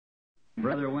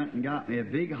Brother went and got me a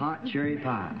big hot cherry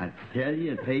pie. I tell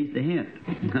you, it pays the hint.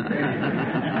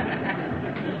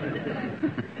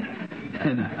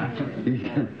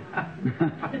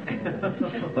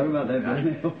 What about that,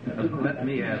 brother? Let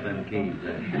me have them keys.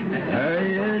 There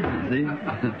he is, see?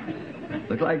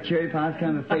 Looks like cherry pie's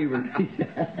kind of a favorite.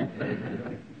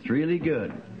 It's really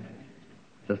good.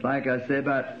 Just like I said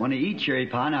about when you eat cherry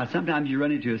pie, now sometimes you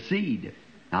run into a seed.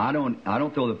 Now I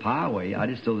don't throw the pie away. I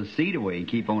just throw the seed away and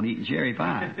keep on eating cherry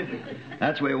pie.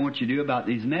 That's the way I want you to do about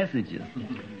these messages.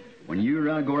 When you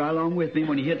go right along with me,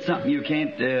 when you hit something you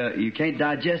can't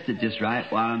digest it just right,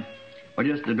 well,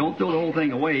 just don't throw the whole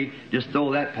thing away. Just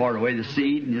throw that part away, the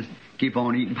seed, and just keep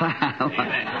on eating pie.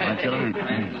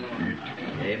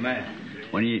 Amen.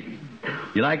 When you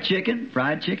like chicken,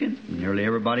 fried chicken, nearly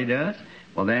everybody does.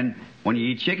 Well, then, when you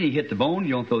eat chicken, you hit the bone,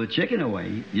 you don't throw the chicken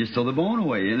away. You just throw the bone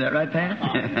away. Isn't that right,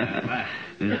 Pat?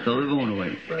 Just throw the bone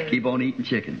away. Keep on eating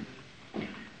chicken.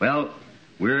 Well,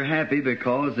 we're happy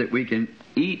because that we can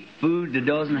eat food that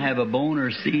doesn't have a bone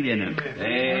or seed in it.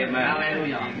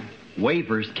 Amen.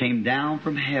 Wafers came down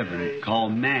from heaven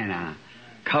called manna,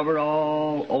 covered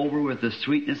all over with the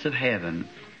sweetness of heaven.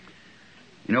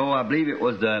 You know, I believe it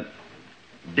was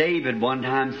David one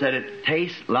time said it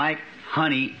tastes like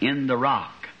honey in the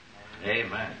rock.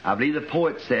 Amen. I believe the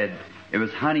poet said it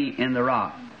was honey in the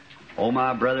rock. Oh,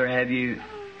 my brother, have you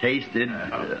tasted,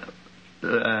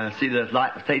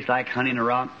 tastes like honey in the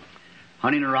rock?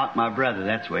 Honey in the rock, my brother,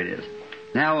 that's the way it is.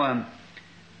 Now,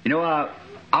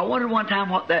 I wondered one time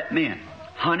what that meant.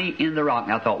 Honey in the rock.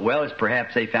 And I thought, well, it's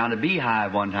perhaps they found a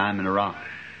beehive one time in the rock.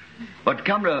 But to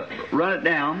come to run it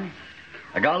down,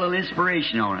 I got a little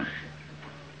inspiration on it.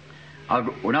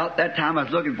 Not that time I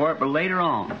was looking for it, but later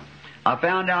on, I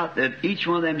found out that each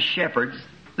one of them shepherds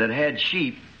that had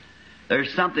sheep,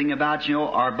 there's something about,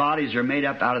 our bodies are made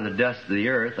up out of the dust of the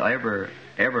earth.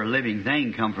 Every living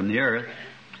thing come from the earth.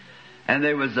 And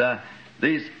there was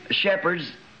these shepherds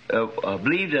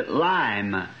believed that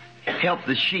lime helped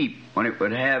the sheep when it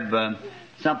would have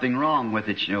something wrong with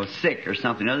it, sick or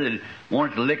something other. They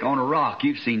wanted to lick on a rock.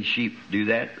 You've seen sheep do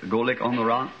that, go lick on the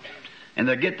rock. And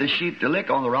they'd get the sheep to lick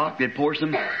on the rock, they'd pour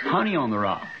some honey on the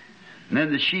rock. And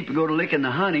then the sheep would go to licking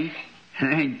the honey,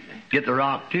 and they'd get the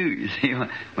rock too. You see, when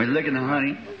they're licking the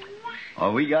honey,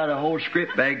 we got a whole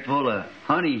script bag full of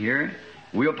honey here.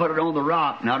 We'll put it on the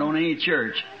rock, not on any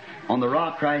church. On the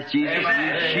rock, Christ Jesus,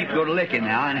 and sheep go to licking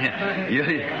now, and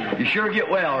you sure get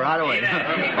well right away.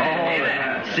 All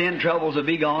the sin troubles will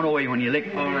be gone away when you lick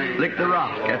the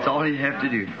rock. That's all you have to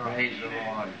do.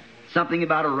 Something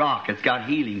about a rock that's got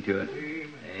healing to it.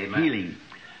 Amen. Healing.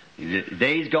 The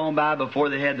days gone by before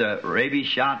they had the rabies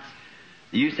shots,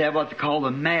 they used to have what they call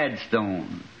the mad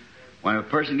stone. When a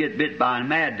person gets bit by a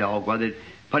mad dog, well, they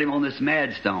put him on this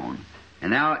mad stone.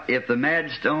 And now, if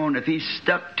he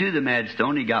stuck to the mad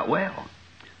stone, he got well.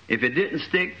 If it didn't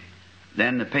stick,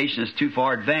 then the patient is too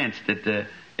far advanced that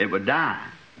it would die.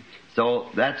 So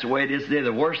that's the way it is today.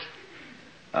 The worst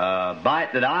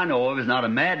bite that I know of is not a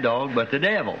mad dog, but the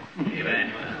devil.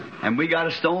 Amen. And we got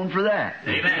a stone for that.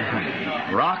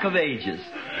 Amen. Rock of Ages.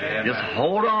 Amen. Just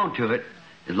hold on to it.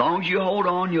 As long as you hold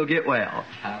on, you'll get well.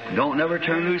 Don't never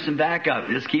turn loose and back up.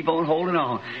 Just keep on holding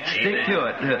on. Stick to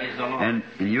it, and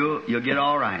you'll get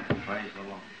all right.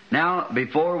 Now,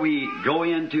 before we go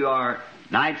into our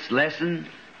night's lesson,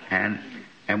 and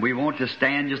we want to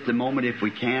stand just a moment, if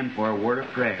we can, for a word of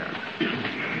prayer.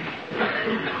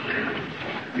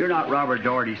 You're not Robert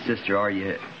Doherty's sister, are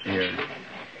you? Here.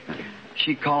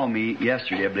 She called me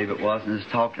yesterday, I believe it was, and was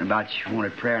talking about she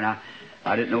wanted prayer, and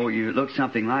I didn't know you looked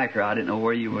something like her. I didn't know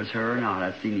whether you was her or not.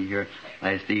 I seen you here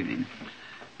last evening.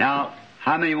 Now,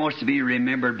 how many wants to be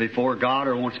remembered before God,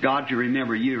 or wants God to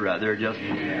remember you rather? Just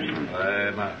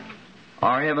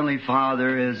our Heavenly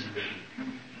Father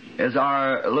is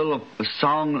our little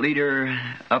song leader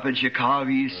up in Chicago.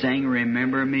 You sang,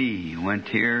 "Remember me when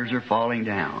tears are falling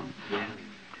down."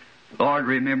 Lord,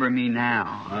 remember me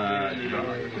now,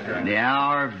 in the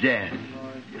hour of death.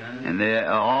 And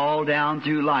all down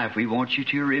through life, we want you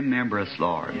to remember us,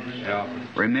 Lord.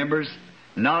 Remember us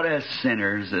not as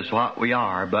sinners, as what we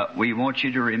are, but we want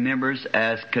you to remember us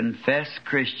as confessed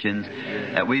Christians,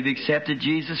 that we've accepted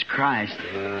Jesus Christ,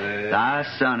 thy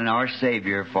Son and our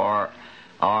Savior, for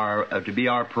to be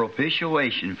our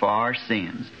propitiation for our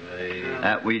sins.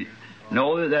 That we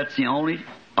know that that's the only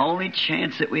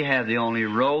chance that we have, the only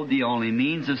road, the only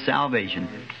means of salvation.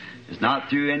 It's not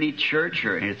through any church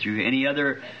or through any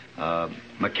other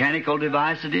mechanical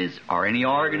device it is, or any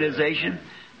organization,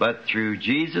 but through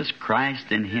Jesus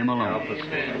Christ and Him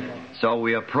alone. So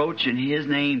we approach in His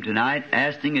name tonight,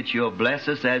 asking that You'll bless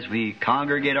us as we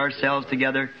congregate ourselves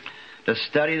together to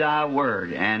study Thy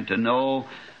Word and to know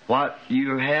what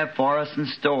You have for us in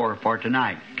store for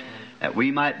tonight, that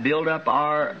we might build up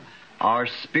our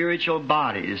spiritual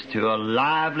bodies to a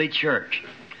lively church,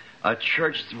 a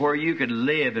church where You could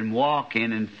live and walk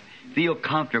in and feel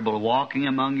comfortable walking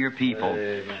among Your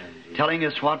people, telling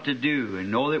us what to do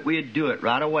and know that we'd do it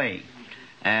right away.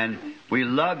 And we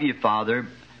love You, Father,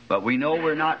 but we know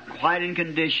we're not quite in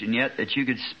condition yet that You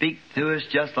could speak to us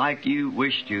just like You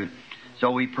wish to.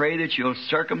 So we pray that You'll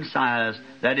circumcise,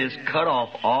 that is, cut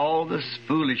off all this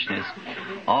foolishness,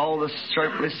 all the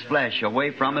surplus flesh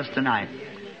away from us tonight,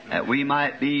 that we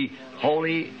might be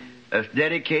wholly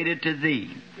dedicated to Thee,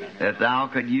 that Thou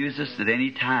could use us at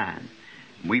any time.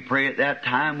 We pray at that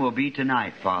time will be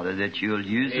tonight, Father, that You'll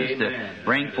use us to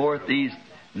bring forth these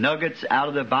nuggets out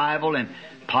of the Bible and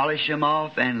polish them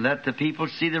off and let the people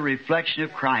see the reflection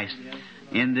of Christ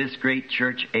in this great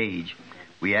church age.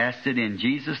 We ask it in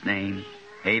Jesus' name.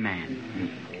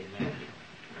 Amen.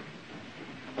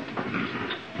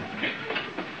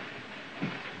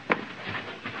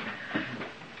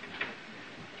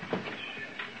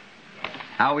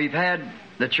 Now we've had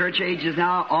the church ages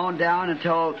now on down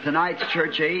until tonight's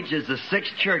church age is the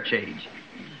 6th church age.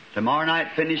 Tomorrow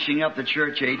night finishing up the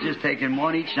church ages, taking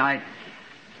one each night,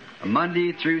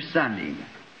 Monday through Sunday.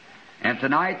 And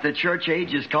tonight the church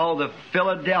age is called the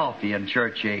Philadelphian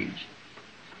Church Age.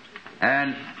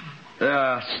 And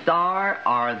the star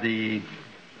or the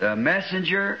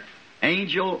messenger,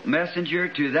 angel messenger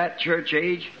to that church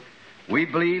age, we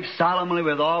believe solemnly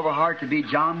with all of our heart to be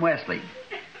John Wesley.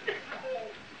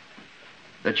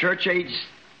 The church age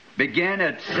began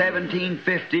at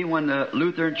 1750 when the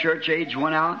Lutheran church age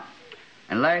went out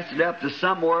and lasted up to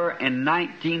somewhere in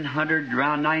 1900,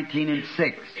 around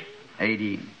 1906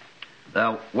 AD.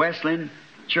 The Wesleyan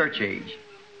church age.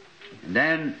 And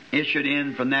then issued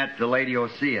in from that to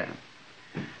Laodicea.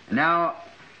 Now,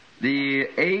 the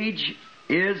age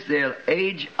is the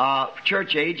age of,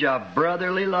 church age of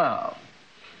brotherly love.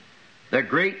 The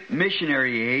great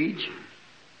missionary age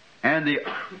and the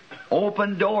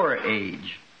open door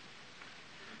age.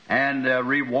 And the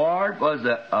reward was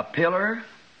a pillar,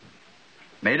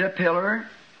 made a pillar,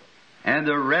 and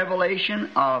the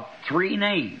revelation of 3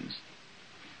 names.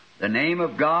 The name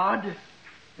of God,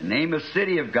 the name of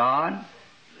city of God,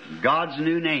 God's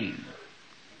new name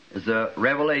is a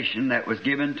revelation that was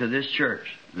given to this church,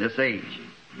 this age.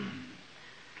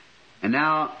 And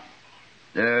now,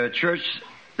 the church,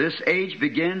 this age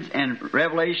begins in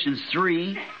Revelation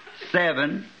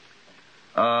 3:7,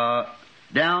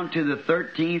 down to the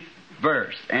 13th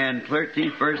verse, and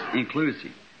 13th verse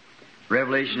inclusive.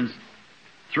 Revelations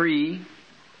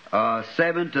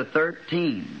 3:7 to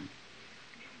 13.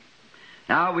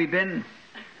 Now, we've been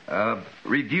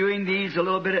reviewing these a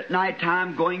little bit at night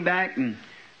time, going back, and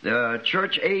the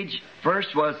church age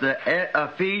first was the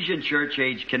Ephesian church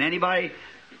age. Can anybody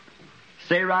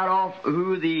say right off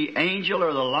who the angel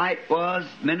or the light was,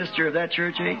 minister of that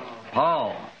church age?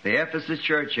 Paul, the Ephesus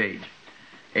church age.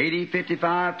 AD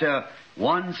 55 to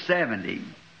 170.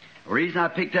 The reason I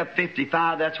picked up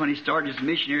 55, that's when he started his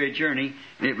missionary journey,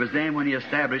 and it was then when he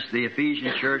established the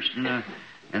Ephesian church and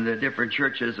the different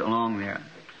churches along there.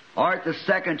 All right, the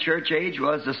second church age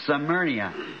was the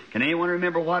Smyrna. Can anyone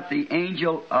remember what the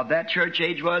angel of that church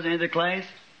age was in the class?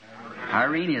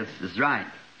 Irenaeus is right.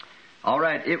 All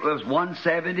right, it was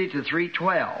 170 to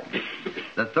 312.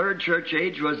 The third church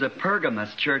age was the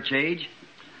Pergamus church age.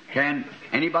 Can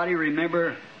anybody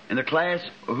remember in the class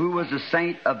who was the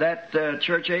saint of that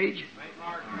church age?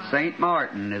 Saint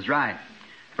Martin is right.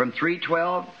 From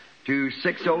 312 to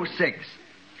 606.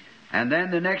 And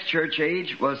then the next church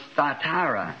age was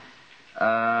Thyatira.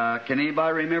 Can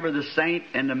anybody remember the saint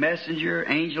and the messenger,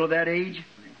 angel of that age?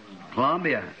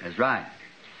 Columbia is right.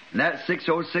 And that's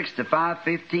 606 to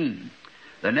 515.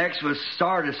 The next was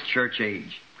Sardis church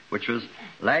age, which was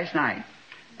last night.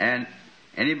 And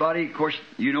anybody, of course,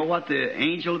 you know what the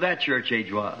angel of that church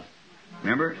age was.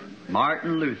 Remember?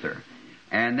 Martin Luther.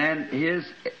 And then his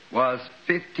was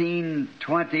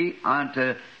 1520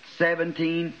 onto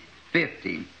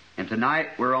 1750. And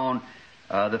tonight we're on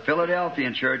the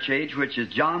Philadelphian church age, which is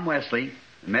John Wesley,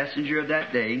 the messenger of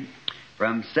that day,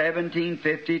 from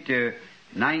 1750 to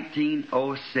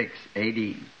 1906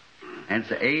 A.D. And it's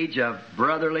the age of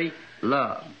brotherly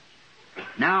love.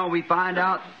 Now we find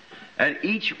out that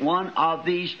each one of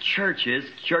these churches,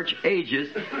 church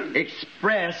ages,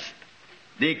 expressed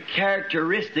the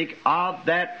characteristic of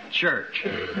that church.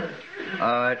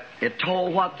 It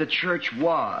told what the church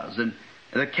was and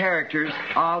the characters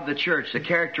of the church, the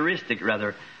characteristic,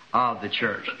 rather, of the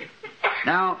church.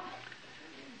 Now,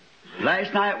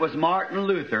 last night was Martin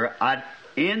Luther.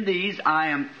 In these, I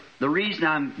am the reason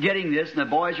I'm getting this, and the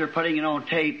boys are putting it on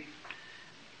tape,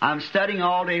 I'm studying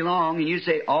all day long, and you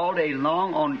say all day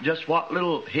long on just what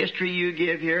little history you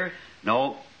give here?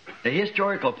 No, the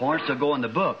historical points will go in the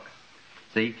book.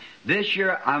 See, this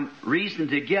year reason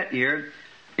to get here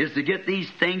is to get these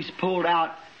things pulled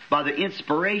out by the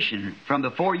inspiration from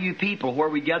before you people where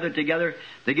we gather together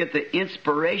to get the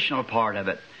inspirational part of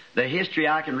it. The history,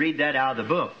 I can read that out of the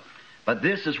book. But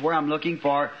this is where I'm looking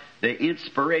for the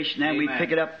inspiration. Then we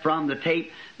pick it up from the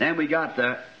tape. Then we got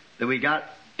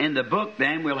in the book,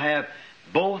 then we'll have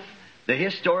both the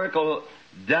historical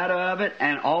data of it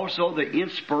and also the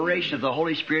inspiration of the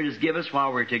Holy Spirit has given us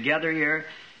while we're together here.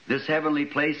 This heavenly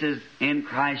places in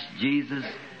Christ Jesus.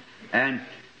 And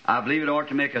I believe it ought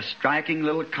to make a striking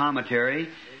little commentary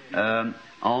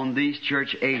on these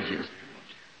church ages.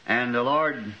 And the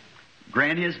Lord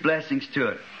grant His blessings to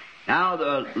it.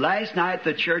 Now, last night,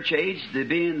 the church age,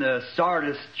 being the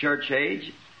Sardis church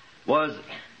age, was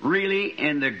really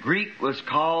in the Greek was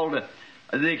called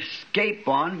the escape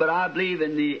one, but I believe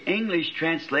in the English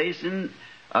translation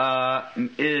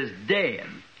is dead.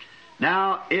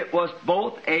 Now, it was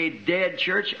both a dead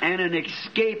church and an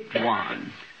escaped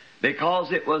one,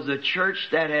 because it was a church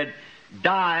that had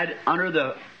died under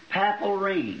the papal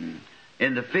reign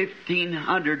in the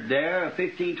 1500 there,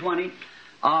 1520,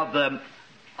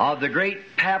 of the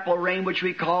great papal reign, which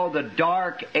we call the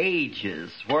Dark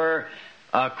Ages, where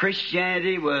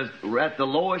Christianity was at the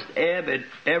lowest ebb it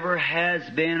ever has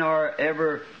been or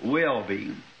ever will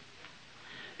be.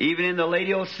 Even in the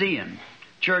Laodicean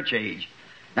church age.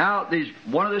 Now,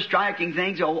 one of the striking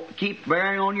things you'll keep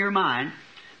bearing on your mind,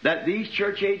 that these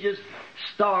church ages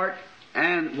start,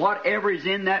 and whatever is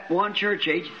in that one church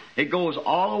age, it goes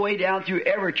all the way down through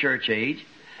every church age,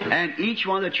 and each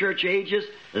one of the church ages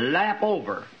lap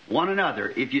over one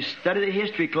another. If you study the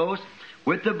history close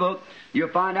with the book, you'll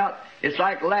find out it's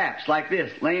like laps, like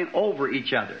this, laying over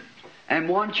each other. And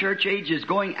one church age is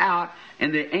going out,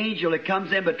 and the angel that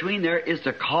comes in between there is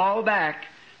to call back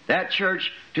that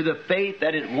church to the faith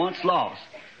that it once lost.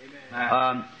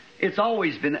 It's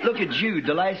always been. Look at Jude,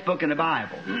 the last book in the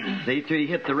Bible. See, till you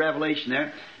hit the Revelation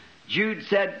there. Jude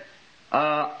said,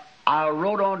 I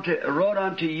wrote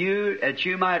unto you that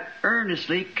you might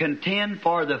earnestly contend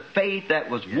for the faith that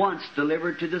was once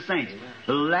delivered to the saints.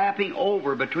 Lapping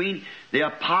over between the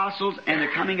apostles and the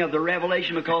coming of the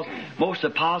Revelation, because most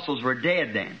apostles were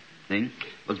dead then. See?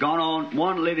 Was gone on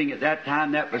one living at that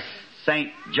time, that was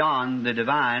St. John the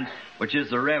Divine, which is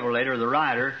the revelator, the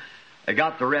writer.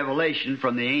 Got the revelation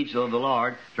from the angel of the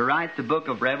Lord to write the book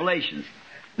of Revelations.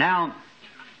 Now,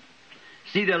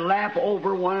 see, they lap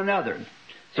over one another.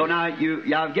 So now,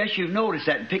 I guess you've noticed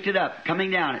that and picked it up,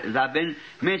 coming down, as I've been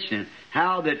mentioning,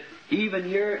 how that even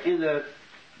here in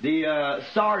the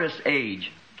Sardis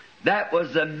age, that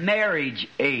was the marriage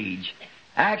age.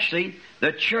 Actually,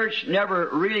 the church never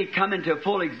really come into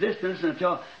full existence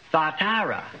until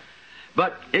Thyatira.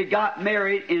 But it got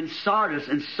married in Sardis,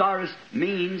 and Sardis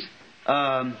means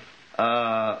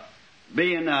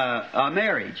being a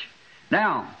marriage.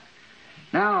 Now,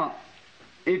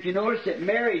 if you notice it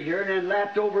married here and then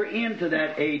lapped over into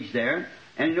that age there,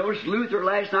 and you notice Luther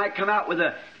last night come out with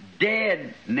a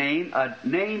dead name, a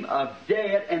name of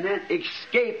dead, and then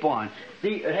escape one.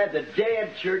 See, it had the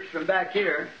dead church from back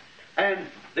here, and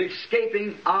the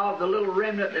escaping of the little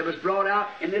remnant that was brought out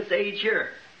in this age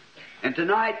here. And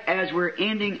tonight, as we're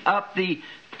ending up the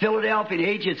Philadelphian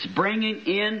age, it's bringing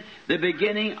in the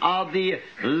beginning of the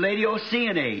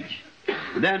Laodicean age.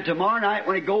 Then tomorrow night,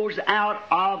 when it goes out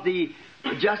of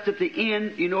just at the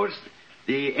end, you notice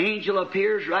the angel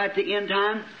appears right at the end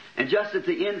time, and just at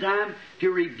the end time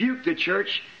to rebuke the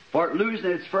church for it losing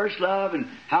its first love and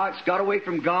how it's got away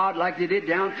from God like they did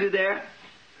down through there,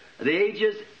 the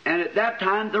ages. And at that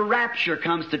time, the rapture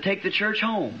comes to take the church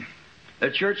home. The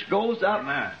church goes up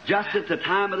just at the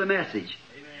time of the message.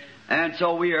 And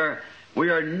so we are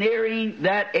nearing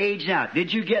that age now.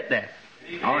 Did you get that?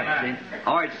 All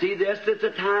right, see this at the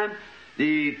time.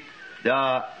 The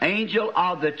angel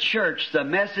of the church, the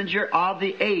messenger of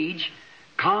the age,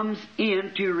 comes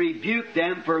in to rebuke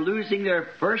them for losing their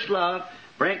first love,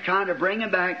 trying to bring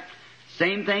them back.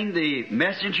 Same thing the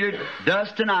messenger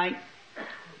does tonight.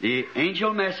 The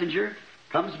angel messenger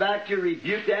comes back to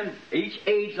rebuke them, each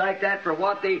age like that, for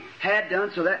what they had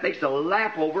done. So that makes a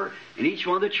lap over, and each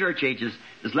one of the church ages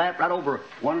is lapped right over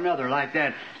one another like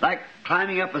that. Like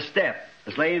climbing up a step.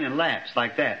 It's laying in laps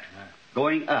like that,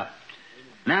 going up.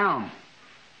 Now,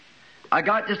 I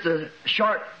got just a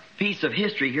short piece of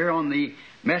history here on the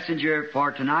messenger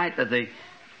for tonight,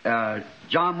 that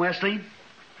John Wesley.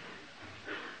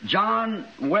 John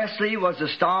Wesley was the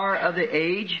star of the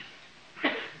age.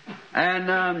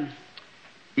 And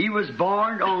he was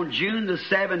born on June the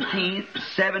 17th,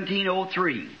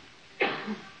 1703.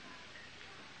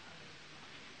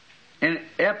 In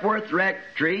Epworth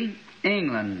Rectory,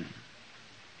 England.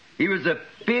 He was the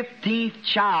 15th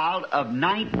child of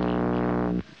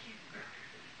 19.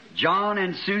 John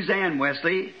and Suzanne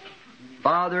Wesley,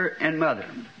 father and mother.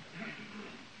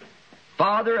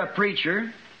 Father, a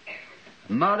preacher.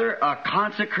 Mother, a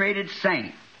consecrated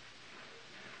saint.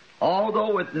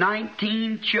 Although with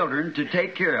 19 children to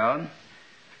take care of,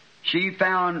 she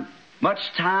found much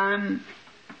time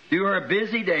through her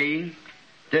busy day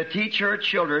to teach her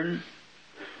children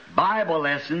Bible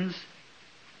lessons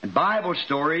and Bible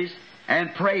stories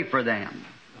and pray for them.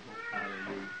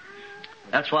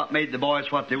 That's what made the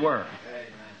boys what they were.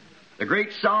 The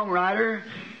great songwriter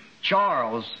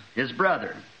Charles, his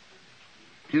brother,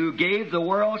 who gave the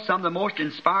world some of the most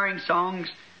inspiring songs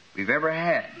we've ever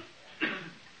had.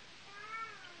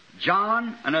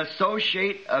 John, an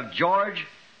associate of George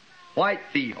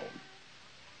Whitefield.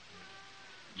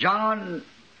 John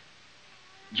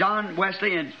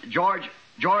Wesley and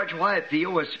George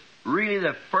Whitefield was really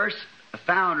the first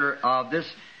founder of this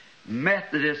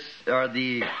Methodist, or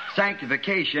the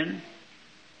sanctification.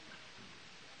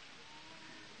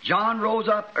 John rose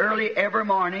up early every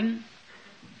morning.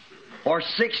 For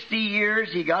 60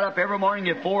 years, he got up every morning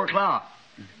at 4 o'clock.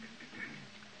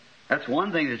 That's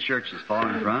one thing the church has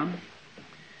fallen from.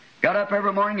 Got up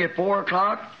every morning at 4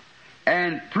 o'clock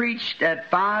and preached at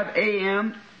 5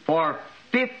 a.m. for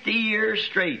 50 years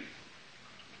straight.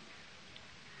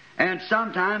 And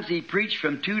sometimes he preached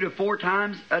from 2 to 4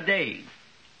 times a day.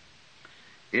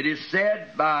 It is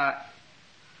said by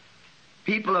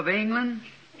people of England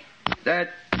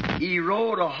that he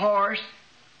rode a horse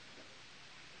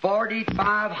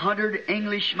 4,500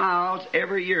 English miles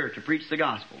every year to preach the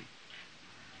gospel.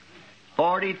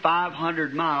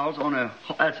 4,500 miles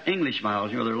that's English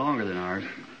miles, they're longer than ours,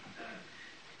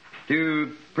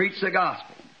 to preach the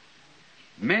gospel.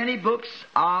 Many books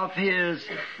of his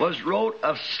was wrote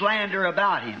of slander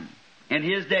about him in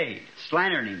his day,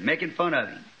 slandering him, making fun of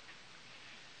him.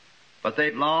 But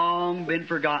they've long been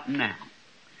forgotten now.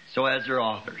 So as their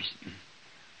authors.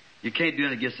 You can't do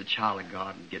it against a child of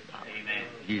God and get by.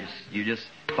 Amen. You just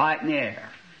fight in the air.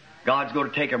 God's going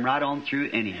to take him right on through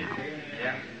anyhow.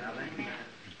 Yeah.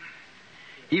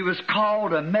 He was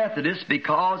called a Methodist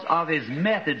because of his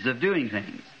methods of doing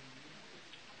things.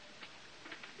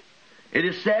 It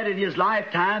is said in his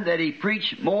lifetime that he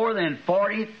preached more than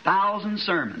 40,000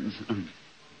 sermons.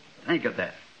 Think of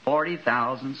that.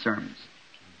 40,000 sermons.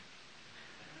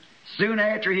 Soon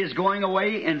after his going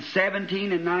away in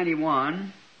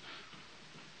 1791,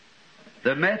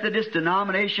 the Methodist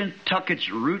denomination took its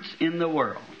roots in the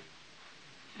world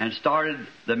and started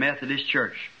the Methodist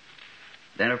Church.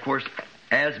 Then, of course,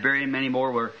 Asbury and many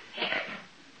more were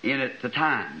in at the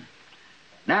time.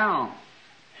 Now,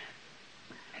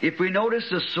 if we notice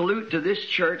the salute to this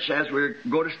church as we're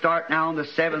going to start now in the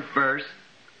 7th verse,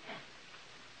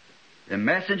 the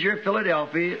messenger of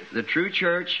Philadelphia, the true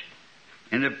church,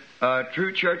 and the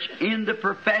true church in the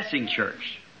professing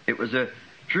church. It was a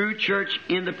true church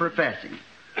in the professing.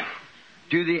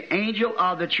 To the angel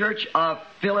of the church of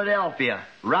Philadelphia,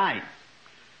 write.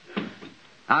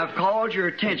 I've called your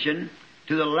attention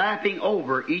to the lapping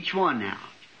over each one now.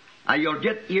 You'll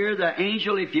get here the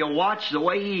angel if you watch the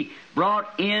way he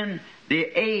brought in the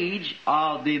age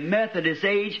of the Methodist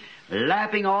age,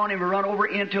 lapping on and we run over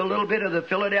into a little bit of the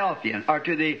Philadelphian, or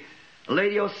to the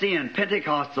Laodicean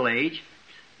Pentecostal age.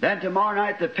 Then tomorrow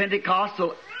night the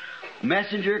Pentecostal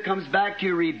messenger comes back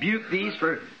to rebuke these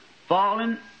for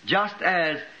falling, just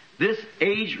as this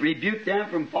age rebuked them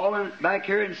from falling back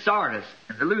here in Sardis,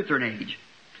 the Lutheran age,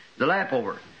 the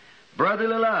lapover.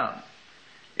 Brotherly love.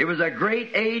 It was a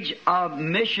great age of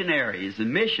missionaries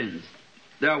and missions.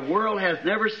 The world has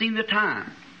never seen the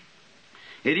time.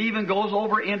 It even goes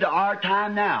over into our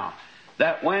time now,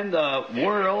 that when the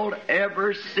world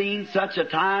ever seen such a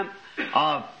time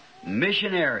of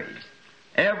missionaries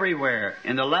everywhere.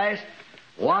 In the last,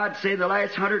 I'd say the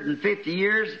last 150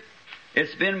 years,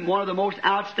 it's been one of the most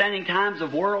outstanding times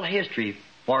of world history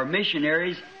for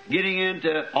missionaries getting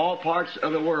into all parts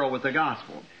of the world with the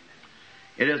gospel.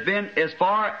 It has been as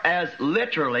far as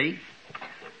literally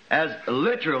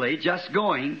just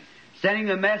going, sending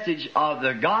the message of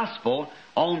the gospel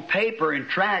on paper and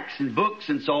tracts and books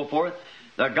and so forth.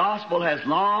 The gospel has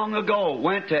long ago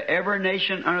went to every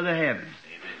nation under the heavens.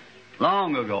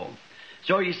 Long ago.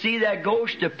 So you see, that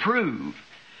goes to prove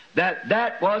that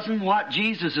that wasn't what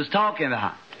Jesus is talking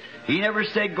about. He never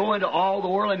said go into all the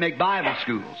world and make Bible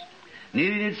schools.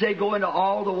 Neither did it say go into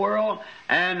all the world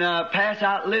and pass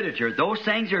out literature. Those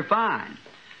things are fine.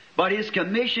 But His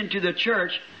commission to the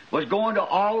church was go into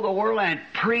all the world and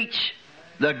preach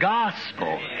the gospel.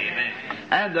 Amen.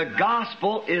 And the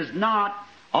gospel is not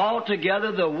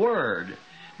altogether the Word,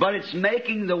 but it's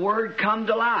making the Word come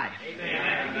to life.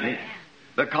 Amen.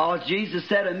 Because Jesus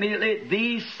said immediately,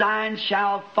 these signs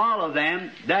shall follow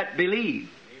them that believe.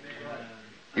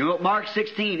 You know, Mark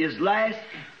 16, his last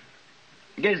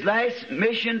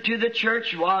mission to the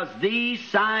church was, these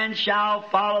signs shall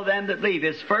follow them that believe.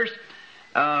 His first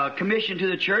commission to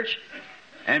the church,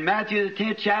 and Matthew the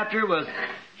 10th chapter, was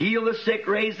heal the sick,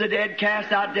 raise the dead,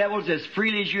 cast out devils, as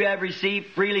freely as you have received,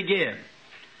 freely give.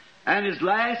 And his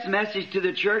last message to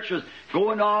the church was,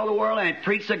 go into all the world and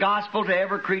preach the gospel to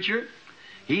every creature.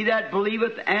 He that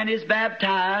believeth and is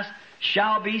baptized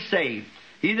shall be saved.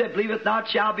 He that believeth not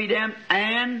shall be damned,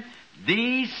 and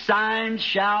these signs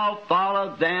shall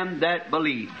follow them that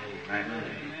believe. Amen.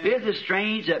 Isn't it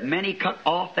strange that many cut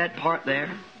off that part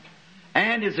there?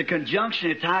 And as a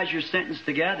conjunction, it ties your sentence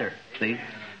together. See?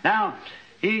 Now,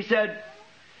 he said,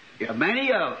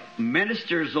 many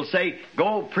ministers will say,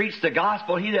 go preach the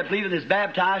gospel. He that believeth is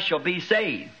baptized shall be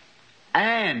saved.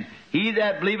 And he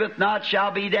that believeth not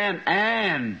shall be damned.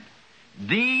 And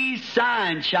these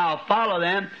signs shall follow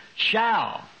them,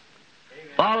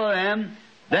 follow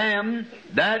them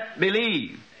that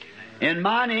believe. In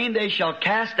my name they shall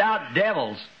cast out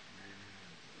devils.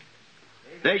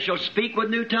 They shall speak with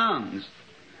new tongues.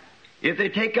 If they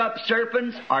take up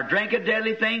serpents or drink a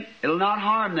deadly thing, it'll not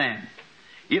harm them.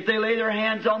 If they lay their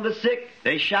hands on the sick,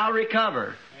 they shall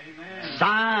recover. Amen.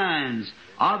 Signs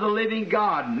of the living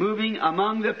God moving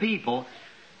among the people.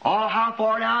 All how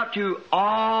far out to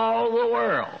all the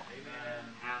world.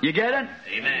 Amen. You get it?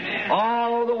 Amen.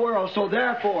 All the world. So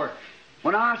therefore,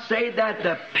 when I say that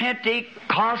the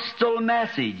Pentecostal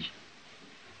message,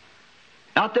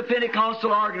 not the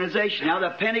Pentecostal organization, now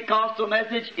the Pentecostal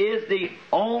message is the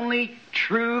only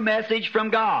true message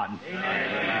from God.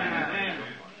 Amen.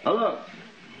 Now look,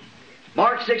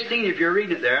 Mark 16, if you're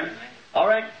reading it there, all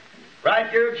right, right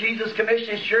here, Jesus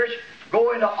commissioned His church,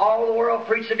 go into all the world,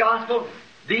 preach the gospel.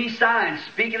 These signs,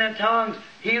 speaking in tongues,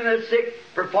 healing the sick,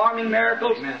 performing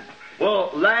miracles,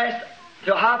 will last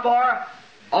till how far?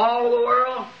 All the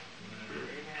world.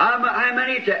 How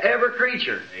many? To every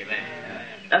creature. Amen.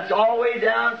 That's all the way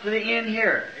down to the end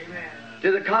here. Amen.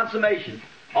 To the consummation.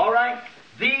 All right?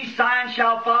 These signs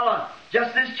shall follow.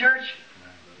 Just this church?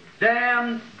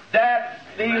 Them that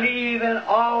believe in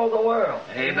all the world.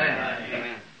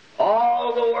 Amen.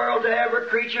 All the world to every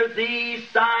creature, these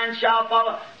signs shall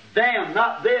follow. Them,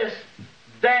 not this.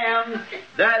 Them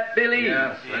that believe.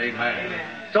 Yes, amen.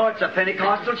 So it's a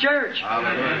Pentecostal church.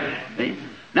 Hallelujah. See?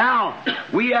 Now,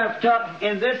 we have took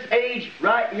in this age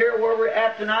right here where we're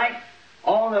at tonight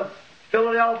on the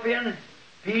Philadelphian,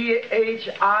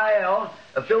 P-H-I-L,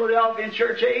 the Philadelphian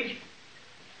Church Age.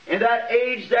 In that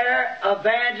age there,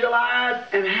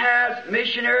 evangelized and has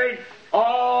missionary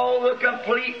all the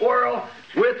complete world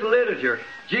with literature.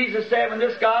 Jesus said when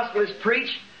this gospel is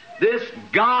preached, this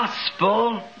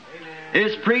gospel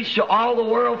is preached to all the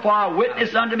world for a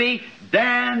witness unto me,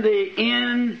 then the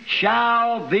end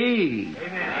shall be.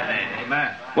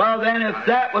 Amen. Well then, if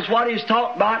that was what he's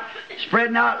talking about,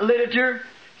 spreading out literature,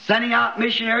 sending out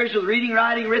missionaries with reading,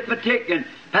 writing, arithmetic, and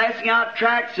passing out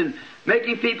tracts and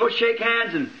making people shake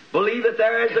hands and believe that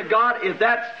there is a God, if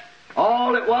that's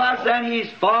all it was, then He's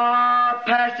far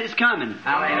past His coming.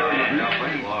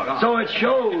 Hallelujah. So it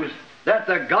shows that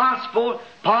the gospel,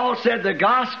 Paul said the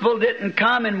gospel didn't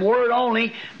come in word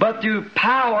only, but through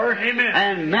power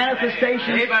and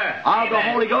manifestations of the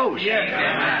Holy Ghost.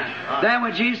 Then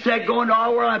when Jesus said, go into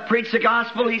all the world and preach the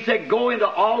gospel, He said, go into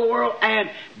all the world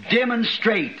and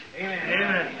demonstrate.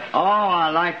 Amen. Oh, I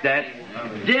like that.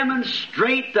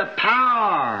 Demonstrate the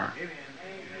power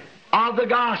of the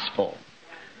gospel.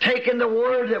 Taking the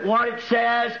word that what it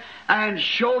says and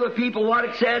show the people what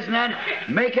it says and then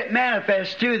make it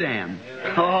manifest to them.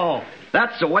 Oh,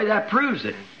 that's the way that proves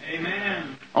it.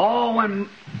 Amen. Oh, when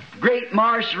great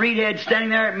Morris Reedhead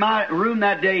standing there in my room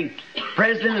that day,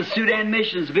 president of Sudan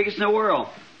Missions, the biggest in the world,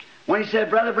 when he said,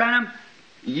 Brother Branham,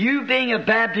 you being a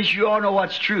Baptist, you all know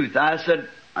what's truth. I said,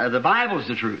 the Bible's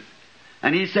the truth.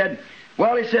 And he said,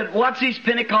 what's these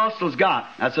Pentecostals got?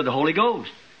 I said, the Holy Ghost.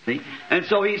 See? And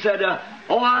so he said,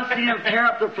 I seen them tear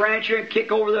up the furniture and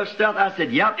kick over their stuff. I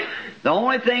said, yep. The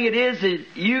only thing it is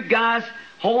you guys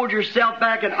hold yourself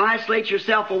back and isolate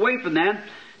yourself away from them.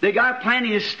 they got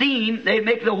plenty of steam. They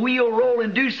make the wheel roll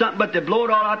and do something, but they blow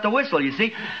it all out the whistle, you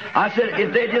see. I said,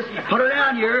 if they just put her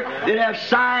down here, they'd have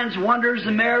signs, wonders,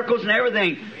 and miracles and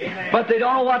everything. But they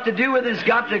don't know what to do with it. It's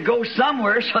got to go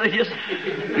somewhere, so they just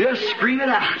scream it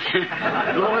out.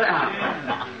 Blow it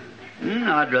out.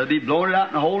 I'd rather be blowing it out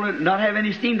and holding it and not have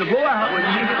any steam to blow out.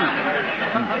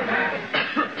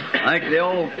 Like the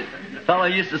old fellow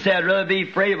used to say, I'd rather be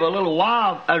afraid of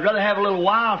I'd rather have a little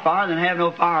wildfire than have no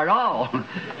fire at all.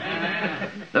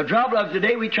 The trouble of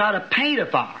today, we try to paint a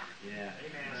fire.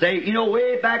 Say,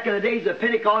 way back in the days of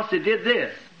Pentecost, they did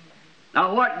this.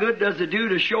 Now, what good does it do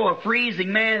to show a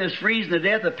freezing man that's freezing to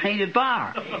death a painted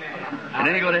fire? It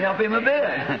ain't going to help him a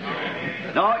bit.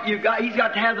 No, he's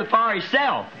got to have the fire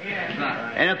himself.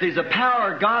 And if there's a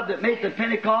power of God that made the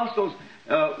Pentecostals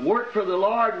work for the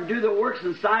Lord and do the works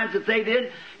and signs that they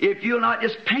did, if you'll not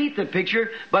just paint the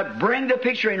picture, but bring the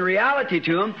picture in reality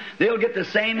to them, they'll get the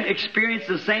same experience,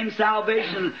 the same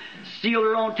salvation, seal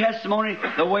their own testimony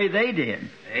the way they did.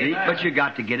 But you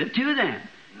got to get it to them.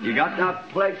 You got to not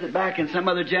place it back in some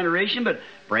other generation, but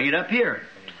bring it up here.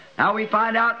 Now we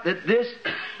find out that this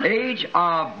age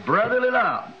of brotherly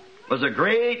love was a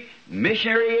great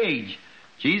missionary age.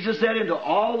 Jesus said, into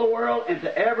all the world,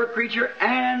 into every creature,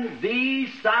 and these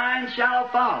signs shall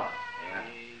follow.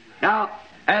 Now,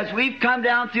 as we've come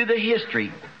down through the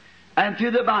history and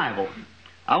through the Bible,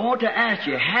 I want to ask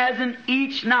you, hasn't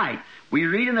each night we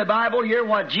read in the Bible here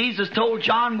what Jesus told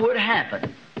John would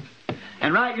happen?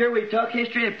 And right here we took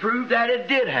history and proved that it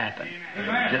did happen.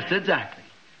 Amen. Just exactly.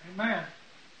 Amen.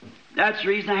 That's the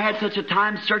reason I had such a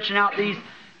time searching out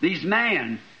these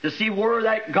men to see where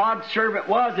that God's servant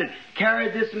was that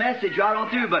carried this message right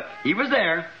on through. But he was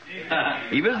there.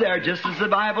 He was there, just as the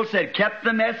Bible said. Kept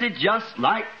the message just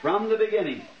like from the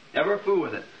beginning. Never fool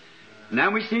with it. And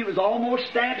now we see it was almost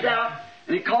stamped out.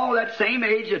 And he called that same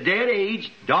age a dead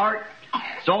age, dark,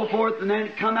 so forth. And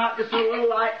then come out just a little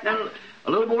light, and then a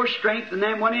little more strength, and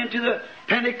then went into the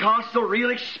Pentecostal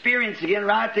real experience again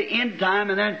right at the end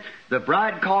time, and then the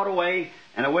bride caught away,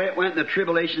 and away it went, and the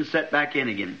tribulation set back in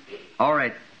again. All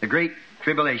right, the great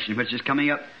tribulation, which is coming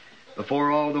up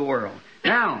before all the world.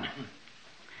 Now,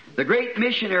 the great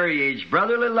missionary age,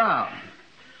 brotherly love,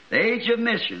 the age of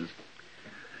missions.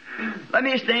 Let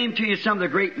me just name to you some of the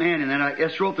great men, and then I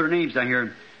just wrote their names down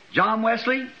here. John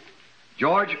Wesley,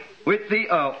 George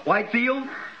Whitefield.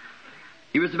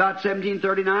 He was about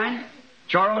 1739.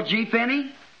 Charles G.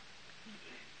 Finney,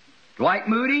 Dwight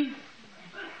Moody,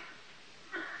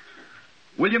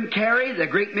 William Carey, the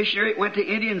great missionary, went to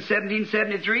India in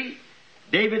 1773.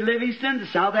 David Livingstone to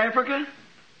South Africa.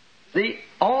 See,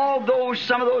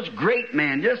 some of those great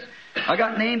men, I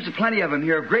got names of plenty of them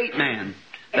here, of great men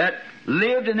that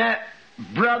lived in that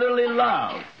brotherly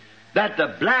love. That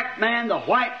the black man, the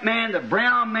white man, the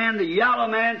brown man, the yellow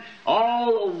man,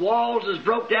 all the walls is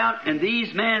broke down, and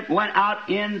these men went out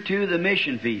into the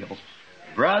mission fields.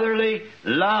 Brotherly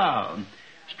love.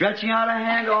 Stretching out a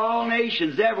hand to all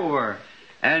nations everywhere.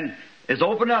 And it's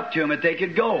opened up to them that they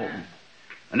could go.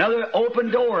 Another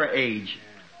open door age.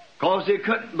 Because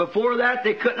before that,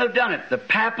 they couldn't have done it. The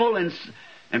papal and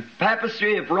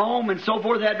papacy of Rome and so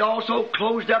forth had also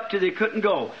closed up till they couldn't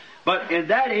go. But in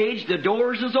that age, the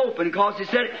doors was open because he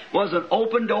said it was an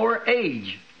open door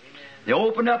age. They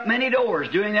opened up many doors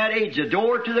during that age. The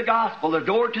door to the gospel, the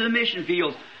door to the mission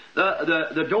fields,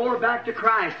 the door back to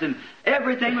Christ, and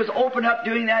everything was opened up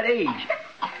during that age.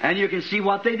 And you can see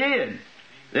what they did.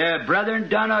 The brethren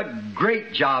done a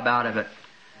great job out of it.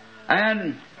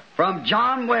 And from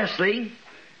John Wesley,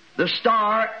 the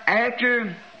star,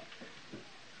 after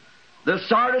the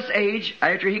Sardis age,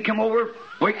 after he come over,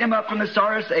 wake them up from the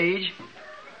Sardis age.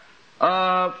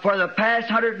 For the past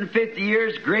 150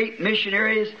 years, great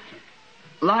missionaries,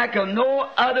 like of no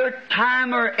other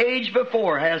time or age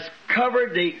before, has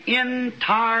covered the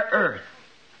entire earth.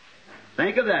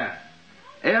 Think of that.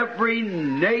 Every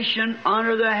nation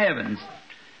under the heavens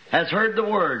has heard the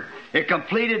word. It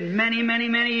completed many, many,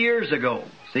 many years ago.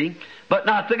 See? But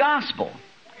not the gospel.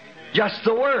 Just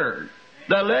the word.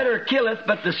 The letter killeth,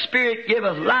 but the Spirit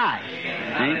giveth life.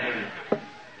 See?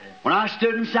 When I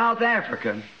stood in South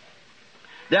Africa,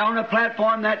 there on the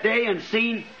platform that day and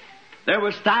seen there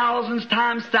was thousands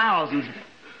times thousands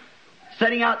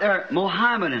setting out there,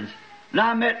 Mohammedans. And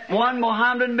I met one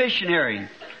Mohammedan missionary.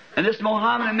 And this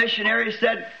Mohammedan missionary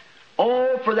said,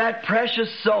 "Oh, for that precious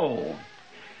soul."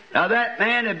 Now that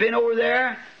man had been over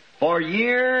there for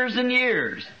years and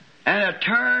years and had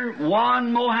turned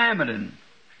one Mohammedan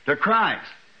to Christ,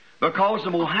 because the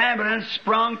Mohammedans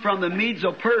sprung from the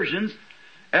Medo-Persians,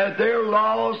 and their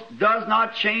laws does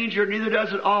not change or neither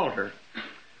does it alter.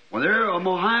 When they're a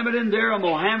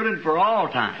Mohammedan for all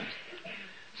times.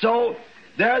 So,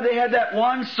 there they had that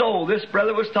one soul this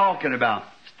brother was talking about,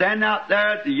 standing out there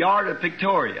at the yard of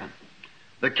Victoria,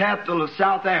 the capital of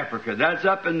South Africa. That's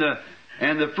up in the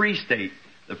Free State.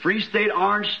 The Free State,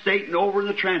 Orange State, and over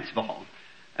the Transvaal.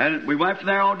 And we went from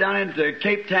there on down into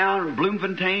Cape Town and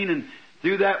Bloemfontein, and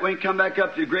through that we come back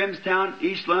up to Grahamstown,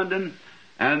 East London,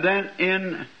 and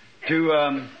then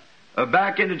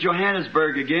back into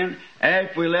Johannesburg again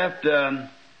after we left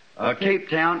Cape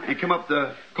Town and come up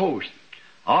the coast.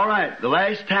 All right, the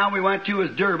last town we went to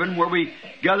was Durban, where we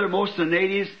gathered most of the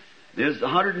natives. There's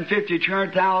 150,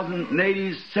 200,000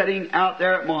 natives sitting out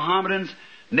there at Mohammedans.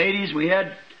 Natives they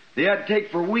had to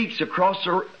take for weeks across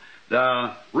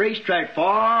the racetrack,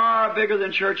 far bigger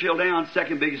than Churchill Downs,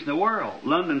 second biggest in the world.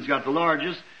 London's got the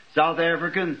largest, South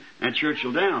African, and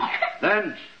Churchill Downs.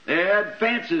 Then they had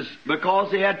fences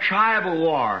because they had tribal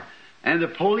war. And the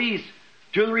police,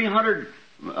 200 or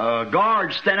 300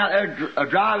 guards stand out there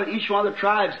driving each one of the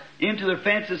tribes into their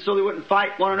fences so they wouldn't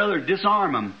fight one another,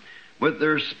 disarm them with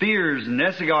their spears and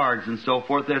Nessegars and so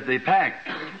forth that they packed.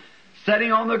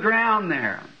 Sitting on the ground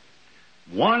there.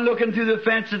 One looking through the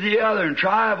fence at the other in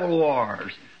tribal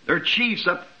wars. Their chiefs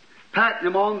up patting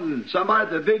them on, and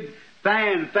somebody with a big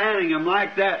fan fanning them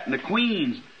like that. And the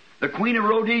Queen of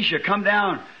Rhodesia come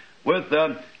down with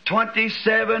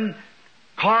 27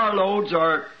 carloads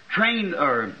or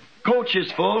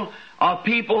coaches full of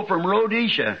people from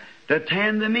Rhodesia to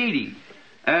attend the meeting.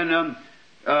 And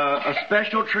a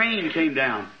special train came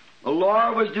down. The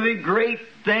Lord was doing great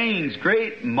things,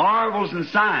 great marvels and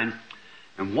signs.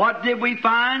 And what did we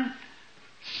find?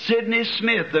 Sidney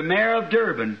Smith, the mayor of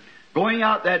Durban, going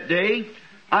out that day.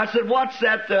 I said, what's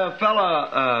that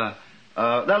fella,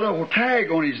 that little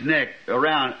tag on his neck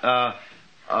around,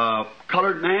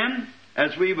 colored man,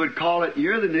 as we would call it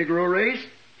here, the Negro race?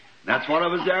 That's what I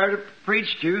was there to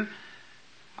preach to.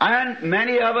 And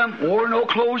many of them wore no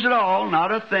clothes at all,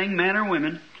 not a thing, men or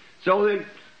women. So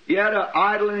he had an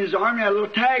idol in his arm, he had a little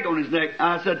tag on his neck.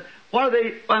 I said, what are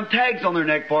they tags on their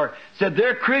neck for? Said,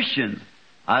 they're Christians.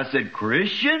 I said,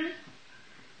 Christian?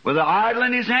 With an idol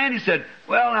in his hand? He said,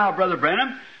 well now, Brother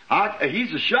Branham,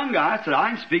 he's a Shun guy. I said, I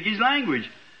can speak his language.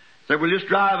 Said, we'll just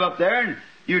drive up there and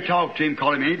you talk to him,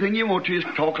 call him anything you want to.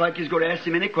 Just talk like he's going to ask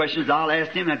him any questions. I'll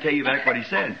ask him and I'll tell you back what he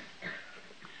said.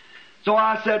 So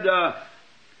I said,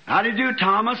 how do you do,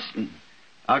 Thomas?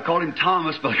 I called him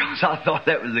Thomas because I thought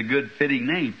that was a good fitting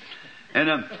name. And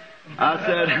I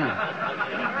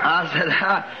said,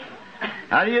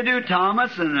 how do you do,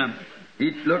 Thomas? And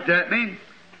he looked at me,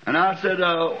 and I said,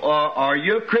 are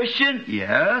you a Christian?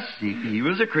 Yes, he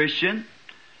was a Christian.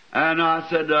 And I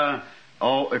said,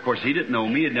 of course he didn't know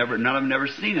me. None of them never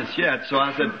seen us yet. So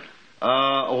I said,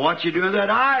 what you doing with that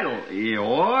idol?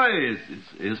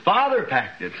 His father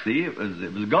packed it. See, it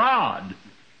was God.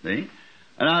 See,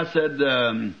 and I said,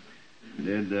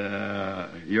 did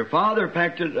your father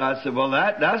packed it? I said, well,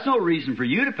 that's no reason for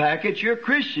you to pack it. You're a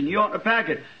Christian. You ought to pack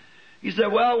it. He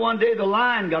said, well, one day the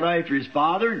lion got after his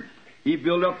father, and he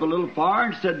built up a little fire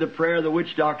and said the prayer the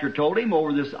witch doctor told him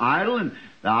over this idol, and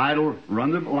the idol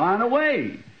run the lion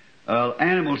away.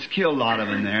 Animals killed a lot of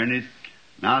them there. And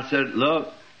I said,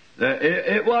 look,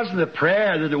 it wasn't the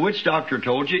prayer that the witch doctor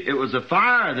told you. It was the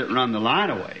fire that run the lion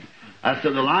away. I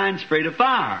said, the lion's afraid of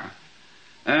fire.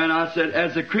 And I said,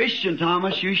 as a Christian,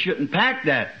 Thomas, you shouldn't pack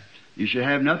that. You should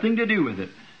have nothing to do with it.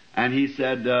 And he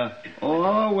said,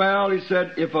 oh, well, he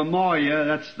said, if Amaya,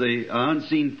 that's the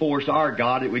unseen force, our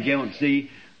God, that we can't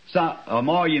see.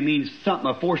 Amaya means something,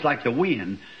 a force like the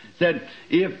wind. Said,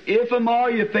 if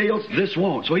Amaya fails, this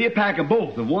won't. So you pack them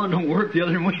both. The one don't work, the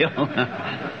other will.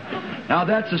 Now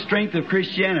that's the strength of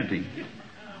Christianity.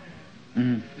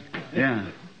 Yeah.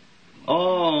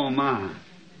 Oh, my.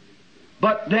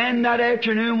 But then that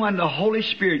afternoon when the Holy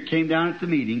Spirit came down at the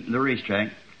meeting, the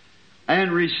racetrack,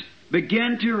 and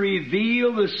began to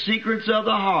reveal the secrets of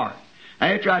the heart.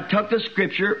 After I took the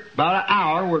Scripture, about an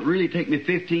hour, where it really took me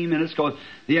 15 minutes, because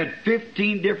they had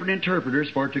 15 different interpreters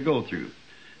for it to go through.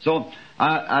 So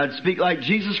I'd speak like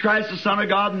Jesus Christ, the Son of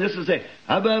God, and this is a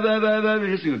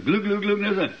this is glue, glue,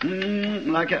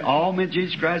 glue, like that. All meant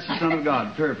Jesus Christ, the Son of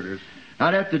God, interpreters.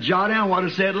 I'd have to jot down what I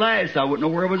said last. I wouldn't know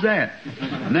where it was at.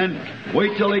 And then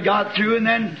wait till he got through, and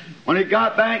then when he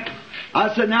got back,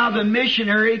 I said, now the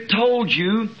missionary told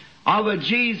you of a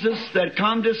Jesus that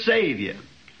come to save you.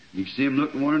 You see them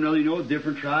looking at one another,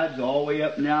 different tribes all the way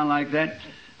up and down like that.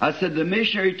 I said, the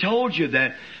missionary told you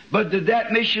that. But did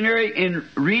that missionary, in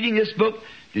reading this book,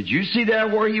 did you see that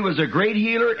where he was a great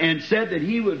healer and said that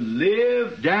he would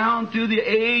live down through the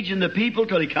age and the people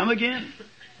till he come again?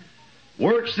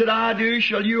 Works that I do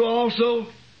shall you also.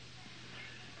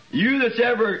 you that's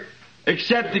ever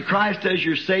accepted Christ as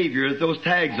your Savior, with those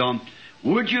tags on,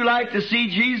 would you like to see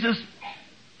Jesus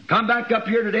come back up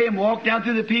here today and walk down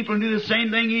through the people and do the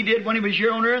same thing He did when He was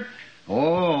here on earth? Oh,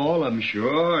 all of them,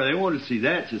 sure. They wanted to see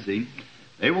that, you see.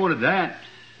 They wanted that.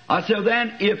 I said,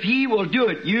 then, if He will do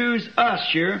it, use us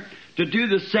here to do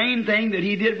the same thing that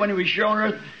He did when He was here on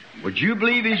earth, would you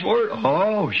believe His word?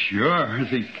 Oh, sure.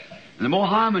 See, and the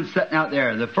Mohammedan sitting out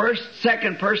there. The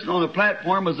second person on the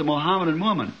platform was a Mohammedan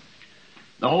woman.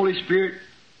 The Holy Spirit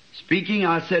speaking,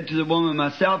 I said to the woman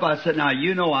myself, I said, now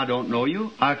you know I don't know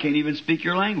you. I can't even speak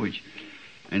your language.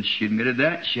 And she admitted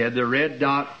that. She had the red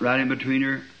dot right in between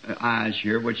her eyes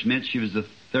here, which meant she was the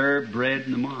thoroughbred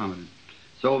in the Mohammedan.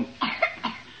 So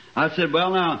I said,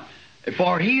 well now,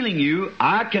 for healing you,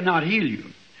 I cannot heal you.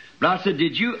 But I said,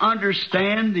 did you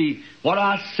understand what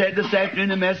I said this afternoon in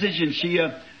the message? And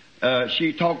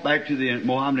she talked back to the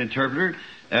Mohammedan interpreter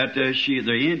that the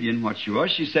Indian, what she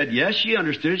was. She said, yes, she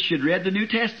understood it. She had read the New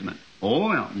Testament. Oh,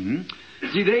 well. Mm-hmm.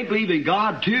 See, they believe in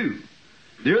God too.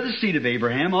 They're the seed of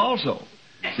Abraham also.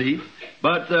 See?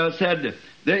 But said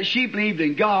that she believed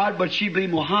in God, but she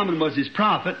believed Muhammad was his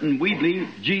prophet, and we believe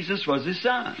Jesus was his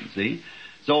son. See?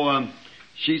 So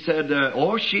she said,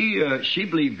 she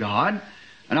believed God.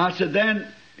 And I said, then,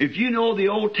 if you know the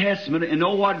Old Testament and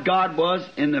know what God was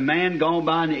in the man gone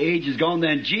by and the age is gone,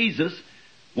 then Jesus,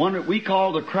 one that we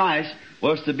call the Christ,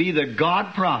 was to be the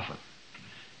God prophet.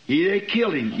 They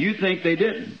killed him. You think they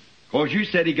didn't. Of course, you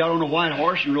said he got on a white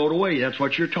horse and rode away. That's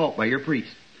what you're taught by your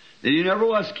priest. That he never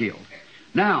was killed.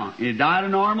 Now, he died a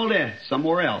normal death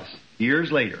somewhere else, years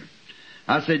later.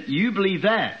 I said, you believe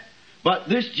that. But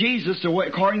this Jesus,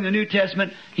 according to the New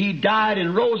Testament, He died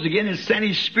and rose again and sent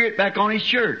His Spirit back on His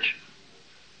church.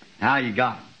 Now you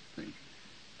got it. See?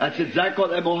 That's exactly what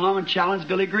that Mohammed challenged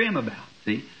Billy Graham about.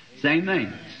 See? Same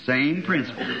thing. Same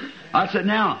principle. I said,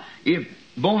 now, if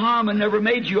Mohammed never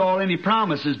made you all any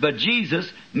promises, but Jesus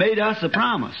made us a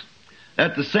promise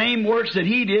that the same works that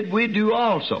He did, we'd do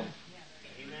also.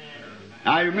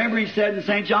 I remember He said in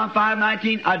St. John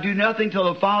 5:19, I do nothing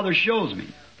till the Father shows me.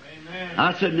 Amen.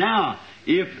 I said, now,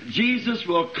 if Jesus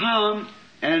will come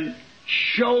and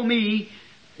show me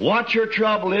what your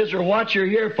trouble is or what you're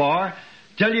here for,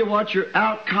 tell you what your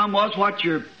outcome was, what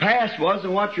your past was,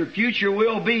 and what your future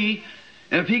will be,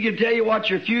 and if He can tell you what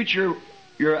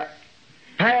your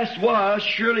past was,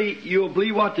 surely you'll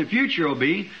believe what the future will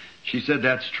be. She said,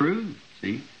 that's true,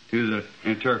 see, to the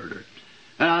interpreter.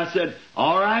 And I said,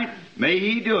 all right, may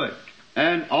He do it.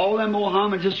 And all them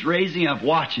Mohammed just raising up,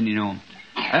 watching, you know.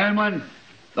 And when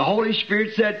the Holy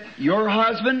Spirit said, your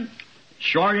husband,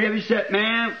 short, heavy-set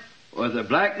man with a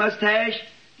black mustache,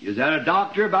 he was at a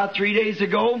doctor about 3 days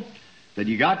ago, said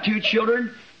you got 2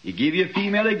 children, he gave you a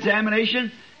female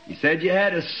examination, he said you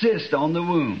had a cyst on the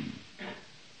womb.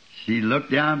 She looked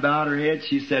down, bowed her head,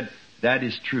 she said, that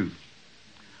is true.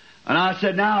 And I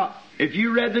said, now, if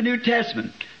you read the New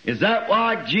Testament, is that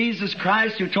like Jesus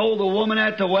Christ who told the woman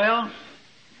at the well?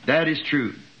 That is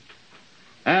true.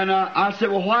 And I said,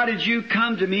 well, why did you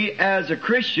come to me as a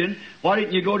Christian? Why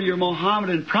didn't you go to your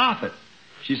Mohammedan prophet?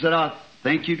 She said, I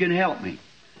think you can help me.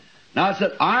 Now I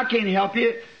said, I can't help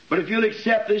you, but if you'll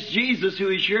accept this Jesus who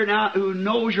is here now, who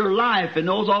knows your life and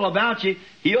knows all about you,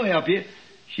 He'll help you.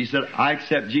 She said, I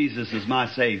accept Jesus as my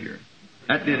Savior.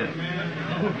 That did it.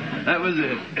 That was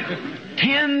it.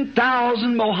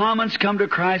 10,000 Mohammedans come to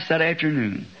Christ that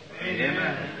afternoon.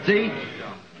 Amen. See?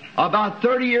 About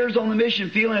 30 years on the mission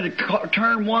field and to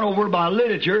turn one over by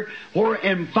literature, where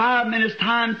in 5 minutes'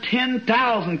 time,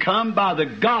 10,000 come by the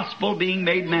gospel being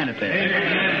made manifest.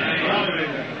 Amen.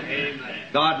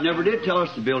 God never did tell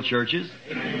us to build churches.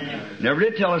 Never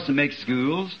did tell us to make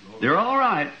schools. They're all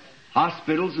right.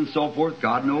 Hospitals and so forth,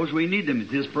 God knows we need them.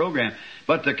 It's His program.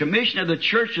 But the commission of the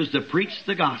church is to preach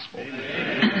the gospel.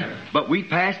 But we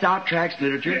passed out tracts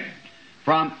literature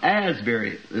from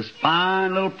Asbury, this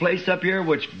fine little place up here,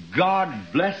 which God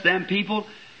bless them people.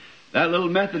 That little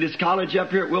Methodist college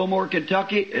up here at Wilmore,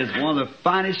 Kentucky, is one of the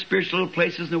finest spiritual little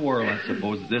places in the world, I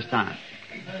suppose, at this time.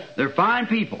 They're fine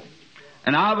people.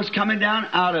 And I was coming down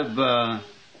out of,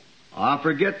 I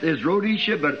forget this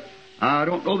Rhodesia, but I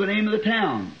don't know the name of the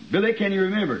town. Billy, can you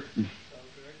remember?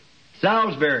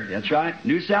 Salisbury, that's right.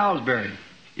 New Salisbury.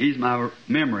 Ease my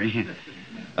memory.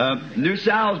 New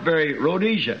Salisbury,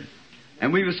 Rhodesia.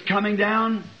 And we was coming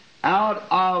down out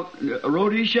of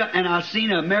Rhodesia, and I seen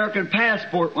an American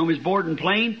passport when we was boarding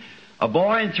plane, a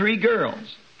boy and 3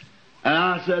 girls. And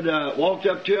I said, walked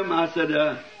up to him, I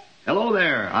said, hello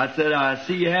there. I said, I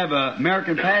see you have an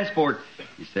American passport.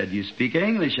 He said, you speak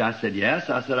English? I said, yes.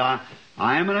 I said, I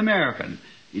am an American.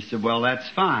 He said, well, that's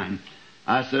fine.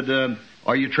 I said,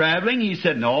 are you traveling? He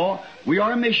said, no, we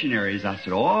are missionaries. I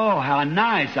said, oh, how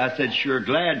nice. I said, sure,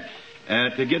 glad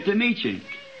to get to meet you.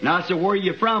 And I said, where are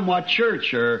you from? What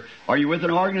church? Or are you with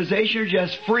an organization or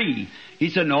just free? He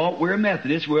said, no, we're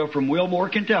Methodists. We're from Wilmore,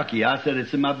 Kentucky. I said,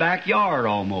 it's in my backyard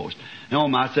almost. No,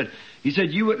 I said, he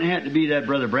said, you wouldn't have to be that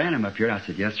Brother Branham up here. I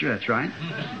said, yes, sir, that's right.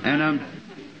 And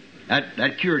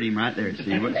that cured him right there. See,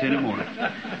 he wouldn't say no more.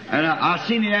 And I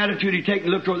seen the attitude he taken.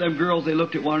 Looked over them girls. They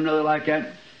looked at one another like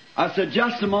that. I said,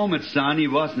 just a moment, son. He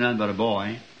wasn't nothing but a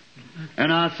boy.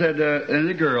 And I said, and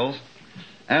the girls.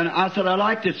 And I said, I'd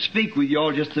like to speak with you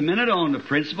all just a minute on the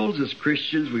principles. As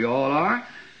Christians, we all are.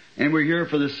 And we're here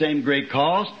for the same great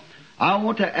cause. I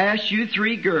want to ask you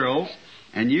 3 girls,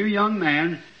 and you young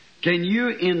man, can you,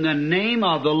 in the name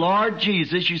of the Lord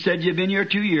Jesus, you said you've been here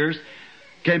 2 years,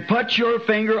 can put your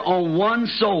finger on one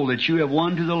soul that you have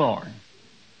won to the Lord?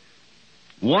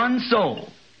 One soul.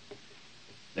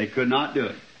 They could not do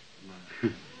it.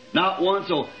 Not one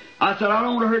soul. I said, I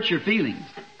don't want to hurt your feelings.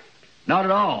 Not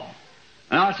at all.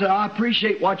 And I said, I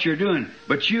appreciate what you're doing,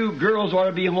 but you girls ought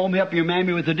to be home helping your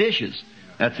mammy with the dishes.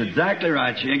 That's exactly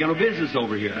right. She ain't got no business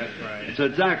over here. That's right. It's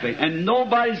exactly. And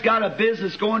nobody's got a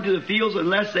business going to the fields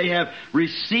unless they have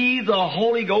received the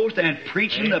Holy Ghost and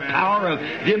preaching the power of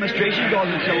demonstration, because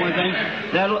it's the only thing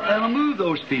that'll move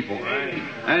those people.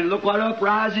 And look what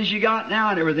uprises you got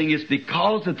now and everything. It's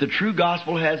because that the true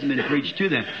gospel hasn't been preached to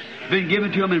them. It's been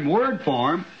given to them in word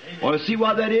form. Well, see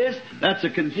what that is? That's a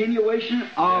continuation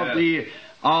of the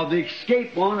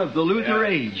escape one of the Luther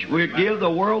age. We give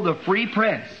the world the free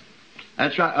press.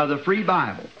 That's right, the free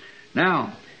Bible.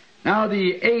 Now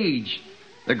the age,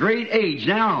 the great age.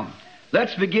 Now,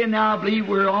 let's begin now. I believe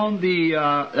we're on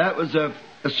that was a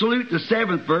salute, the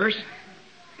 7th verse,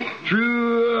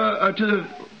 through to the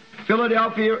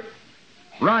Philadelphia.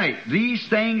 Right. These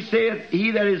things saith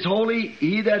he that is holy,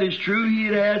 he that is true, he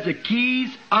that has the keys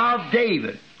of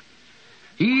David.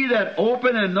 He that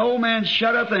opened and no man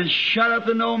shutteth, and shutteth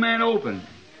and no man open.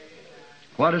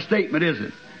 What a statement is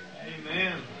it?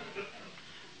 Amen.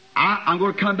 I'm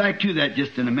going to come back to that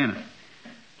just in a minute,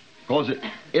 because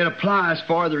it applies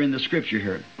farther in the Scripture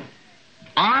here.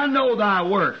 I know thy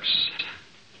works.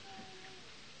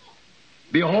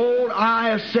 Behold, I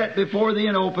have set before thee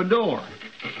an open door,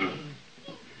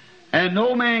 and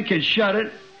no man can shut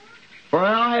it. For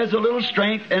thou hast a little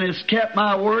strength, and hast kept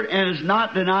my word, and hast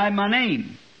not denied my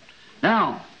name.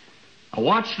 Now,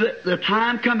 watch the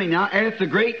time coming now, after the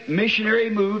great missionary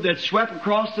move that swept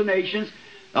across the nations,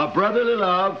 of brotherly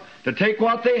love, to take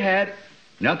what they had,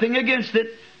 nothing against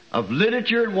it, of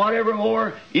literature and whatever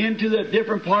more, into the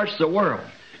different parts of the world.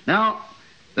 Now,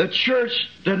 the church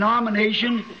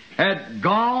denomination had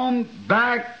gone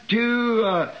back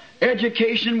to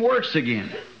education works again.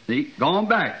 See, gone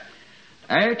back.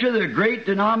 After the great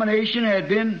denomination had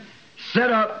been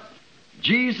set up,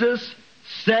 Jesus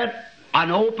set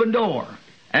an open door.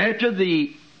 After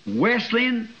the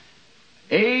Wesleyan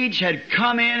age had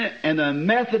come in and the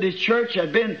Methodist Church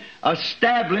had been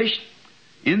established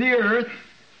in the earth,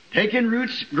 taking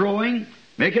roots, growing,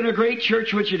 making a great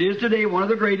church, which it is today, one of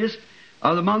the greatest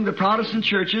among the Protestant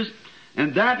churches.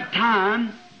 And that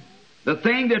time, the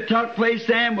thing that took place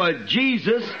then was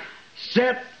Jesus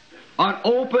set an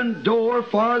open door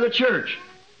for the church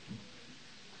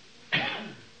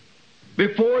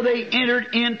before they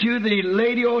entered into the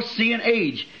Laodicean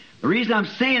age. The reason I'm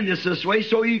saying this way,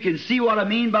 so you can see what I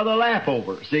mean by the lap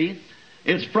over. See?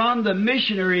 It's from the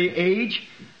missionary age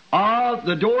of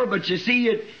the door, but you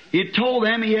see, he told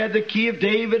them he had the key of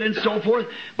David and so forth.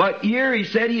 But here he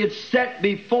said he had set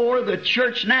before the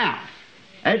church now.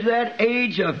 After that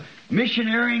age of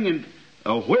missionarying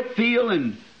and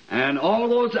Whitfield and all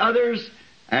those others,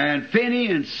 and Finney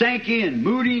and Sankey and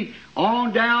Moody,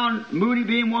 on down, Moody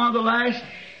being one of the last,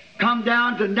 come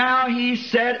down to now he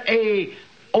set a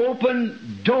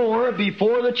open door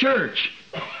before the church.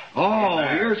 Oh,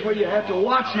 here's where you have to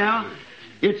watch now.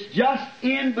 It's just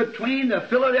in between the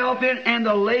Philadelphian and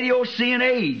the Laodicean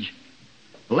age.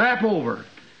 Lap over.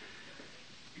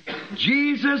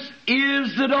 Jesus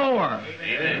is the door.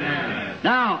 Amen.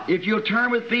 Now, if you'll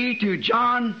turn with me to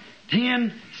John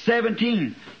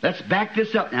 10:17. Let's back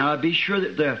this up now. I'll be sure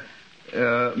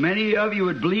that many of you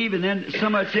would believe, and then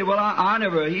somebody would say, well, I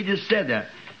never, he just said that.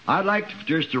 I'd like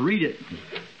just to read it.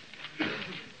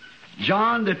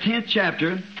 John, the 10th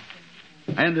chapter,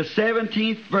 and the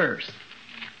 17th verse.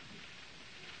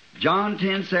 John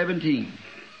 10:17.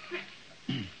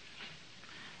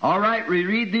 All right, we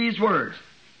read these words.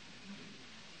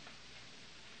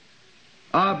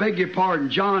 I beg your pardon,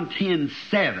 John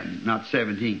 10:7, not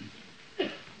 17.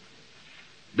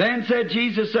 Then said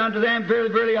Jesus unto them, verily,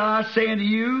 verily, I say unto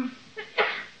you,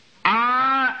 I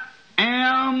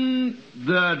from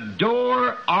the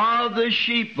door of the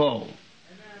sheepfold.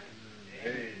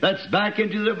 That's back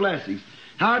into the blessings.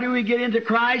 How do we get into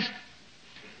Christ?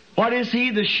 What is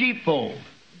He? The sheepfold.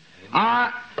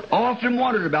 I often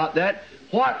wondered about that.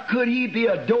 What could He be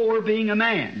a door being a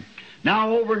man?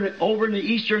 Now over in the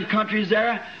eastern countries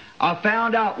there, I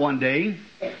found out one day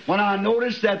when I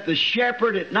noticed that the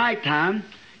shepherd at nighttime,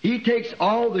 he takes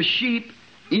all the sheep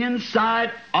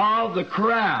inside of the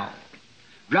corral,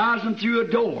 drives them through a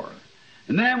door.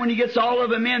 And then when he gets all of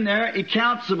them in there, he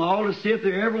counts them all to see if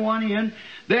they're everyone in.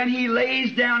 Then he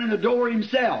lays down in the door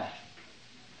himself.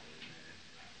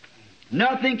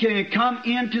 Nothing can come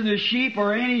into the sheep,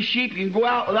 or any sheep can go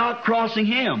out without crossing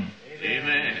him.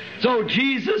 Amen. So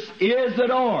Jesus is the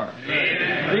door.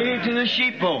 Lead to the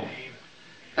sheepfold.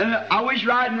 And I was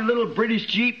riding a little British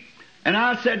Jeep, and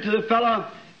I said to the fellow,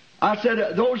 I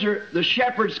said, those are the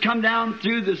shepherds come down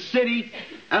through the city,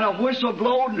 and a whistle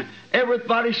blowed, and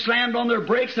everybody slammed on their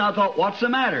brakes, and I thought, what's the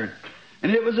matter?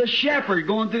 And it was a shepherd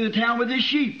going through the town with his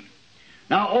sheep.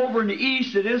 Now, over in the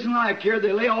east, it isn't like here.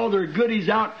 They lay all their goodies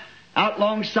out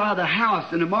alongside the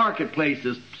house in the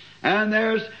marketplaces. And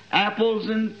there's apples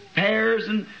and pears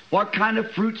and what kind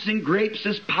of fruits and grapes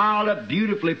is piled up,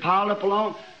 beautifully piled up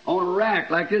along on a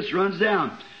rack like this, runs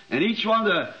down. And each one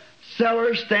of the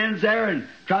sellers stands there and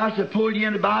tries to pull you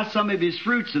in to buy some of his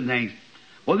fruits and things.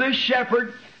 Well, this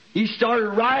shepherd, he started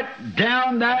right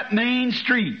down that main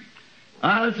street.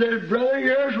 I said, brother,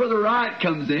 here's where the riot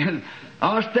comes in.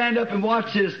 I'll stand up and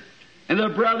watch this. And the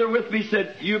brother with me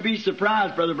said, you'll be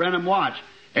surprised, Brother Branham, watch.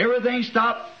 Everything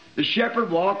stopped. The shepherd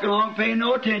walking along, paying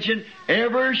no attention.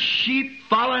 Every sheep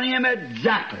following him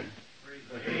exactly.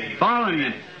 Following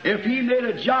him. If he made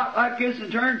a jot like this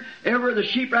and turned, the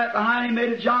sheep right behind him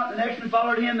made a jot, the next one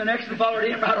followed him, the next one followed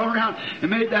him, right on around,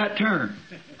 and made that turn.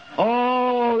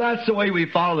 Oh, that's the way we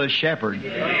follow the shepherd.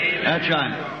 That's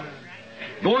right.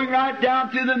 Going right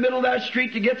down through the middle of that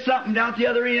street to get something down at the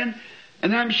other end,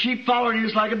 and them sheep following him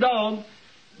just like a dog.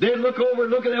 They'd look over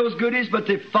and look at those goodies, but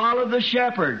they followed the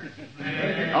shepherd.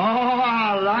 Oh,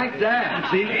 I like that.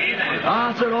 See?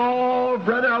 I said, oh,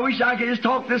 brother, I wish I could just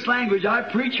talk this language. I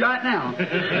preach right now.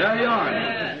 There you are.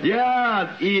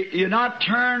 Yeah, you not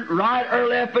turn right or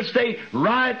left, but stay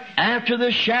right after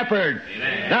the shepherd.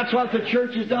 That's what the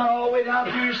church has done all the way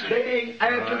down through, staying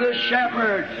after the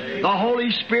shepherd. The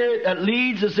Holy Spirit that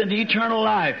leads us into eternal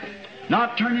life.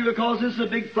 Not turning because this is a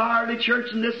big flowery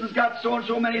church and this has got so and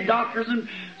so many doctors and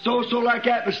so like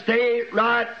that, but stay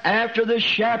right after the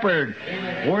shepherd.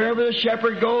 Wherever the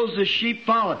shepherd goes, the sheep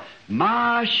follow.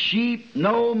 My sheep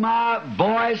know my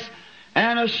voice,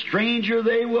 and a stranger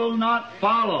they will not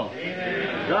follow.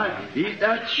 Right?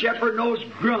 That shepherd knows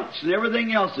grunts and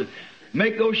everything else that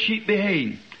make those sheep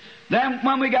behave. Then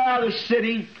when we got out of the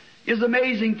city, is an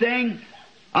amazing thing.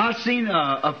 I seen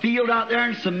a field out there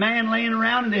and some man laying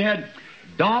around, and they had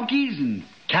donkeys and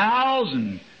cows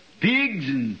and pigs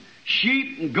and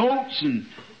sheep and goats and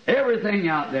everything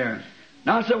out there. And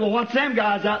I said, well, what's them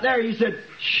guys out there? He said,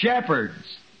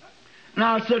 shepherds. And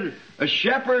I said, a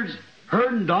shepherd's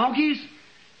herding donkeys?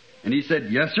 And he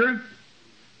said, yes, sir.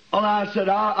 Well, I said,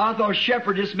 I thought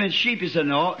shepherd just meant sheep. He said,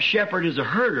 no, shepherd is a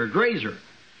herder, grazer.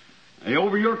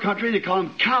 Over your country, they call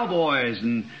them cowboys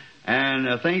and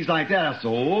things like that. I said,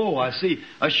 oh, I see.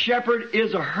 A shepherd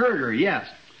is a herder, yes.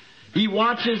 He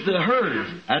watches the herd.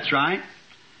 That's right.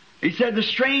 He said the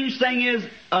strange thing is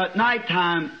at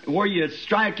nighttime where you're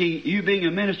striking, you being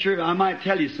a minister, I might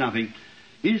tell you something.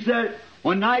 He said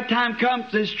when nighttime comes,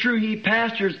 it's true, he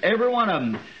pastors every one of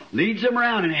them, leads them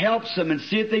around and helps them and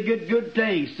see if they get good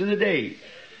things through the day.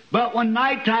 But when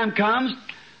nighttime comes,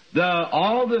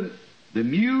 all the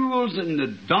mules and the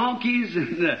donkeys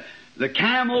and the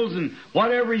camels and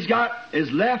whatever he's got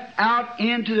is left out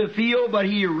into the field, but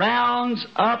he rounds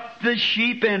up the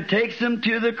sheep and takes them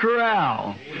to the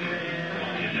corral.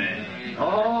 Amen.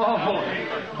 Oh,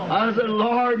 I said,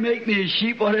 Lord, make me a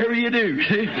sheep, whatever you do.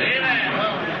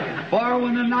 Amen. For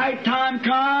when the nighttime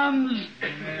comes,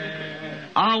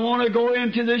 I want to go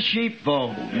into the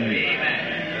sheepfold.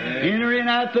 Amen. Enter in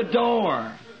at the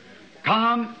door.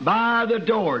 Come by the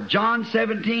door. John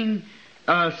 17,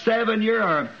 7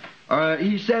 here.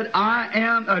 He said, I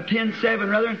am,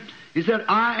 10:7 rather. He said,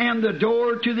 I am the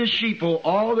door to the sheepfold.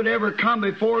 All that ever come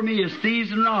before me is thieves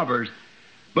and robbers.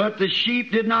 But the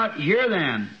sheep did not hear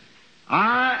them.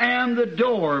 I am the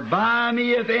door. By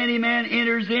me, if any man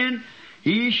enters in,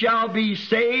 he shall be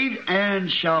saved and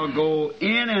shall go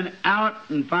in and out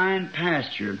and find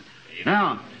pasture.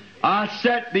 Now, I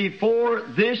set before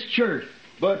this church,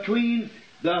 between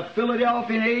the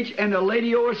Philadelphian age and the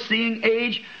Laodicean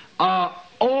age,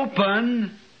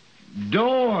 open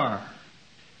door.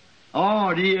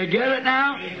 Oh, do you get it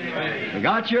now? You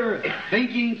got your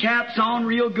thinking caps on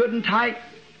real good and tight?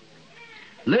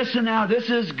 Listen now, this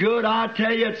is good. I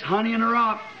tell you, it's honey in a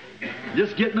rock.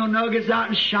 Just get no nuggets out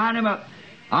and shine them up.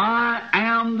 I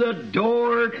am the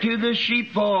door to the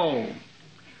sheepfold.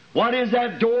 What is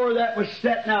that door that was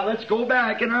set now? Let's go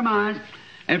back in our minds.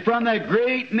 And from that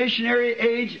great missionary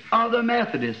age of the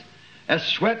Methodists, has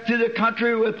swept through the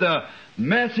country with the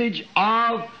message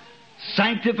of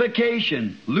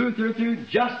sanctification. Luther through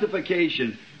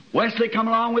justification. Wesley come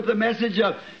along with the message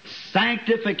of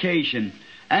sanctification.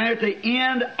 And at the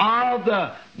end of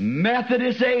the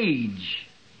Methodist age,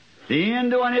 the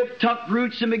end when it took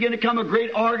roots and began to become a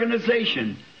great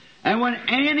organization. And when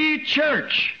any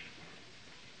church,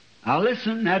 now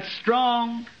listen, that's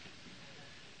strong,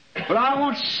 but I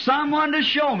want someone to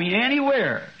show me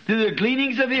anywhere through the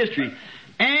gleanings of history,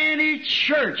 any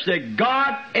church that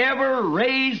God ever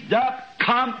raised up,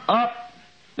 come up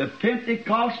the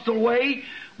Pentecostal way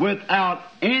without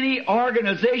any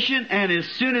organization, and as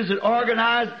soon as it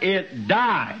organized, it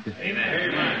died.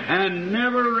 Amen. And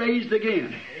never raised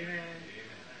again. Amen.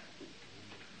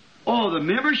 Oh, the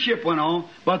membership went on,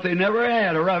 but they never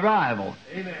had a revival.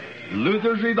 Amen.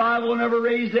 Luther's revival never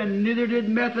raised, and neither did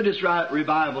Methodist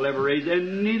revival ever raise,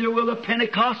 and neither will the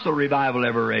Pentecostal revival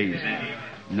ever raise. Amen.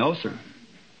 No, sir.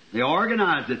 They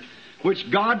organized it,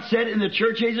 which God said in the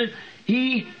church ages,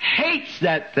 He hates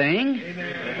that thing,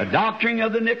 the doctrine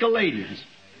of the Nicolaitans.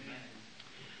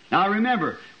 Now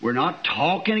remember, we're not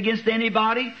talking against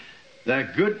anybody. The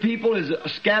good people is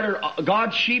scattered.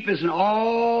 God's sheep is in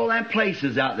all them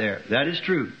places out there. That is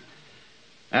true.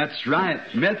 That's right.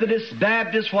 Methodists,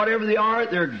 Baptists, whatever they are,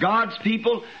 they're God's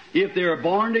people if they're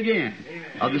born again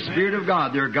of the Spirit of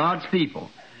God. They're God's people.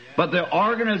 But the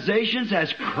organizations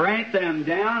has cranked them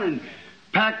down and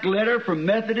packed letter from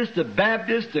Methodist to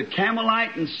Baptist to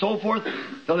Carmelite and so forth,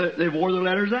 so they wore the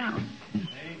letters out.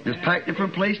 Just packed it from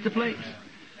place to place.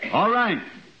 All right.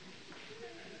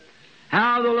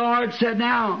 How the Lord said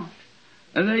now,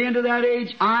 at the end of that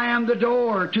age, I am the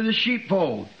door to the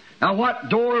sheepfold. Now what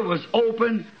door was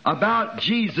open about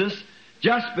Jesus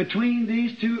just between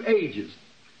these two ages?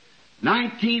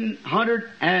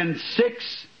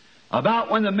 1906,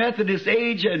 about when the Methodist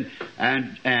age and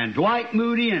Dwight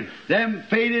Moody and them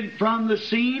faded from the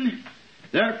scene,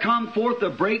 there come forth the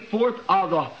break forth of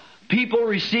the people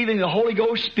receiving the Holy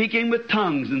Ghost, speaking with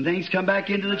tongues, and things come back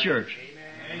into the church.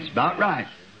 Amen. It's about right.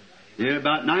 Yeah,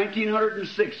 about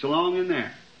 1906, along in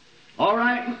there. All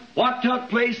right, what took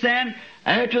place then?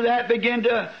 After that began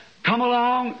to come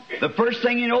along, the first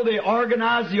thing you know, they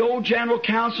organized the old General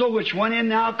Council, which went in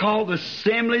now called the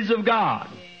Assemblies of God.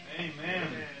 Amen.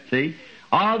 See?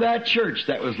 All that church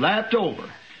that was left over.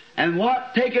 And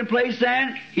what taken place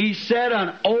then? He said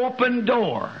an open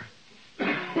door.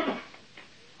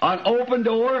 An open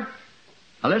door.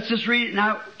 Now let's just read it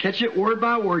now. Catch it word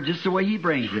by word, just the way he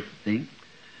brings it. See?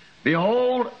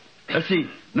 Behold, let's see.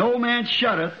 No man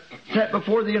shutteth, set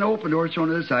before thee an open door. It's on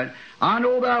the other side. I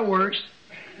know thy works.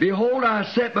 Behold, I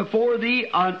set before thee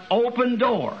an open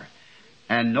door,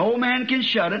 and no man can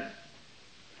shut it.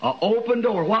 An open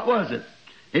door. What was it?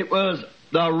 It was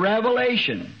the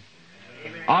revelation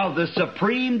of the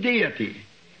supreme deity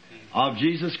of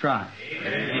Jesus Christ.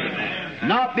 Amen.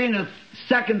 Not being a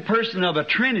second person of a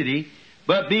Trinity,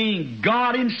 but being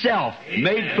God Himself,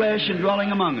 made flesh and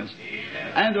dwelling among us.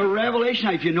 And the revelation,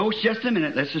 if you notice just a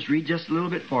minute, let's just read just a little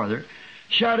bit farther.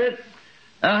 Shut it,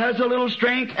 has a little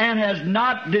strength, and has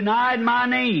not denied my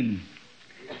name.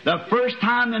 The first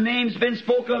time the name's been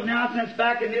spoke of now since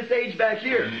back in this age back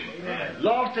here. Amen.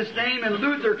 Lost his name, and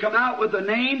Luther come out with a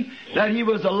name that he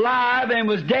was alive and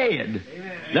was dead.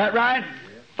 Amen. That right?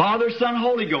 Father, Son,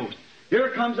 Holy Ghost. Here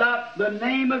comes out the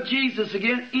name of Jesus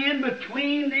again in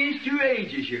between these two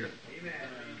ages here.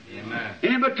 Amen.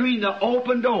 In between the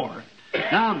open door.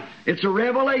 Now, it's a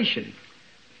revelation.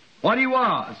 What He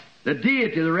was. The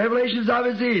deity, the revelations of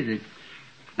His deity.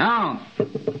 Now,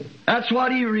 that's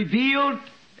what He revealed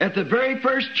at the very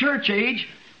first church age.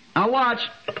 Now watch.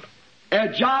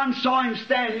 John saw Him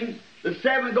standing, the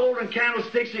 7 golden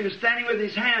candlesticks, He was standing with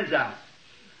His hands out.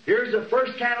 Here's the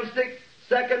first candlestick,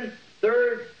 second,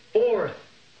 third, fourth,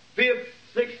 fifth,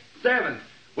 sixth, seventh.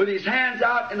 With His hands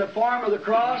out in the form of the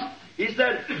cross, He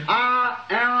said, I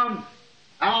am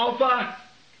Alpha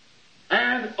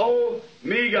and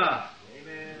Omega.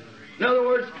 Amen. In other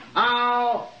words,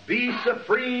 I'll be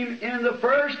supreme in the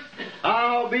first,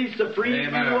 I'll be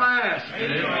supreme in the last.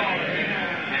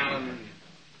 Amen.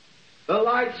 The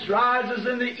light rises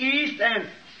in the east and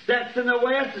sets in the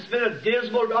west. It's been a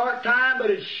dismal, dark time, but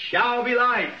it shall be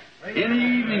light. in the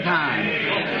evening time.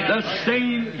 The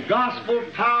same gospel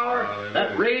power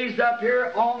that raised up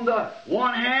here on the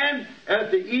one hand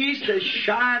at the east has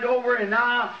shined over and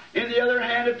now in the other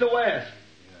hand at the west.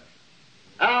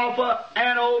 Alpha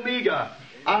and Omega.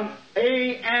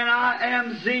 A and I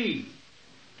am Z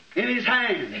in His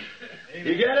hand.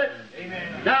 You get it?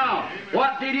 Amen. Now,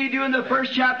 what did He do in the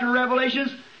first chapter of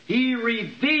Revelations? He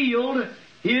revealed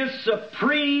His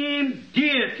supreme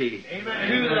deity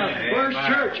to the first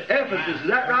church, Ephesus. Is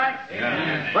that right?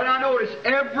 Amen. But I notice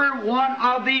every one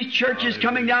of these churches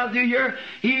coming down through here,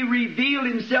 He revealed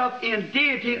Himself in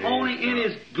deity only in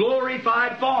His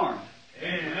glorified form.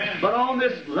 Amen. But on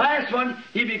this last one,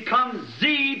 He becomes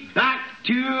Z back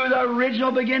to the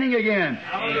original beginning again.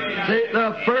 See,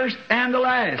 the first and the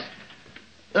last.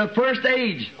 The first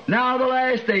age, now the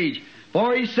last age.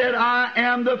 For He said, I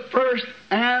am the first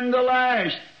and the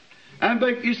last. And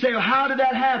but you say, well, how did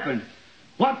that happen?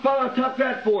 What fellow took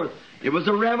that forth? It was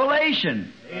a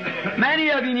revelation. Many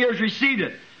of you in years received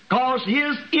it. Because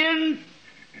I'm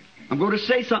going to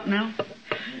say something now.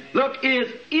 Look, His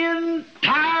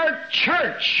entire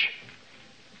church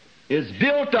is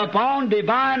built upon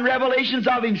divine revelations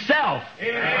of Himself.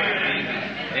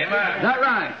 Amen. Is that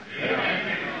right?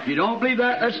 If you don't believe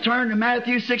that, let's turn to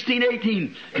Matthew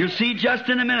 16:18. You'll see just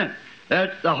in a minute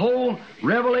that the whole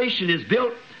revelation is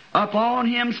built upon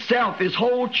Himself. His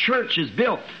whole church is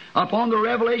built upon the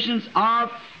revelations of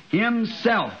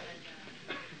Himself.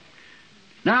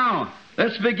 Now,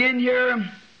 let's begin here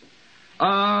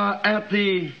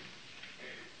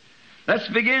let's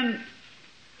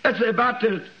say about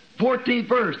the 14th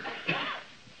verse.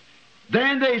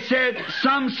 Then they said,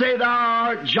 some say thou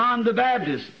art John the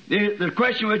Baptist. The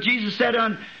question was, Jesus said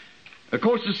on the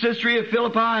coast of Caesarea of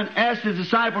Philippi and asked His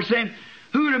disciples, saying,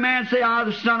 who do man say I,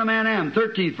 the Son of Man, am?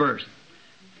 13th verse.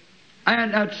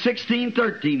 And at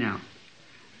 16:13 now.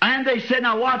 And they said,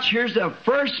 now watch, here's the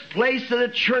first place of the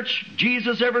church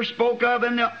Jesus ever spoke of,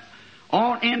 and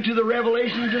on into the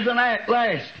Revelations is the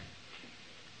last.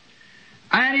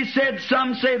 And He said,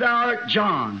 some say thou art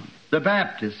John the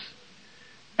Baptist,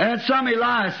 and some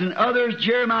Elias, and others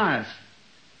Jeremiah,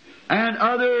 and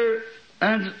are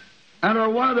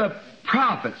one of the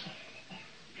prophets.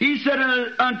 He said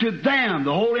unto them,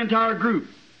 the whole entire group,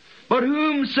 but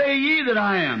whom say ye that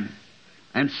I am?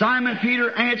 And Simon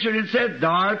Peter answered and said,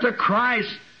 thou art the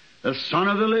Christ, the Son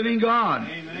of the living God.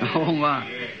 Amen. Oh my.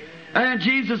 And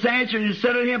Jesus answered and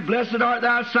said unto him, blessed art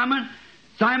thou,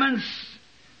 Simon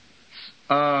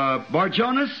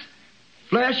Bar-Jonas,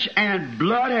 flesh and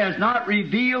blood has not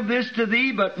revealed this to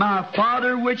thee, but my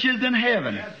Father which is in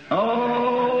heaven.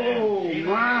 Oh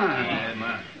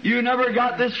my. You never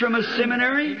got this from a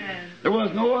seminary? There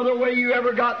was no other way you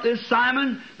ever got this,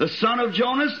 Simon, the son of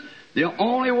Jonas. The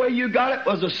only way you got it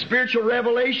was a spiritual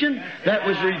revelation that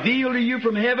was revealed to you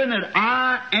from heaven that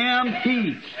I am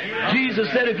He. Jesus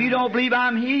said, if you don't believe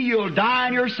I'm He, you'll die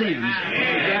in your sins.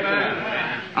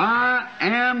 I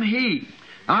am He.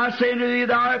 I say unto thee,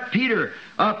 thou art Peter.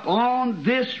 Upon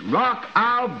this rock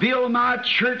I'll build my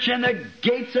church, and the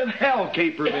gates of hell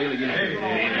can't prevail against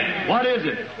it. What is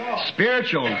it?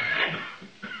 Spiritual.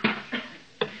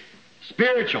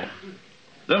 Spiritual.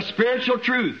 The spiritual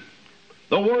truth.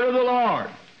 The Word of the Lord.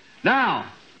 Now,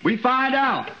 we find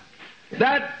out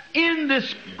that in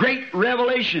this great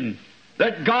revelation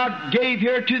that God gave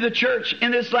here to the church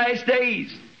in this last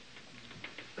days,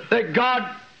 that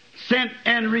God sent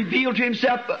and revealed to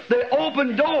Himself the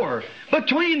open door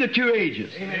between the two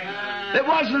ages. Amen. It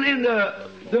wasn't in the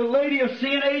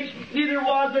Laodicean age, neither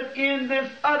was it in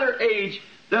this other age,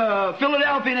 the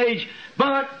Philadelphian age,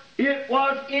 but it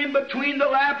was in between the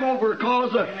lap over,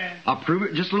 because I'll prove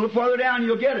it just a little farther down,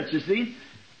 you'll get it, you see.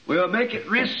 We'll make it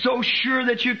risk so sure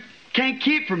that you can't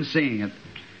keep from seeing it,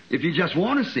 if you just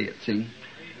want to see it, see.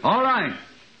 All right.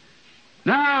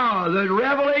 Now, the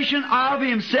revelation of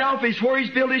Himself is where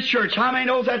He's built His church. How many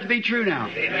knows that to be true now?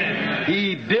 Amen.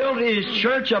 He built His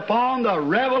church upon the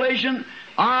revelation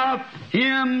of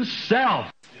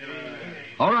Himself. Amen.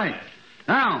 All right.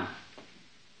 Now,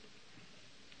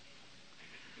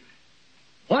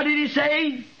 what did He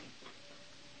say?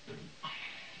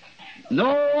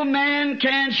 No man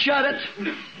can shut it.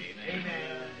 Amen.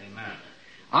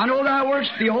 I know that works.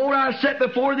 Behold, I set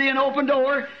before thee an open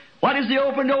door. What is the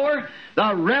open door?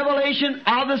 The revelation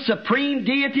of the supreme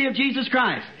deity of Jesus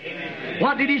Christ. Amen.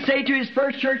 What did He say to His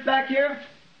first church back here?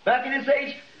 Back in this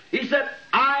age? He said,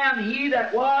 I am He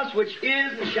that was, which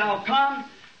is, and shall come.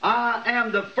 I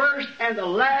am the first and the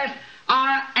last.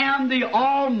 I am the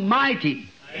Almighty.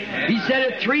 Amen. He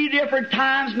said it 3 different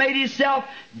times, made Himself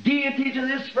deity to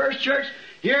this first church.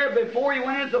 Here, before He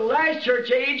went into the last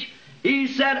church age, He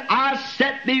said, I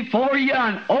set before you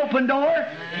an open door.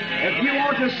 If you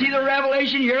want to see the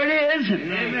revelation, here it is.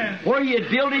 Amen. Where he had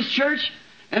built his church,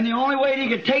 and the only way he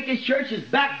could take his church is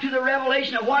back to the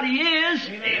revelation of what he is.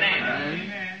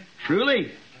 Amen.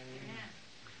 Truly.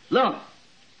 Look,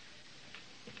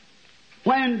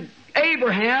 when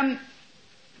Abraham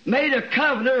made a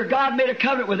covenant, or God made a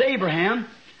covenant with Abraham,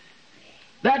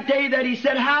 that day that he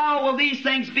said, how will these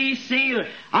things be seen?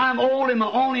 I'm old and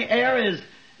my only heir is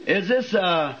this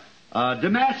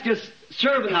Damascus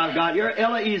servant I've got here,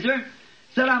 Eliezer.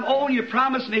 Said, I'm old and you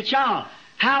promised me a child.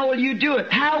 How will you do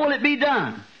it? How will it be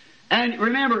done? And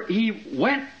remember, he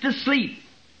went to sleep.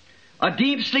 A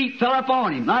deep sleep fell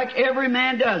upon him, like every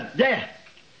man does, death.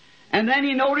 And then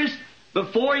he noticed,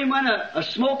 before him went a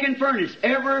smoking furnace.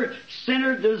 Every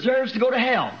sinner deserves to go to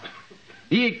hell.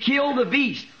 He had killed the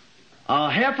beast,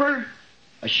 a heifer,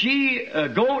 a she, a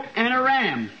goat, and a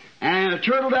ram, and a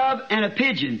turtle dove and a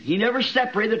pigeon. He never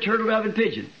separated the turtle dove and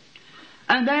pigeon.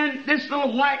 And then this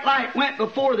little white light went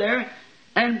before there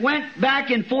and went back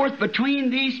and forth between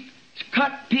these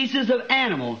cut pieces of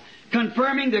animal,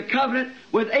 confirming the covenant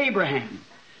with Abraham.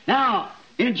 Now,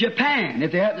 in Japan,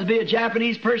 if there happens to be a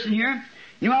Japanese person here,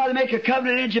 you know how they make a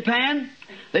covenant in Japan?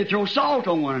 They throw salt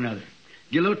on one another.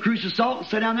 Get a little cruse of salt and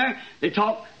sit down there. They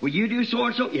talk, will you do so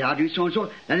and so? Yeah, I'll do so and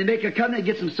so. Then they make a covenant,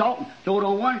 get some salt and throw it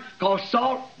on one, because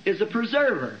salt is a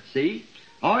preserver, see?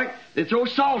 All right, they throw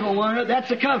salt on one another,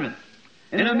 that's a covenant.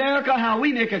 In America, how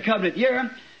we make a covenant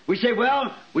here, we say,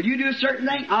 well, will you do a certain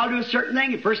thing? I'll do a certain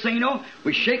thing. The first thing you know,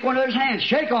 we shake one another's hands,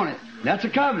 shake on it. That's a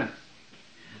covenant.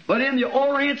 But in the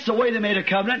Orient, the way they made a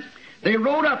covenant, they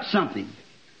wrote up something.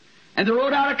 And they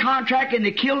wrote out a contract and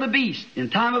they killed a beast in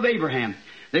time of Abraham.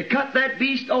 They cut that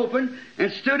beast open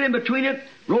and stood in between it,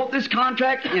 wrote this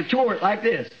contract and tore it like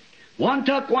this. One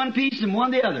took one piece and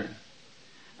one the other.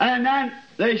 And then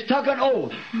they took an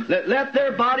oath that let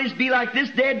their bodies be like this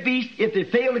dead beast if they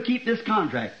fail to keep this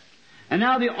contract. And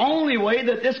now the only way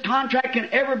that this contract can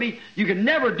ever be, you can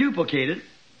never duplicate it.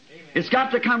 It's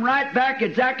got to come right back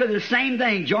exactly the same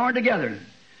thing, joined together.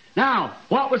 Now,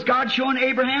 what was God showing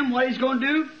Abraham what he's going to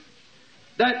do?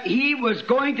 That he was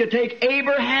going to take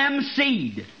Abraham's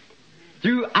seed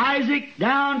through Isaac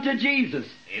down to Jesus.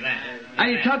 Amen.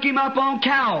 And he took him up on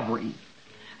Calvary.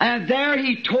 And there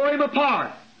he tore him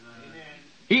apart.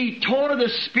 He tore the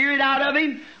spirit out of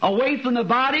him, away from the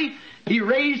body. He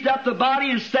raised up the body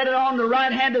and set it on the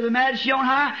right hand of the Majesty on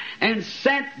high and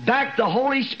sent back the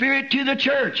Holy Spirit to the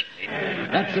church.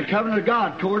 Amen. That's the covenant of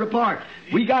God, tore it apart.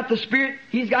 We got the Spirit,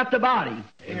 He's got the body.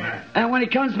 Amen. And when He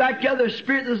comes back together, the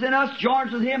Spirit that's in us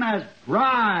joins with Him as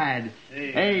bride.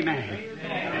 Amen.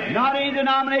 Amen. Not any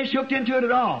denomination hooked into it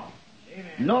at all.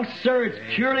 Amen. No, sir,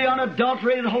 it's purely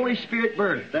unadulterated Holy Spirit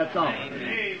birth. That's all.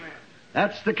 Amen.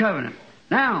 That's the covenant.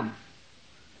 Now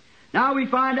we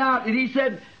find out that He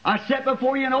said, I set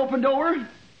before you an open door.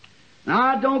 Now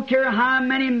I don't care how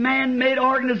many man-made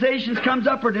organizations comes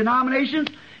up or denominations,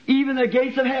 even the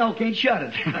gates of hell can't shut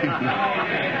it.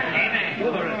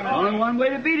 Only one way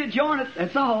to beat it, join it.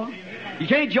 That's all. You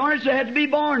can't join it, so you have to be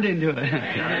born into it.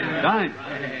 Right.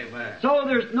 So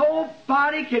there's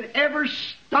nobody can ever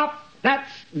stop that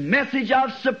message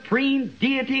of supreme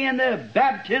deity and the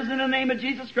baptism in the name of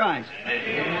Jesus Christ.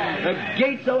 The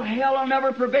gates of hell will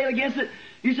never prevail against it.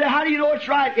 You say, how do you know it's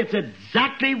right? It's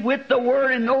exactly with the Word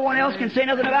and no one else can say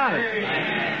nothing about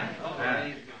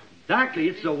it. Exactly,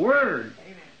 it's the Word.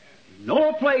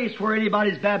 No place where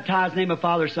anybody's baptized in the name of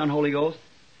Father, Son, Holy Ghost.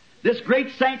 This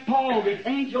great St. Paul, the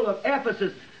angel of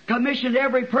Ephesus, commissioned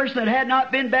every person that had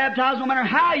not been baptized, no matter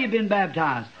how you've been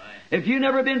baptized. If you've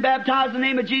never been baptized in the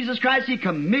name of Jesus Christ, He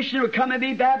commissioned to come and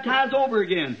be baptized over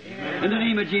again in the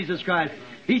name of Jesus Christ.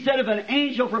 He said, if an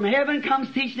angel from heaven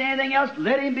comes teaching anything else,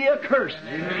 let him be accursed.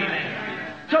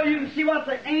 Amen. So you can see what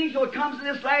the angel that comes in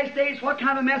this last days, what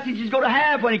kind of message he's going to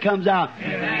have when he comes out.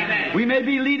 Amen. We may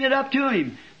be leading it up to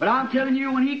him, but I'm telling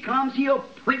you, when he comes, he'll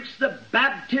preach the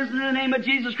baptism in the name of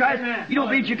Jesus Christ. Amen. You don't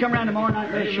believe you come around tomorrow night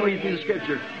and I'll show you through the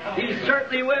Scripture. He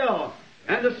certainly will.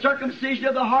 And the circumcision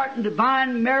of the heart and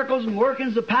divine miracles and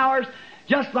workings of powers,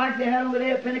 just like they had on the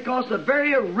day of Pentecost, the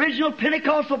very original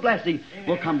Pentecostal blessing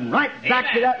will come right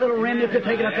back to that little remnant to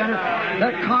take it up there.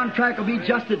 That contract will be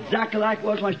just exactly like it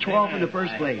was when it was tore off in the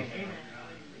first place.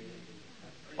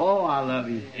 Oh, I love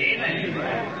you.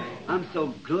 I'm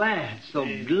so glad,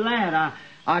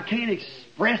 I can't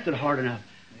express it hard enough.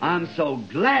 I'm so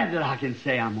glad that I can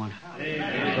say I'm one.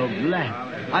 I'm so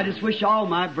glad. I just wish all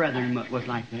my brethren was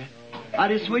like that. I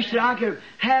just wish that I could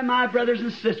have my brothers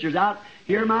and sisters out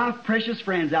here, my precious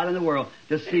friends out in the world,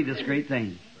 to see this great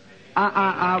thing.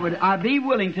 I'd be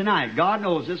willing tonight. God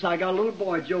knows this. I got a little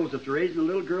boy, Joseph, raising a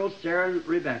little girl, Sarah and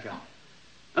Rebecca.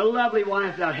 a lovely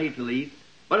wife that I'd hate to leave.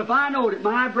 But if I know that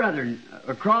my brethren,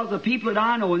 across the people that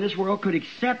I know in this world, could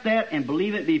accept that and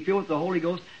believe it and be filled with the Holy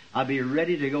Ghost, I'd be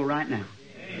ready to go right now.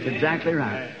 That's exactly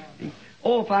right.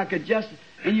 Oh, if I could just,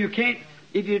 and you can't,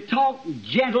 if you talk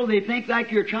gentle, they think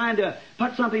like you're trying to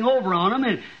put something over on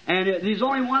them, and there's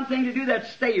only one thing to do, that's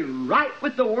stay right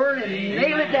with the Word and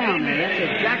nail it down there.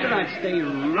 That's exactly right. Stay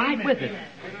right with it.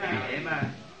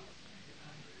 Amen.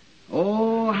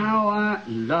 Oh, how I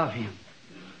love Him.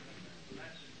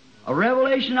 A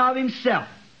revelation of Himself,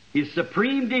 His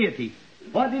supreme deity.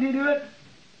 What did He do it?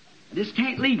 I just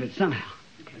can't leave it somehow.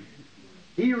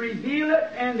 He revealed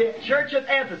it in the church of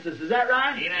Ephesus. Is that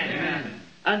right? Amen.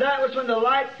 And that was when the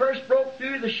light first broke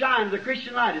through the shine of the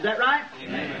Christian light. Is that right?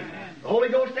 Amen. The Holy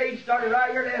Ghost age started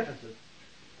right here at Ephesus.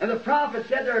 And the prophet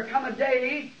said there would come a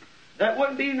day that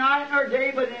wouldn't be night nor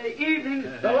day, but in the evening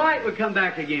the light would come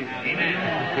back again.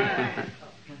 Amen.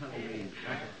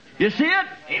 You see it?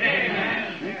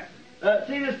 Amen.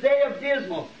 See this day of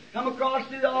dismal. Come across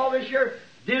through all this here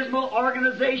dismal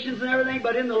organizations and everything,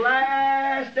 but in the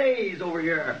last days over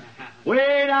here,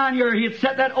 way down here, He'd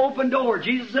set that open door.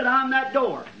 Jesus said, I'm that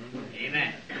door.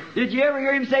 Amen. Did you ever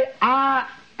hear Him say, I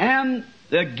am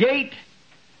the gate,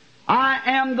 I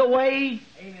am the way,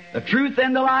 the truth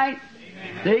and the light?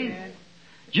 Amen. See?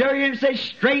 Did you ever hear Him say,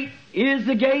 straight is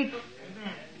the gate,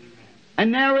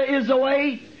 and narrow is the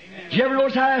way? Did you ever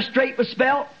notice how that straight was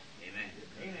spelled?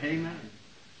 Amen.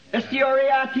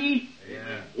 S-T-R-A-I-T?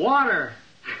 Water.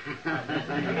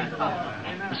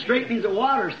 Straight means the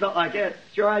water, spelled like that.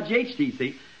 S-T-R-I-G-H-T,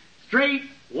 see? Straight,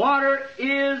 water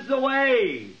is the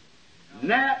way.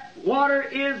 Water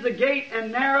is the gate,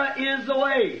 and narrow is the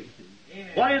way.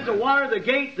 What is the water, the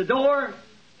gate, the door?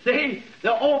 See?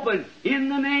 The open. In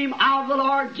the name of the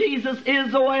Lord Jesus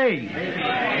is the way.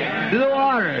 To the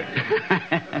water.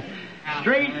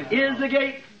 Straight is the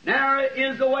gate, narrow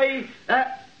is the way.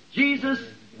 That Jesus,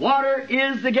 water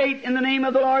is the gate in the name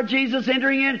of the Lord Jesus,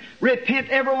 entering in. Repent,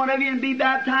 every one of you, and be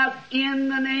baptized in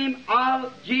the name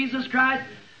of Jesus Christ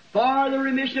for the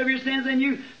remission of your sins, and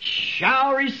you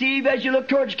shall receive, as you look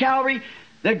towards Calvary,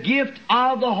 the gift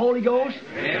of the Holy Ghost.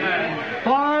 Amen.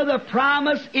 For the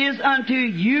promise is unto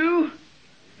you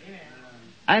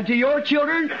and to your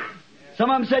children. Some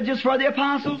of them said just for the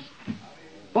apostles.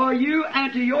 For you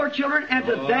and to your children and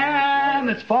to them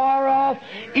that's far off,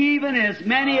 even as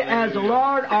many as the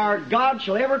Lord our God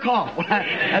shall ever call.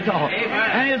 That's all.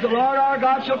 And as the Lord our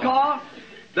God shall call,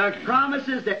 the promise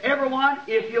is to everyone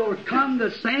if you'll come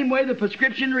the same way the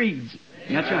prescription reads.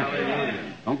 That's right.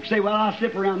 Don't say, well, I'll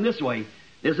slip around this way.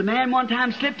 There's a man one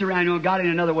time slipped around and got in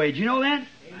another way. Did you know that?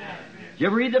 Did you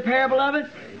ever read the parable of it?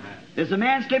 There's a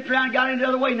man slipped around and got in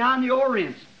another way, now in the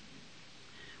Orient.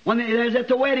 When there's at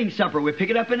the wedding supper, we pick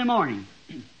it up in the morning.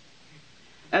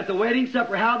 At the wedding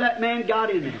supper, how that man got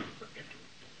in there.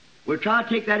 We'll try to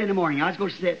take that in the morning. I was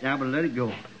going to sit down, but let it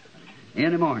go.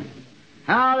 In the morning.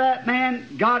 How that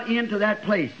man got into that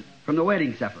place from the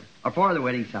wedding supper, or for the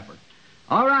wedding supper.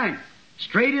 All right.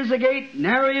 Straight is the gate,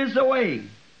 narrow is the way.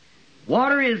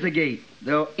 Water is the gate,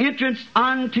 the entrance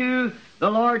unto the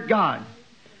Lord God.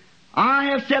 I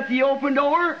have set the open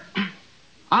door.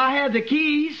 I have the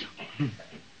keys.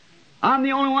 I'm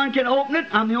the only one can open it.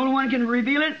 I'm the only one can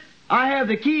reveal it. I have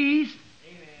the keys.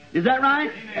 Is that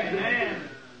right? Amen.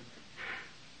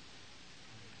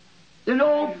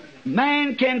 No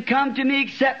man can come to me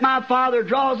except my Father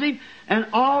draws him, and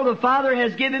all the Father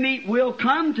has given me will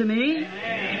come to me.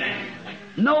 Amen.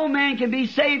 No man can be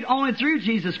saved only through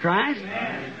Jesus Christ.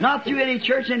 Amen. Not through any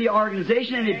church, any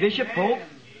organization, any bishop, pope.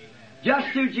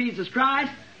 Just through Jesus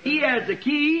Christ. He has the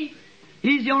key.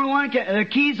 He's the only one the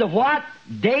keys of what?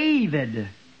 David.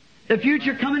 The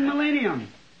future coming millennium.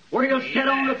 Where he'll sit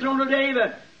on the throne of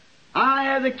David. I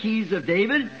have the keys of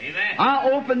David. Amen. I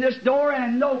open this door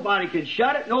and nobody can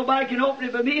shut it. Nobody can open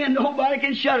it but me, and nobody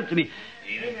can shut it to me.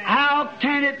 Amen. How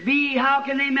can it be? How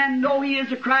can a man know he is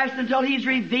the Christ until he's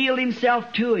revealed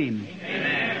himself to him?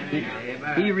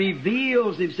 Amen. He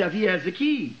reveals himself. He has the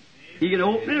key. He can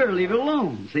open it or leave it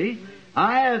alone. See?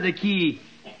 I have the key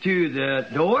to the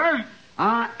door.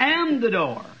 I am the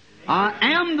door. I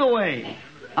am the way.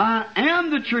 I am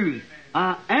the truth.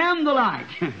 I am the light.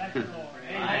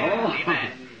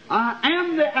 I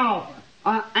am the Alpha.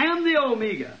 I am the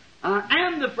Omega. I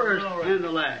am the first and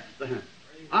the last.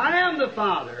 I am the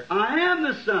Father. I am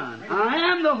the Son. I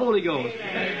am the Holy Ghost.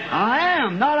 I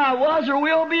am. Not I was or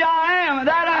will be, I am.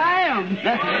 That I am.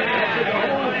 That's the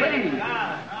whole thing.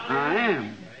 I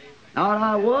am. Not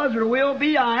I was or will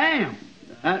be, I am.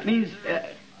 That means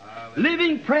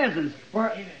living presence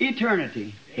for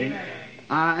eternity. See?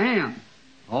 I am.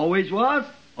 Always was,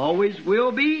 Always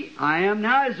will be. I am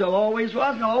now as though always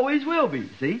was and always will be.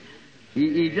 See?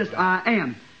 He just, I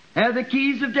am. Have the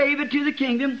keys of David to the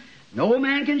kingdom. No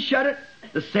man can shut it.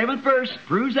 The 7th verse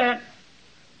proves that.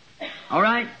 All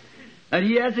right? That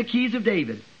he has the keys of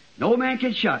David. No man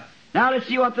can shut. Now let's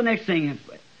see what the next thing is.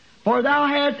 For thou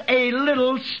hast a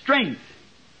little strength.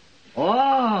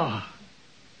 Oh.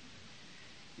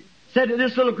 Said to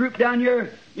this little group down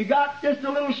here, you got just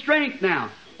a little strength now.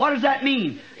 What does that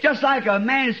mean? Just like a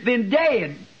man that's been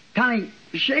dead, kind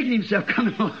of shaking himself,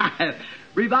 coming alive,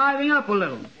 reviving up a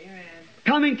little,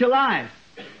 coming to life.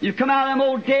 You come out of them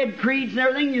old dead creeds and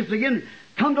everything, you begin to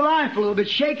come to life a little bit,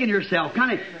 shaking yourself,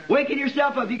 kind of waking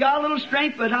yourself up. You got a little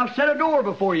strength, but I'll set a door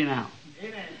before you now.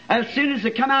 Amen. As soon as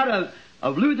you come out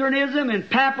of Lutheranism and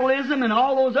Papalism and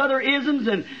all those other isms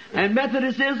and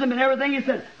Methodistism and everything, he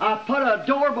said, I put a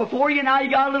door before you, now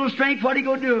you got a little strength, what are you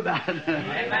going to do about it?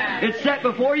 It's set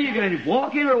before you, you can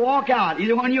walk in or walk out,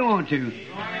 either one you want to.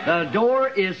 The door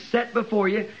is set before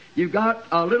you, you've got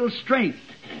a little strength.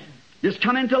 Just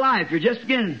come into life, you're just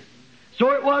beginning.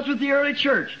 So it was with the early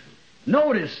church.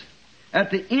 Notice,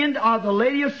 at the end of the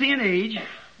Laodicean age,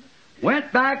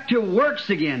 went back to works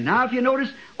again. Now if you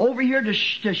notice over here to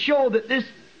show that this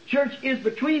church is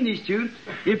between these two,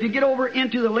 if you get over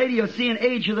into the Laodicean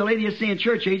age or the Laodicean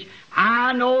church age,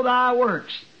 I know thy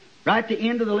works. Right at the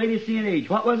end of the Laodicean age.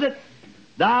 What was it?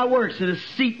 Thy works, and the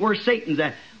seat where Satan's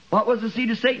at. What was the seat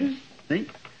of Satan? See?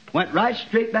 Went right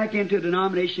straight back into a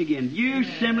denomination again. You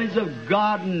Assemblies of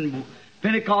God and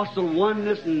Pentecostal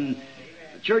oneness and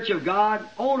Church of God.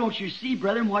 Oh, don't you see,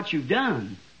 brethren, what you've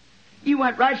done? You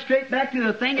went right straight back to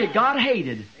the thing that God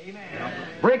hated. Amen.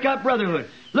 Break up brotherhood.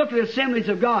 Look at the Assemblies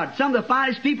of God. Some of the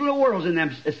finest people in the world is in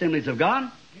them Assemblies of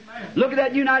God. Amen. Look at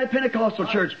that United Pentecostal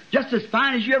Church. Just as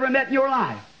fine as you ever met in your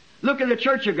life. Look at the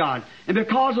Church of God. And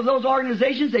because of those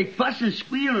organizations, they fuss and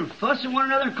squeal and fuss at one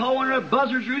another and call one another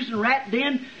buzzards roost and rat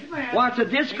den. Why, it's a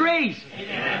disgrace.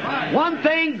 Amen. One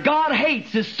thing God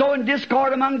hates is sowing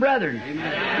discord among brethren.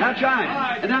 That's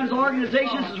right. And those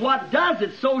organizations is what does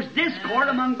it. Sows discord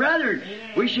among brethren.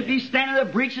 We should be standing at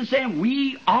the breach and saying,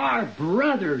 we are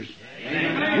brothers.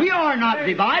 We are not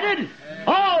divided.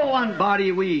 All one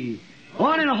body we.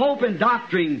 One in hope and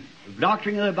doctrine.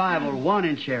 Doctrine of the Bible. One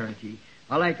in charity.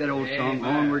 I like that old song,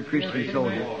 Onward Christian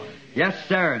Soldier. Yes,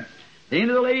 sir. The end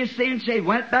of the Laodicean age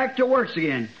went back to works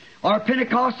again. Our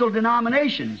Pentecostal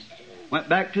denominations went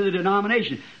back to the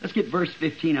denomination. Let's get verse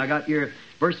 15. I got here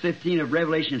verse 15 of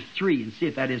Revelation 3 and see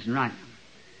if that isn't right.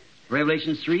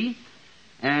 Revelation 3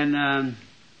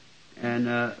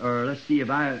 or let's see if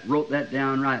I wrote that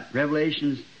down right.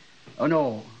 Revelations, I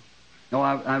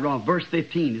wrong. Verse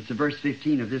 15. It's the verse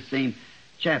 15 of this same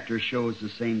chapter shows the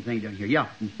same thing down here. Yeah.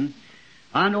 Mm-hmm.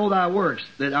 I know thy works,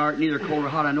 that art neither cold or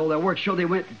hot. I know thy works. So they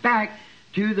went back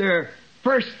to their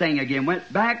first thing again,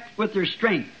 went back with their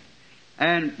strength,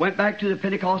 and went back to the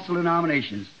Pentecostal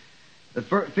denominations. The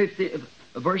 50th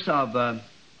verse of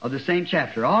the same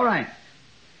chapter. All right.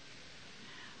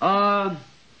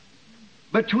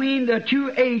 Between the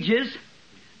two ages,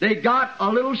 they got a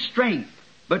little strength.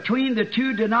 Between the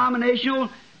two denominational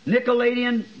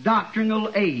Nicolaitan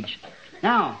doctrinal age.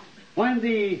 Now, when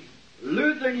the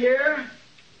Lutheran here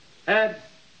had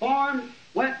formed,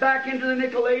 went back into the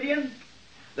Nicolaitan,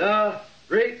 the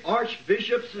great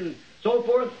archbishops and so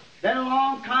forth, then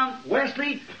along come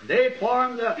Wesley, they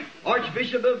formed the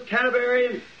Archbishop of Canterbury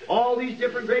and all these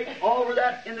different great, all over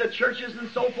that in the churches and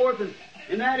so forth, and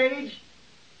in that age.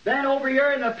 Then over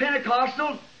here in the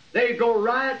Pentecostal, they go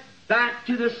right back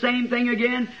to the same thing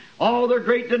again, all their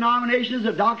great denominations,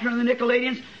 the doctrine of the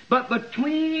Nicolaitans. But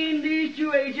between these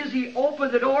two ages, he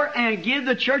opened the door and gave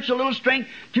the church a little strength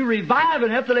to revive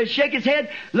enough that they'd shake his head,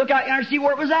 look out and see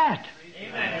where it was at.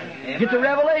 Amen. Get the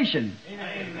revelation.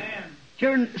 Amen. If you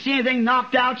ever see anything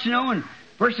knocked out, and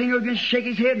first thing he'll just shake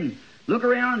his head and look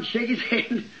around and shake his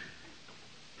head.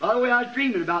 By the way, I was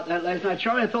dreaming about that last night.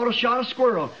 Charlie, I thought I shot a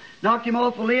squirrel. Knocked him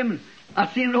off a limb. I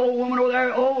seen an old woman over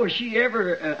there. Oh, was she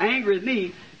ever angry with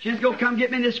me? She just go come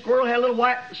get me this squirrel, had a little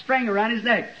white string around his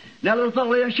neck. That little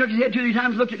fellow there shook his head 2 or 3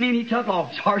 times, looked at me, and he took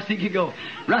off as far as he could go.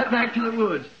 Right back to the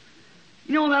woods.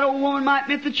 You know, that old woman might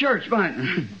miss the church, might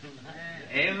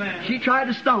Amen. She tried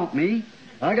to stomp me.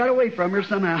 I got away from her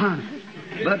somehow.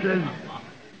 But,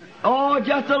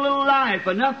 just a little life,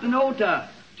 enough to know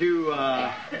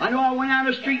I know I went down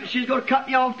the street and she's going to cut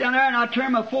me off down there, and I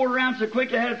turned my Ford around so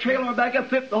quick I had a trail on her back. I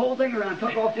flipped the whole thing around,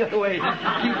 took off the other way. Keep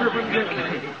her from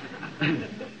getting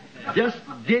Just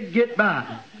did get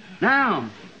by. Now,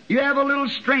 you have a little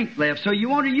strength left, so you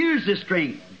want to use this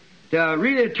strength to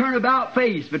really turn about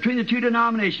face between the two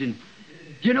denominations.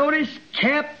 Do you notice?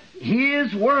 Kept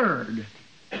his word.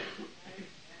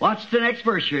 Watch the next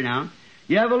verse here now.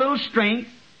 You have a little strength,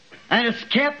 and it's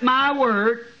kept my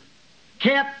word.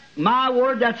 Kept my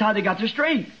word. That's how they got their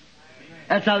strength.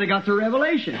 That's how they got their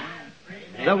revelation.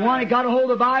 The one that got a hold of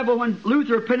the Bible when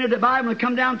Luther printed the Bible and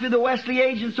come down through the Wesley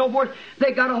Age and so forth,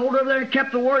 they got a hold of it and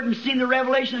kept the Word and seen the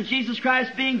revelation of Jesus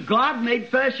Christ being God made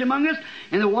flesh among us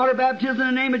and the water baptism in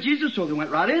the name of Jesus, so they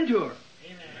went right into her.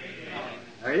 Amen.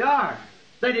 There you are.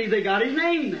 They got His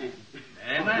name then.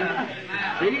 Amen.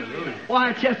 See? Why,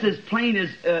 it's just as plain as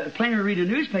to read a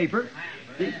newspaper.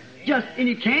 And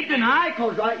you can't deny,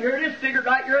 because right here it is, figured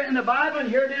right here in the Bible, and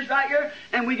here it is right here,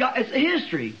 and it's a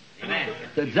history. Amen.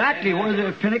 It's exactly where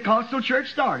the Pentecostal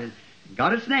church started.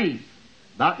 Got its name.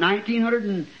 About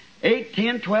 1908,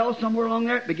 10, 12, somewhere along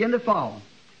there, it began to fall.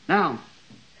 Now,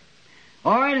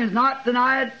 all right, has not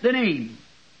denied the name.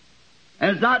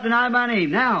 Has not denied my name.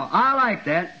 Now, I like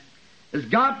that. Has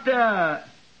got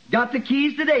the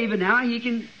keys to David now. He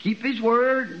can keep his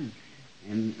word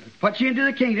and put you into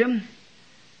the kingdom.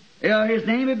 His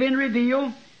name had been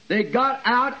revealed. They got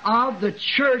out of the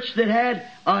church that had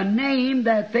a name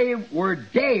that they were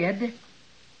dead.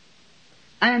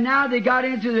 And now they got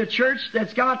into the church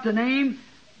that's got the name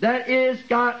that is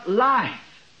got life.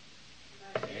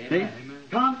 See?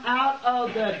 Come out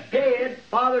of the dead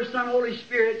Father, Son, Holy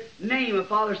Spirit, name of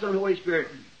Father, Son, Holy Spirit.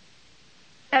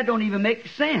 That don't even make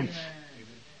sense.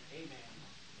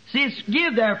 See, it's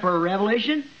give there for a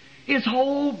revelation. His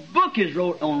whole book is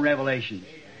wrote on revelation.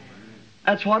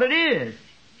 That's what it is.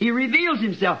 He reveals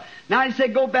Himself. Now He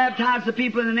said, go baptize the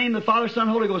people in the name of the Father, Son,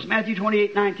 Holy Ghost. Matthew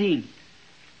 28:19.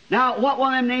 Now, what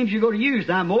one of them names you go to use?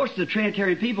 Now, most of the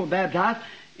Trinitarian people baptize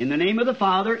in the name of the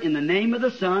Father, in the name of the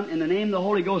Son, in the name of the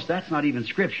Holy Ghost. That's not even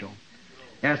scriptural.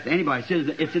 Ask anybody. It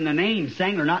says it's in the name,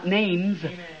 singular, not names.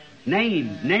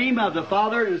 Name. Name of the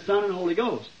Father and the Son and the Holy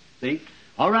Ghost. See?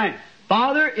 All right.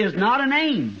 Father is not a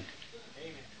name.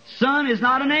 Son is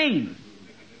not a name.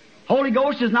 Holy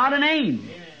Ghost is not a name.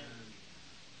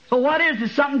 So what is it?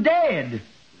 It's something dead.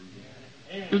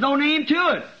 There's no name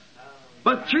to it.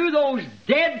 But through those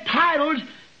dead titles,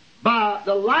 by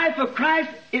the life of Christ,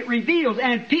 it reveals.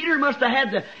 And Peter must have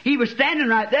had he was standing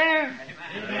right there.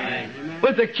 Amen.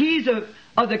 With the keys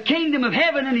of the kingdom of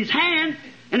heaven in his hand.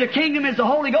 And the kingdom is the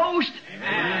Holy Ghost.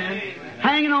 Amen.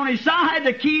 Hanging on his side,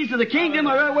 the keys of the kingdom,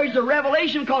 or other ways of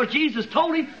revelation, because Jesus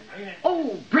told him,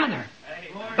 oh, brother,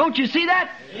 don't you see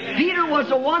that? Amen. Peter was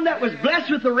the one that was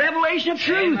blessed with the revelation of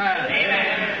truth.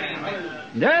 Amen.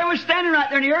 There he was standing right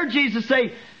there, and he heard Jesus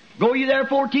say, go ye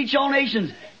therefore teach all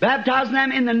nations, baptizing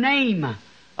them in the name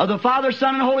of the Father,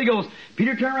 Son, and Holy Ghost.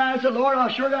 Peter turned around and said, Lord,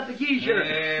 I sure got the keys here.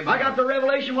 Amen. I got the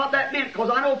revelation what that meant, because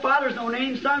I know Father's no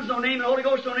name, Son's no name, and Holy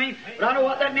Ghost's no name, but I know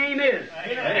what that name is.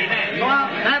 Amen. So I'll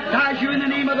baptize you in the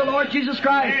name of the Lord Jesus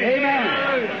Christ. Amen.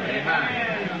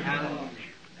 Amen.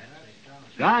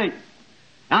 Right.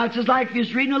 Now it's just like if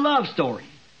you're reading a love story.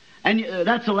 And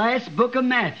that's the last book of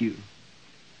Matthew.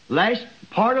 Last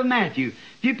part of Matthew.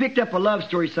 If you picked up a love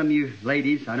story, some of you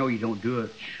ladies, I know you don't do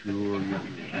it. Sure.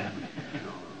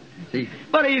 See,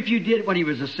 but if you did it when he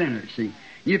was a sinner, see,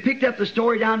 you picked up the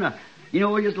story down to,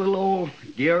 just a little old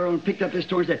girl and picked up this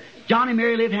story and said, John and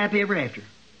Mary lived happy ever after.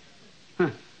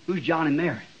 Huh. Who's John and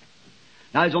Mary?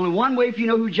 Now there's only one way if you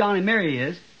know who John and Mary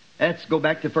is. That's go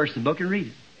back to the first book and read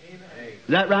it. Amen. Is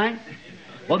that right?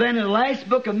 Well, then in the last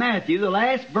book of Matthew, the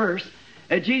last verse,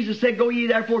 Jesus said, go ye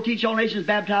therefore teach all nations,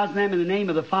 baptizing them in the name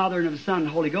of the Father and of the Son and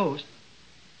the Holy Ghost,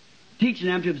 teaching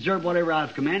them to observe whatever I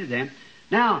have commanded them.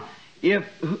 Now, if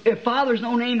Father's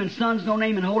no name and Son's no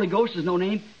name and Holy Ghost is no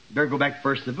name, you better go back to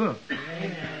first of the book.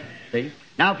 Amen. See?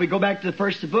 Now, if we go back to the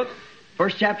first of the book,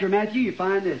 first chapter of Matthew, you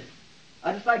find this.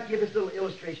 I'd just like to give this little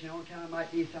illustration. I want to kind of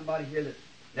might be somebody here that's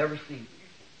never seen it.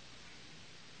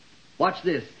 Watch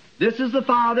this. This is the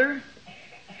Father.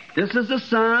 This is the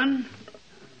Son.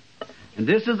 And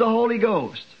this is the Holy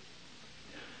Ghost.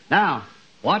 Now,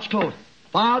 watch close.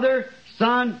 Father,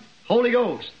 Son, Holy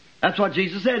Ghost. That's what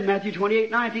Jesus said in Matthew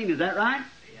 28:19. Is that right?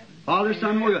 Father,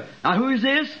 Son, Holy Ghost. Now, who is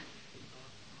this?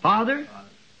 Father.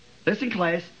 Listen,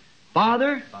 class.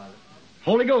 Father,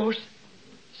 Holy Ghost,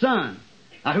 Son.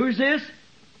 Now, who's this?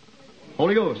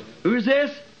 Holy Ghost. Who's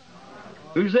this?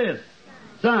 Who's this?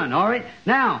 Son. All right.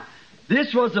 Now,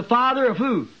 this was the Father of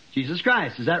who? Jesus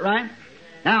Christ. Is that right?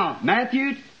 Now,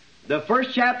 Matthew, the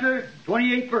first chapter,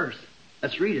 28th verse.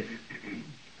 Let's read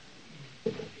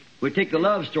it. We take the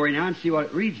love story now and see what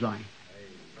it reads like.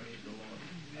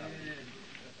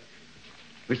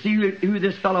 We see who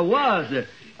this fellow was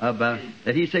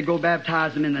that he said, go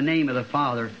baptize them in the name of the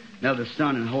Father, and of the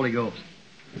Son, and the Holy Ghost.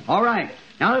 All right.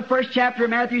 Now the first chapter of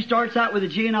Matthew starts out with a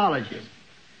genealogy.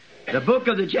 The book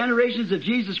of the generations of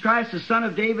Jesus Christ, the son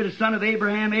of David, the son of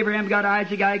Abraham. Abraham got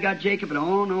Isaac, Isaac got Jacob, and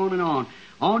on and on.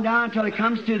 On down until it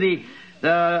comes to the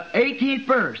 18th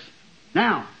verse.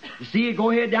 Now, you see, you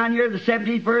go ahead down here to the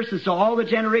 17th verse, and so all the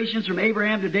generations from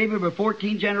Abraham to David were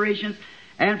 14 generations,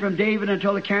 and from David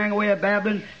until the carrying away of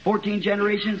Babylon, 14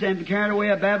 generations, and the carrying away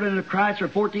of Babylon to Christ for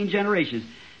 14 generations.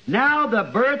 Now the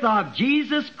birth of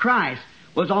Jesus Christ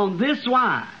was on this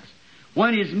wise.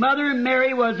 When his mother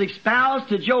Mary was espoused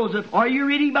to Joseph, are you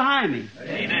reading behind me?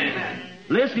 Amen.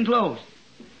 Listen close.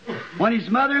 When his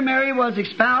mother Mary was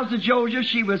espoused to Joseph,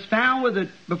 she was found with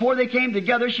before they came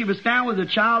together, she was found with the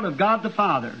child of God the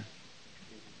Father.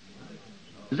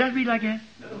 Does that read like that?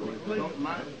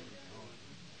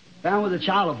 Found with the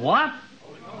child of what?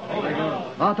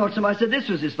 Oh, I thought somebody said this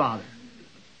was his father.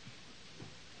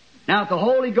 Now, if the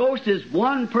Holy Ghost is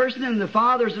one person and the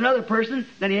Father is another person,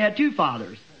 then he had two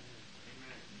fathers.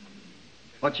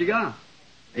 What you got?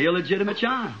 Illegitimate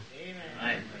child.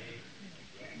 Amen.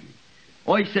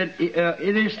 Oh, he said,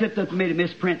 it is slipped up and made a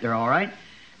misprint there, all right?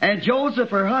 And Joseph,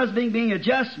 her husband, being a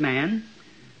just man,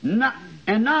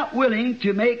 not willing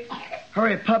to make her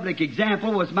a public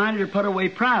example, was minded to put her away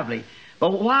privately.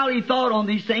 But while he thought on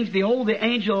these things, behold, the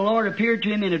angel of the Lord appeared to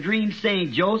him in a dream,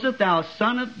 saying, Joseph, thou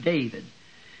son of David,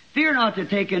 fear not to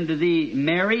take unto thee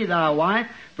Mary, thy wife,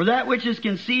 for that which is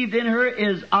conceived in her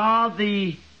is of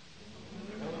the...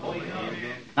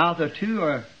 Out of 2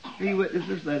 or 3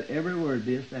 witnesses, let every word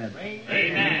be established.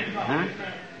 Amen. Huh?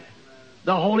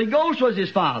 The Holy Ghost was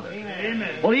his father.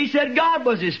 Amen. Well, he said God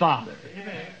was his father.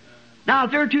 Amen. Now,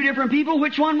 if there are 2 different people,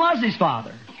 which one was his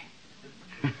father?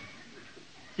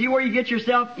 See where you get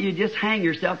yourself? You just hang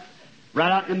yourself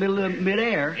right out in the middle of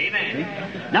midair.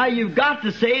 Amen. Now, you've got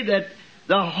to say that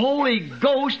the Holy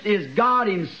Ghost is God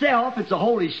himself. It's the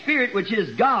Holy Spirit, which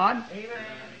is God. Amen.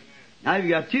 Now, you've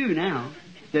got 2 now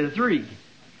instead of 3.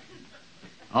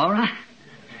 All right.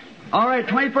 All right,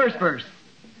 21st verse.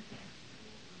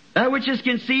 That which is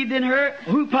conceived in her,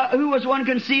 who was one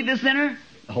conceived this in her?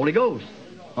 The Holy Ghost.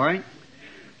 All right.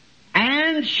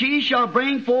 And she shall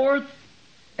bring forth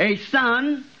a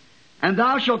son, and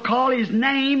thou shalt call his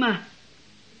name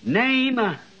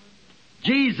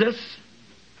Jesus,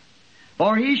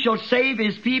 for he shall save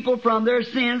his people from their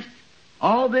sins.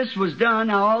 All this was done.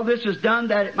 Now all this was done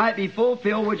that it might be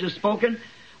fulfilled, which is spoken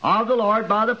of the Lord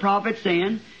by the prophet,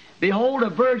 saying, Behold,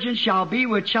 a virgin shall be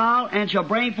with child, and shall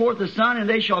bring forth a son, and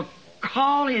they shall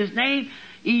call his name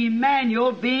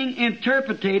Emmanuel, being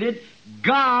interpreted,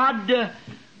 God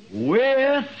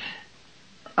with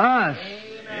us.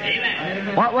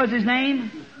 Amen. What was his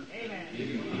name?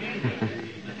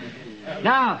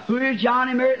 Now, who is John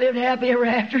and Mary lived happy ever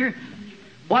after?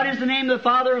 What is the name of the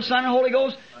Father, the Son, and Holy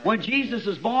Ghost? When Jesus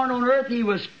was born on earth, he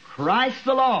was Christ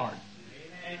the Lord.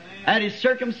 At his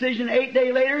circumcision 8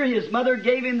 days later, his mother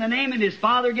gave him the name and his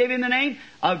father gave him the name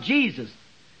of Jesus.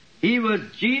 He was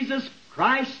Jesus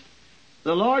Christ,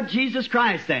 the Lord Jesus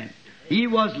Christ then. He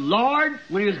was Lord.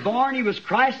 When he was born, he was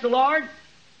Christ the Lord.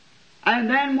 And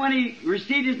then when he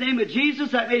received his name of Jesus,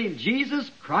 that made him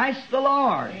Jesus Christ the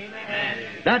Lord. Amen.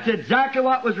 That's exactly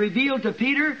what was revealed to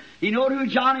Peter. You know who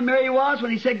John and Mary was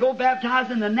when he said, Go baptize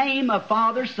in the name of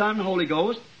Father, Son, Holy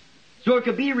Ghost. So it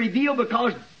could be revealed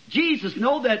because Jesus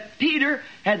knew that Peter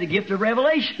had the gift of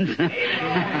revelation.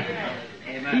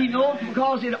 He knows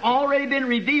because it had already been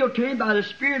revealed to him by the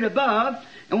Spirit above.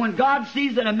 And when God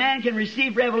sees that a man can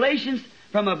receive revelations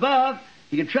from above,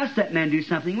 he can trust that man to do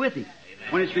something with him.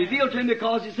 When it's revealed to him,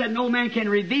 because he said no man can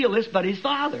reveal this but his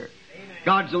Father.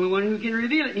 God's the only one who can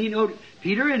reveal it. He knew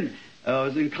Peter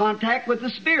was in contact with the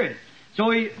Spirit.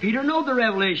 So Peter knew the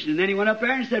revelation. And then he went up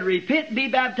there and said, Repent and be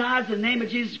baptized in the name of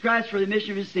Jesus Christ for the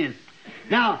remission of his sins.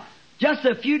 Now, just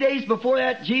a few days before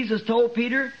that, Jesus told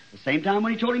Peter, the same time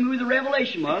when he told him who the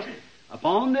revelation was,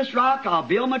 Upon this rock I'll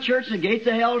build my church, and the gates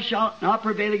of hell shall not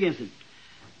prevail against it.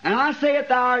 And I say it,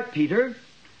 thou art Peter,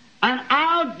 and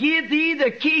I'll give thee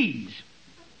the keys.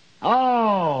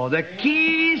 Oh, the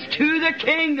keys to the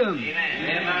kingdom.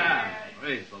 Amen.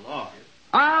 Praise the Lord.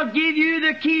 I'll give you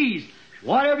the keys.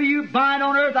 Whatever you bind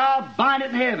on earth, I'll bind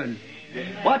it in heaven.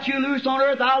 What you loose on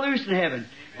earth, I'll loose in heaven.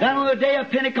 Then on the day of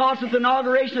Pentecost, at the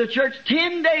inauguration of the church,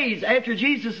 10 days after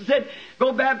Jesus had said,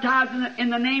 Go baptize in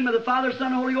the name of the Father, Son,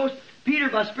 and Holy Ghost, Peter,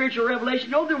 by spiritual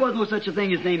revelation, no, there was no such a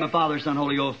thing as name of Father, Son,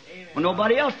 Holy Ghost. Well,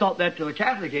 nobody else thought that till the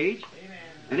Catholic age.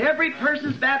 And every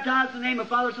person's baptized in the name of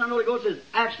Father, Son, and Holy Ghost is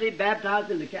actually baptized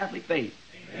in the Catholic faith.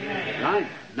 Amen. Right?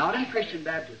 Not in Christian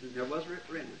baptism. There was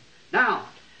rendering. Now,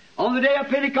 on the day of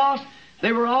Pentecost,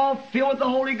 they were all filled with the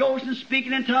Holy Ghost and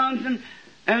speaking in tongues and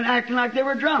acting like they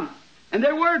were drunk. And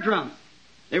they were drunk.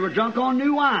 They were drunk on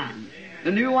new wine.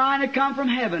 The new wine had come from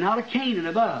heaven, out of Canaan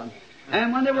above.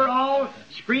 And when they were all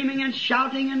screaming and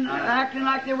shouting and acting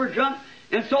like they were drunk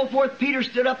and so forth, Peter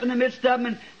stood up in the midst of them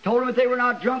and told them that they were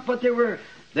not drunk, but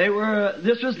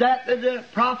this was that the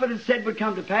prophet had said would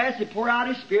come to pass. He poured out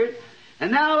His Spirit.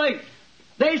 And now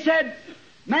they said,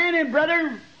 man and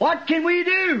brethren, what can we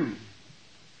do?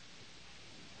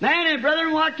 Man and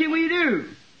brethren, what can we do?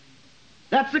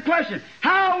 That's the question.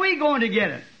 How are we going to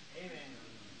get it? Amen.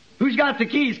 Who's got the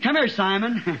keys? Come here,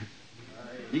 Simon.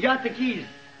 You got the keys.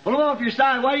 Pull them off your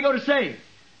side. What are you going to say?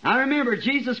 Now remember,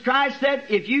 Jesus Christ said,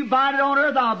 if you bind it on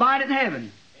earth, I'll bind it in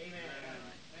heaven. Amen.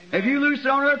 If you loose it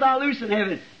on earth, I'll loose it in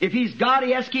heaven. If He's God,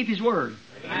 He has to keep His word.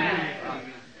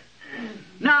 Amen.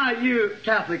 Now, you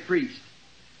Catholic priest,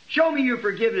 show me your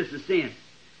forgiveness of sin.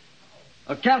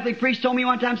 A Catholic priest told me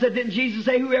one time, said, didn't Jesus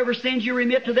say, whoever sins you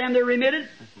remit to them, they're remitted?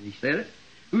 I said, He said it.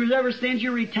 Whoever sins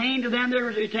you retain to them, they're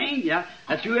retained. Yeah,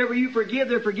 that's whoever you forgive,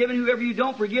 they're forgiven. Whoever you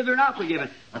don't forgive, they're not forgiven.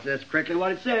 I said, that's correctly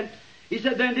what it said. He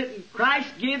said, then didn't Christ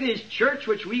give His church,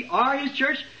 which we are His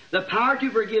church, the power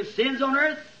to forgive sins on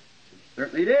earth? He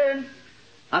certainly did.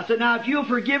 I said, now if you'll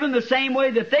forgive them the same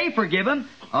way that they forgive them,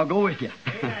 I'll go with you.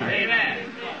 Amen.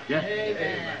 Yeah.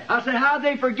 Amen. I said, how'd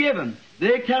they forgive him?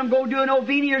 Did they tell him go do an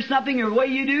oveni or something the way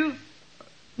you do?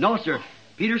 No, sir.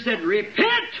 Peter said,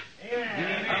 repent!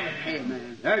 Amen.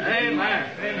 Amen.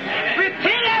 Amen.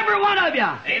 Repent, every one of you!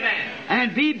 Amen.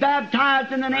 And be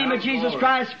baptized in the name of Jesus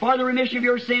Christ for the remission of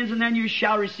your sins, and then you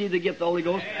shall receive the gift of the Holy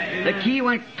Ghost. Amen. The key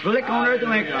went click on earth and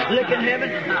went click in heaven.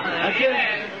 That's it.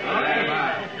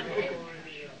 Amen.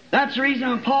 That's the reason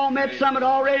when Paul met some had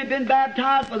already been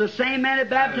baptized by the same man that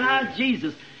baptized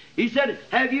Jesus. He said,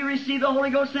 have you received the Holy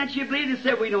Ghost since you believed? He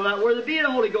said, we know not where to be in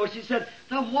the Holy Ghost. He said,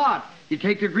 the what? You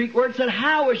take the Greek word and said,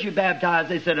 how was you baptized?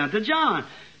 They said, unto John.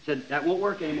 He said, that won't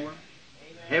work anymore.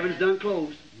 Amen. Heaven's done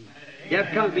closed. You have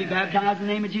to come be baptized in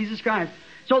the name of Jesus Christ.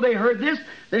 So they heard this.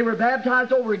 They were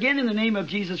baptized over again in the name of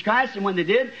Jesus Christ. And when they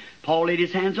did, Paul laid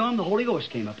his hands on them. The Holy Ghost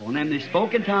came upon them. They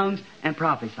spoke in tongues and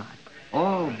prophesied.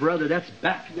 Oh, brother, that's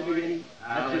back to the beginning.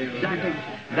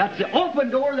 That's the open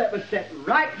door that was set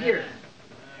right here.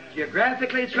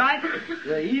 Geographically, it's right.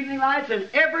 The evening lights and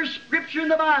every scripture in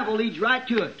the Bible leads right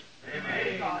to it.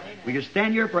 Amen. We could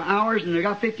stand here for hours, and they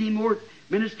got 15 more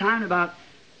minutes time, about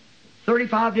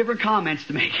 35 different comments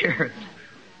to make here.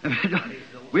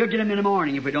 We'll get them in the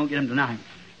morning if we don't get them tonight.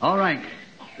 All right.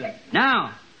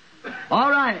 Now, all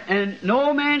right, and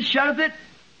no man shutteth it,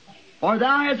 for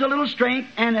thou hast a little strength,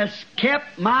 and hast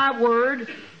kept my word,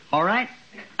 all right,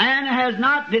 and has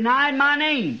not denied my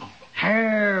name.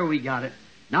 Here we got it.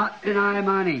 Not deny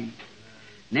my name.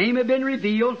 Name had been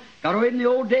revealed, got away from the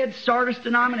old dead Sardis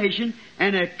denomination,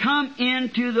 and had come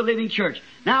into the living church.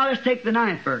 Now let's take the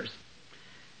 9th verse.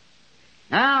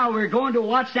 Now we're going to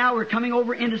watch now, we're coming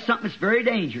over into something that's very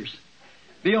dangerous.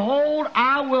 Behold,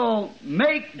 I will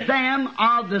make them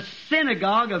of the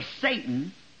synagogue of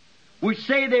Satan, which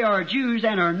say they are Jews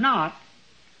and are not,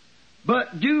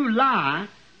 but do lie.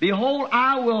 Behold,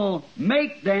 I will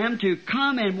make them to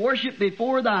come and worship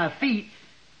before thy feet,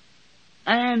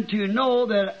 and to know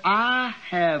that I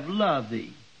have loved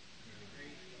thee.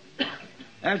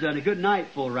 There's a good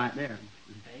nightful right there.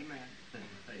 Amen.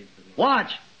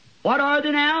 Watch. What are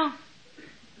they now?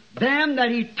 Them that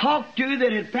he talked to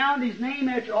that had found his name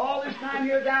after all this time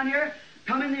here down here,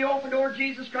 come in the open door of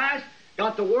Jesus Christ,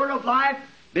 got the word of life,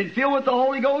 been filled with the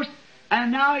Holy Ghost,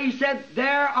 and now he said,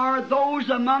 there are those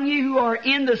among you who are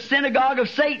in the synagogue of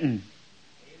Satan.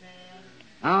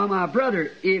 Amen. My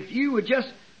brother, if you would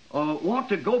just want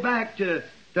to go back to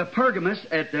Pergamos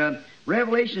at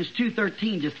Revelations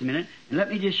 2:13 just a minute, and let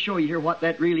me just show you here what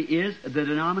that really is, the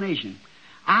denomination.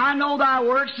 I know thy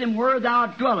works and where thou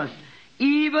dwellest,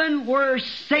 even where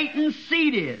Satan's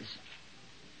seat is.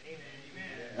 Amen.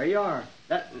 There you are.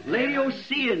 That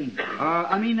Laodicean,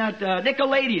 that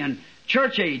Nicolaitan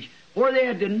Church Age, where they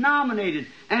had denominated.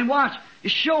 And watch,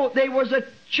 show there was a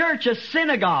church, a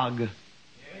synagogue, Amen.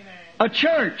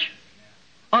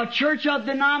 A church of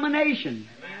denomination.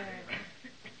 Amen.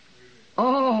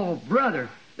 Oh, brother,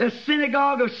 the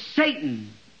synagogue of Satan.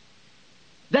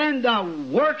 Then the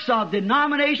works of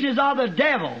denomination is of the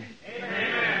devil.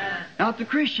 Amen. Not the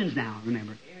Christians now,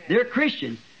 remember. Amen. They're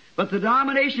Christians, but the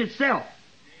denomination itself.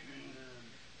 Amen.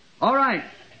 All right.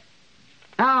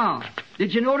 Now,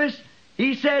 did you notice?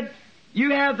 He said,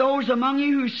 you have those among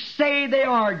you who say they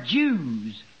are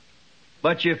Jews,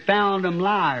 but you found them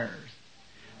liars.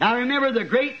 Now remember the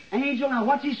great angel, now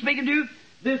what's he speaking to?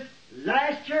 This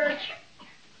last church,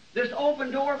 this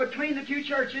open door between the two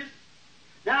churches.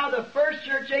 Now the first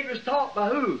church age was taught by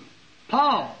who?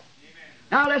 Paul. Amen.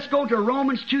 Now let's go to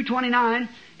Romans 2:29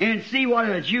 and see what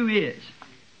a Jew is.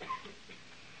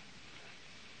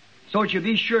 So that you'll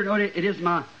be sure, no, it is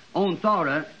my own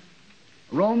thought.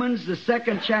 Romans, the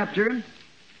 2nd chapter,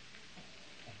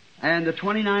 and the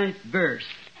 29th verse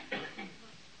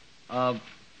of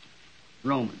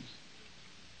Romans.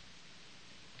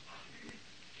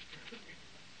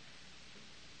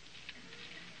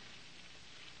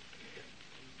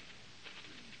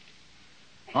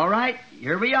 All right,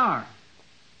 here we are.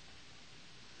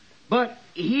 But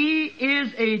he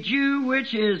is a Jew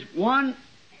which is one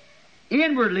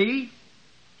inwardly,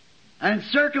 and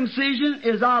circumcision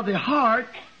is of the heart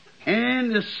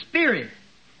and the spirit,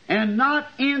 and not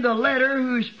in the letter,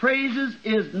 whose praises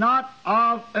is not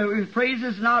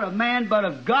of man but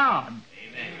of God.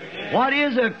 Amen.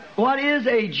 What is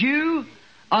a Jew?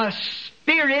 A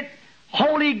spirit,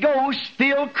 Holy Ghost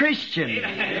filled Christian.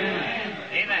 Amen.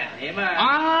 Amen.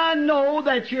 I know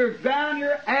that you're down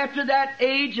here after that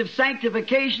age of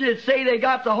sanctification that say they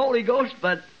got the Holy Ghost,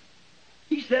 but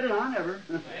he said it, I never.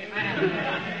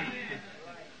 Amen.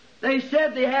 They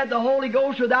said they had the Holy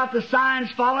Ghost without the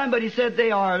signs following, but he said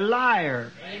they are a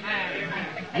liar.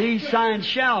 Amen. These signs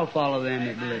shall follow them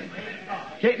that believe.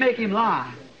 Can't make him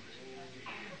lie.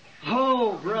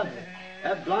 Oh, brother,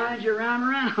 that blinds you round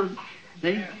and round.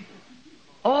 See?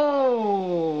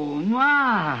 Oh,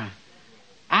 my.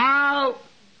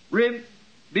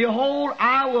 Behold,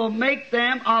 I will make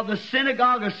them of the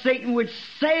synagogue of Satan, which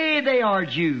say they are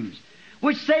Jews,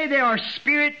 which say they are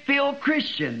Spirit-filled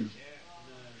Christians.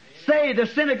 Say, the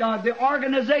synagogue, the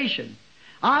organization.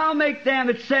 I'll make them,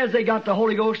 it says they got the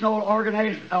Holy Ghost and all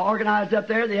organized up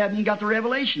there. They haven't even got the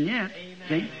revelation yet.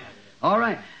 See? All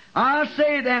right. I'll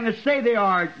say them that say they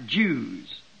are Jews,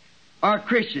 are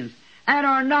Christians, and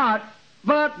are not,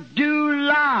 but do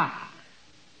lie.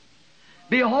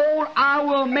 Behold, I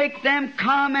will make them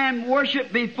come and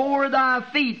worship before thy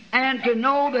feet, and to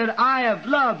know that I have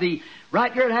loved thee.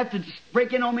 Right there, it'd have to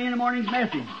break in on me in the morning's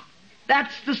message.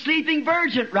 That's the sleeping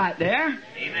virgin right there.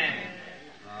 Amen.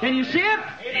 Can you see it?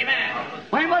 Amen.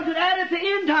 When was it at the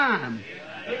end time?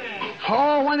 Amen.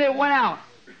 Oh, when they went out.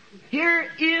 Here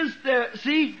is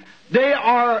see, they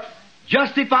are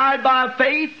justified by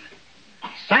faith,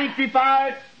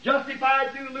 sanctified,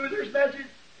 justified through Luther's message,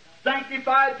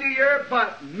 sanctified through your,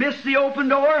 but miss the open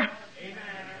door. Amen.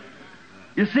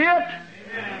 You see it?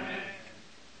 Amen.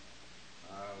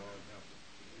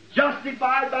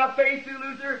 Justified by faith through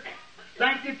Luther,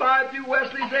 sanctified through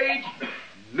Wesley's age,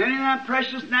 many of them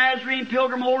precious Nazarene,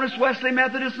 Pilgrim Holiness, Wesley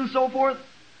Methodists, and so forth.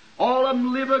 All of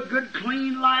them live a good,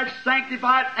 clean life,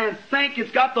 sanctified, and think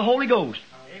it's got the Holy Ghost.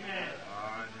 Amen.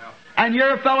 And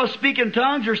you're a fellow speaking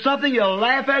tongues or something, you'll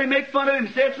laugh at him, make fun of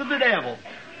him, say it's of the devil.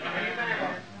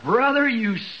 Amen. Brother,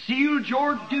 you sealed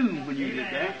your doom when you did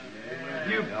that.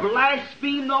 You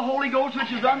blasphemed the Holy Ghost,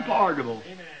 which is unpardonable.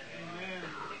 Amen.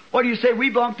 What do you say? We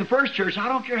belong to the first church. I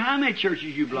don't care how many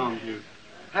churches you belong to. It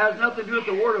has nothing to do with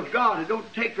the Word of God. It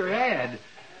don't take your head.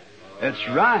 That's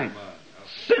right.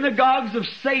 Synagogues of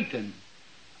Satan.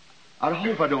 I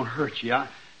hope I don't hurt you.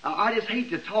 I just hate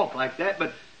to talk like that,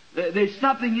 but there's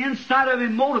something inside of me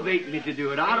motivating me to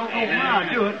do it. I don't know why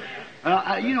I do it.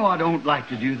 I don't like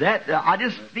to do that. I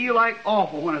just feel like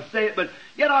awful when I say it, but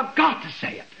yet I've got to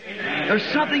say it. There's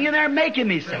something in there making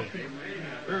me say it.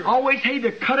 I always hate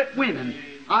to cut at women.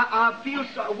 I feel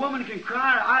a woman can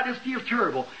cry. I just feel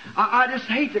terrible. I just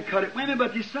hate to cut at women,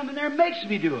 but there's something there that makes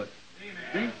me do it.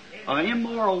 See? An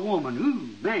immoral woman.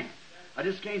 Ooh, man. I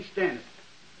just can't stand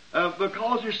it.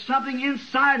 Because there's something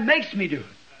inside makes me do it.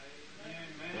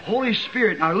 The Holy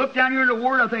Spirit. And I look down here in the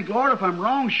Word, I think, Lord, if I'm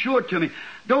wrong, show it to me.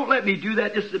 Don't let me do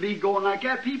that just to be going like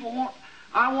that.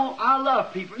 I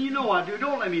love people. You know I do.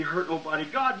 Don't let me hurt nobody.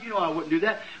 God, you know I wouldn't do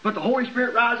that. But the Holy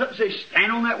Spirit rise up and say,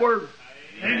 stand on that Word.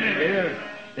 Amen. Yeah.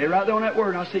 Stay right there on that Word.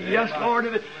 And I say, yes,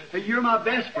 Lord, you're my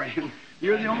best friend.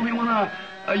 You're the only one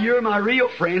you're my real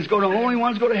friends. The only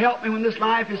one's going to help me when this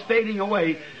life is fading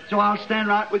away. So I'll stand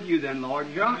right with you then, Lord.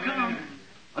 Here I come.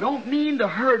 I don't mean to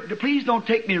hurt. Please don't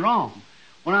take me wrong.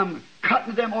 When I'm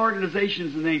cutting them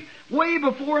organizations and things, way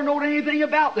before I know anything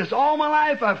about this, all my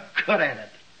life I've cut at it.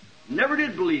 Never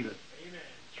did believe it.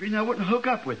 That's the reason I wouldn't hook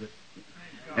up with it.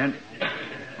 And,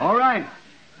 all right.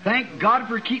 Thank God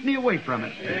for keeping me away from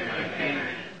it. Amen.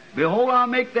 Behold, I'll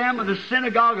make them of the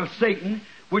synagogue of Satan,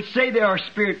 which say they are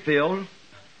Spirit-filled,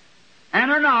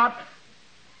 and are not,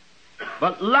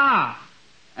 but lie.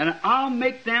 And I'll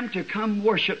make them to come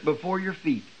worship before your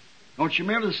feet. Don't you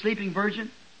remember the sleeping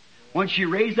virgin? When she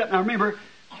raised up, now remember,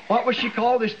 what was she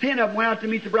called? There's 10 of them went out to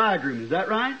meet the bridegroom. Is that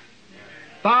right?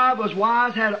 5 was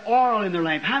wise, had oil in their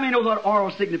lamp. How many know what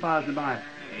oil signifies in the Bible?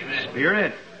 Amen.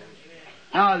 Spirit.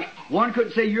 Now, one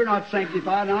couldn't say you're not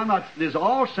sanctified, and I'm not. There's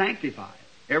all sanctified.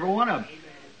 Every one of them.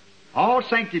 All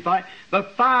sanctified.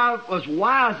 But 5 was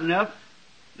wise enough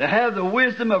to have the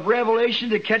wisdom of revelation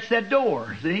to catch that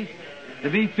door, see? To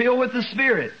be filled with the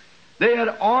Spirit. They had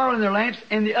oil in their lamps,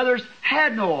 and the others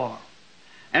had no oil.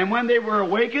 And when they were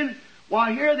awakened,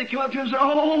 why, here they came up to him and said,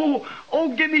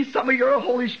 oh, give me some of your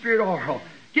Holy Spirit oil.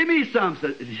 Give me some.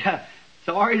 Said, yeah,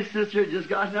 sorry, sister, just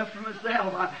got enough for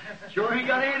myself. I sure ain't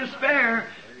got any to spare.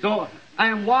 So,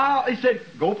 and while, he said,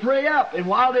 go pray up. And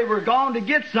while they were gone to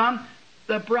get some,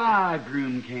 the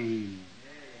bridegroom came.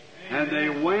 And they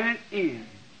went in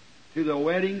to the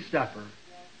wedding supper.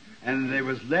 And they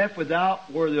was left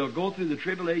without where they'll go through the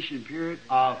tribulation period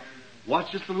of,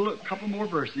 watch just a couple more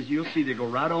verses. You'll see they go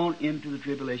right on into the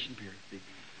tribulation period. See?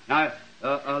 Now,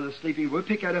 the sleeping, we'll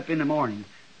pick that up in the morning.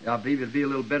 I believe it'd be a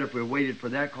little better if we waited for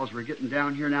that because we're getting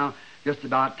down here now just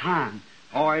about time.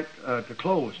 All right, to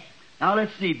close. Now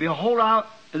let's see. Behold,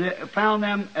 they found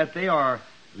them that they are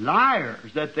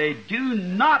liars, that they do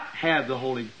not have the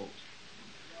Holy Ghost.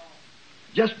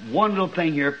 Just one little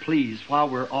thing here, please, while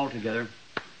we're all together.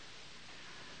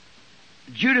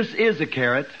 Judas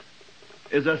Iscariot,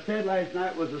 as I said last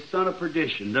night, was the son of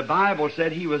perdition. The Bible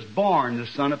said he was born the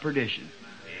son of perdition.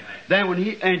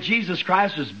 Amen. Then Jesus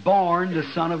Christ was born the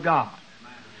Son of God.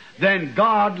 Then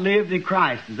God lived in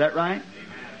Christ. Is that right?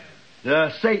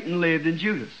 Satan lived in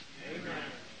Judas. Amen.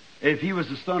 If he was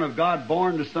the Son of God,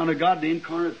 born the Son of God, the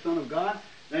incarnate Son of God,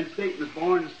 then Satan was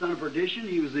born the son of perdition.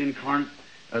 He was the incarnate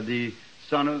the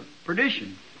son of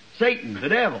perdition. Satan, the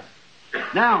devil.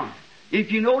 Now,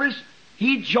 if you notice,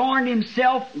 he joined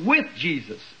himself with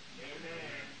Jesus.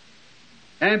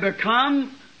 Amen. And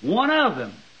become one of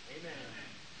them. Amen.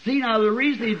 See, now the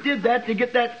reason he did that, to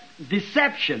get that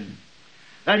deception,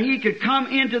 that he could come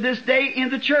into this day in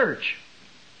the church.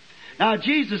 Now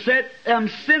Jesus said,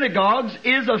 synagogues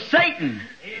is of Satan.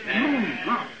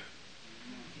 Amen.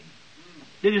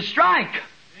 Did he strike?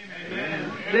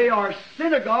 Amen. They are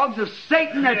synagogues of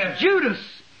Satan. That's Judas.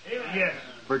 Amen.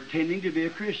 Pretending to be a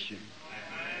Christian.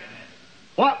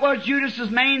 What was Judas's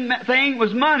main thing?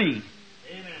 Was money.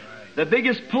 Amen. The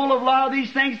biggest pull of a lot of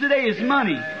these things today is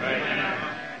money. Amen.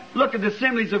 Look at the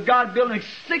Assemblies of God building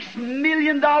a $6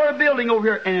 million building over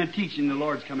here and teaching the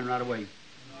Lord's coming right away.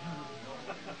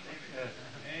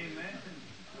 Amen.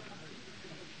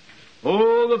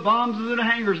 Oh, the bombs and the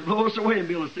hangers blow us away and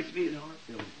build a $6 million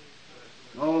building.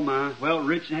 Oh my! Well,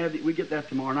 rich and heavy, we get that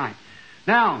tomorrow night.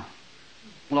 Now,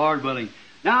 Lord willing.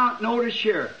 Now, notice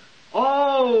here.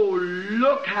 Oh,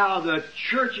 look how the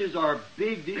churches are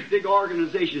big, these big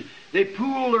organizations. They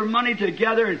pool their money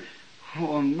together and,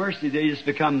 oh mercy, they just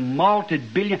become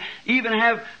multi-billion. Even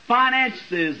have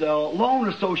finances, loan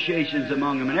associations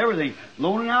among them and everything.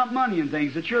 Loaning out money and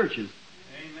things to churches.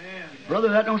 Amen. Brother,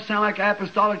 that don't sound like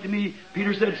apostolic to me.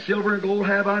 Peter said, silver and gold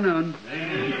have I none.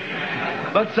 Amen.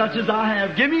 But such as I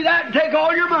have. Give me that and take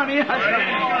all your money.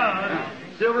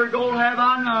 Silver and gold have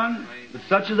I none. But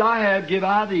such as I have, give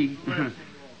I thee. In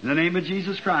the name of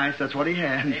Jesus Christ, that's what he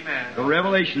had. Amen. The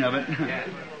revelation of it. Yeah.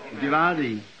 Give I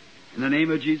thee. In the name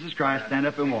of Jesus Christ, stand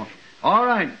up and walk. All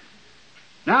right.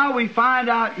 Now we find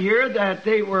out here that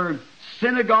they were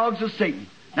synagogues of Satan.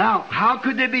 Now, how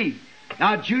could they be?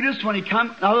 Now, Judas, when he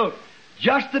come, now look,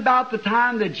 just about the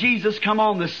time that Jesus come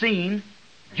on the scene,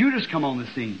 Judas come on the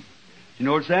scene. You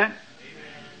notice that?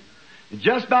 Amen.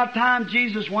 Just about the time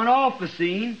Jesus went off the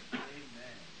scene,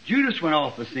 Judas went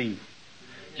off the scene.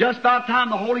 Just about the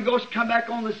time the Holy Ghost come back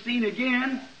on the scene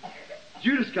again,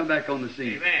 Judas come back on the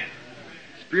scene. Amen.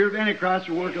 Spirit of Antichrist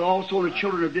will work also in the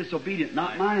children of disobedience.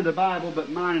 Not mine in the Bible, but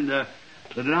mine in the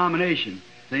denomination.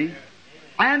 See?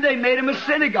 And they made him a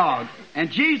synagogue.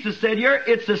 And Jesus said here,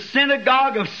 it's a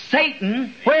synagogue of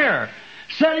Satan. Where?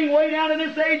 Sitting way down in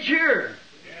this age here.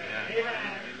 Yeah.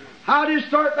 How do you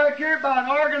start back here? By an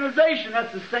organization.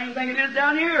 That's the same thing it is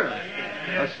down here.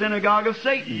 A synagogue of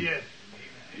Satan. Yes.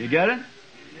 You get it?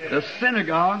 Yes. The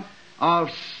synagogue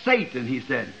of Satan, he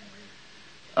said.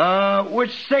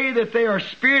 Which say that they are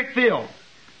spirit-filled.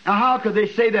 Now how could they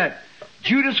say that?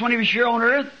 Judas, when he was here on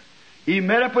earth, he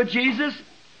met up with Jesus,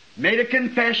 made a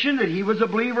confession that he was a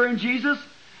believer in Jesus,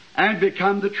 and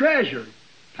become the treasurer,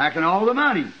 packing all the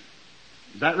money.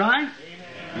 Is that right?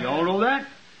 Amen. You all know that?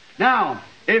 Now,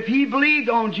 if he believed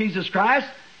on Jesus Christ,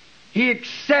 he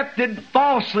accepted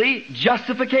falsely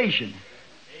justification.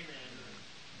 Amen.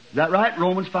 Is that right?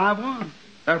 Romans 5:1.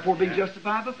 Therefore being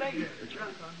justified by faith. That's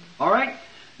right. All right?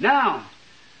 Now,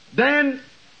 then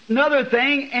another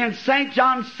thing in St.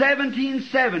 John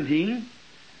 17:17,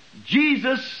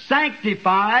 Jesus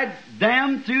sanctified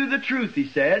them through the truth, he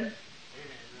said.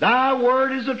 Thy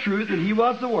word is the truth, and he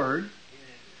was the word.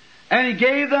 And he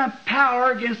gave them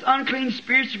power against unclean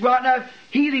spirits to go out and have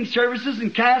healing services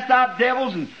and cast out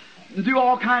devils and and do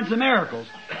all kinds of miracles.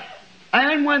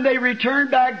 And when they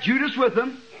returned back, Judas with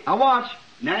them, now watch,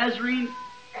 Nazarene,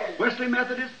 Wesley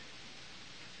Methodist,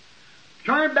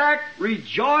 turned back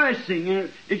rejoicing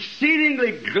and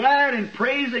exceedingly glad and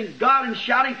praising God and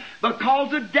shouting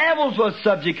because the devils was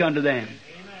subject unto them.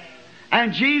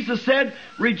 And Jesus said,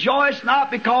 rejoice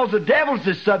not because the devils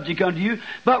is subject unto you,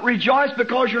 but rejoice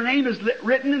because your name is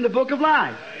written in the book of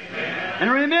life. Amen.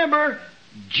 And remember,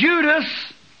 Judas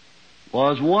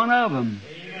was one of them.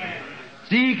 Amen.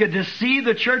 See, he could deceive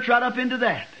the church right up into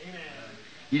that. Amen.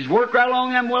 He's worked right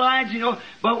along them lines,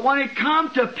 but when it come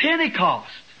to Pentecost,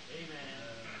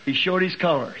 he showed his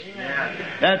colors. Amen.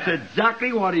 That's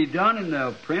exactly what he done in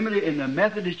the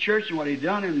Methodist church and what he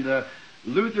done in the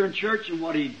Lutheran church and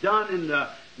what he done in the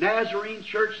Nazarene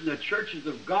church and the churches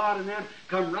of God and them.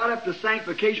 Come right up to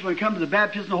sanctification. When it comes to the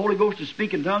baptism of the Holy Ghost to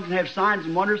speak in tongues and have signs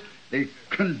and wonders, they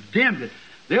condemned it.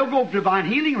 They'll go divine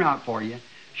healing route for you.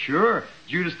 Sure,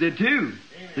 Judas did too.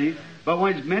 See? But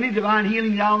when there's many divine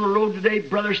healing down the road today,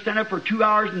 brothers stand up for 2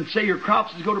 hours and say your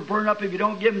crops is going to burn up if you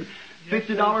don't give them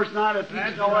 $50 a night a piece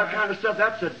and all that kind of stuff.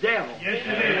 That's the devil. Yes,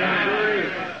 it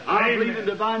is. I believe in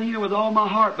divine healing with all my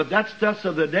heart, but that's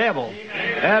of the devil.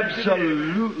 Amen.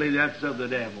 Absolutely, that's of the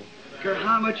devil. Care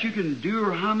how much you can do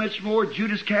or how much more.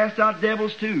 Judas cast out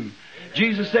devils too.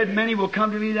 Jesus said, many will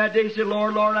come to me that day and say,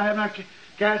 Lord, Lord, I have not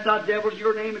cast out devils in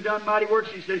your name and done mighty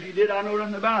works. He said, if you did, I know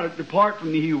nothing about it. Depart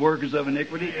from me, you workers of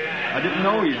iniquity. I didn't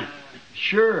know you.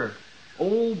 Sure.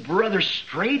 Oh, brother,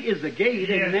 straight is the gate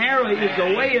and narrow is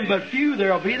the way, and but few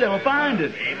there'll be that'll find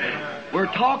it. Amen. We're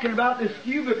talking about this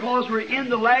few because we're in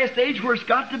the last age where it's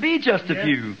got to be just a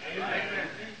few. Amen.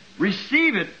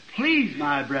 Receive it, please,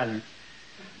 my brethren.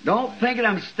 Don't think that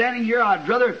I'm standing here. I'd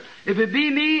rather, if it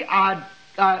be me,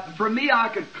 for me, I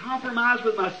could compromise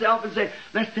with myself and say,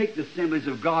 let's take the Assemblies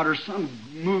of God or some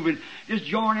movement, just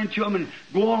join into them and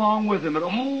go along with them. But,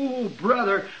 oh,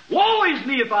 brother, woe is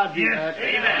me if I do that.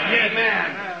 Amen.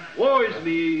 Amen. Woe is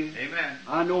me. Amen.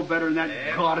 I know better than that.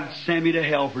 Amen. God would send me to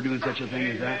hell for doing such a thing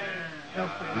as that.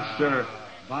 Yes, sir.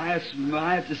 If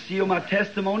I have to seal my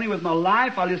testimony with my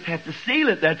life, I just have to seal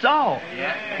it, that's all.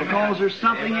 Because there's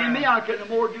something in me, I can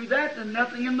more do that than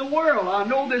nothing in the world. I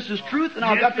know this is truth, and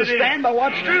I've got to stand by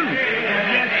what's true.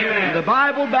 And the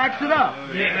Bible backs it up.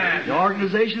 The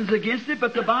organization's against it,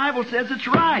 but the Bible says it's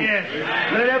right.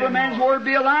 Let every man's word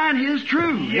be a lie, and his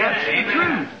true. That's the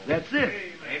truth. That's it.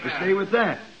 So stay with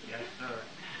that.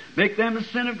 Make them the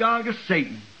synagogue of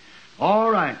Satan.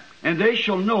 All right. And they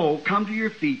shall know, come to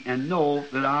your feet, and know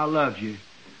that I love you.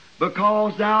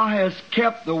 Because thou hast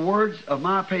kept the words of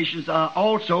my patience, I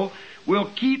also will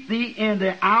keep thee in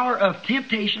the hour of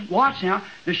temptation. Watch now,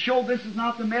 to show this is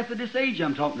not the Methodist age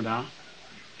I'm talking about.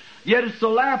 Yet it's the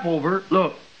lap over.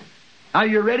 Look, are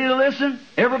you ready to listen?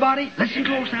 Everybody, listen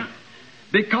close now.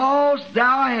 Because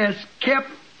thou hast kept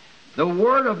the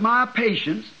word of my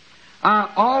patience, I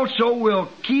also will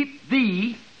keep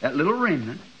thee, that little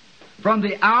remnant, from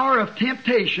the hour of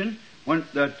temptation, when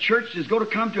the church is going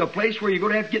to come to a place where you're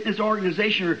going to have to get in this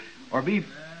organization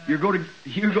you're going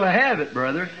to have it,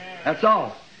 brother. That's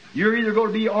all. You're either going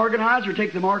to be organized or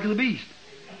take the mark of the beast.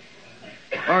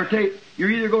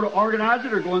 You're either going to organize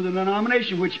it or go into the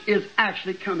denomination, which is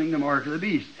actually coming the mark of the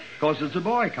beast, because it's a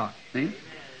boycott. See?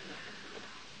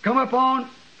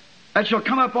 That shall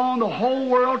come upon the whole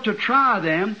world to try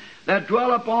them that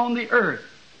dwell upon the earth.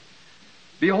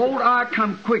 Behold, I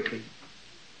come quickly.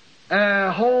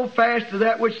 Hold fast to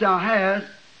that which thou hast,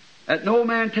 that no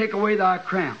man take away thy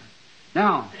crown.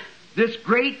 Now, this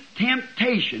great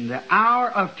temptation, the hour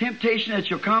of temptation that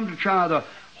shall come to try the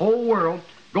whole world,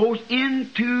 goes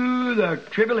into the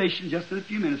tribulation, just in a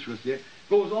few minutes we'll see it,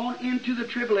 goes on into the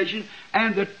tribulation,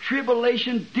 and the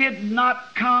tribulation did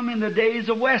not come in the days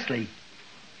of Wesley.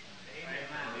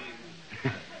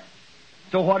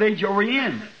 So what age are we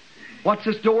in? What's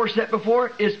this door set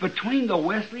before? It's between the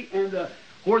Wesley and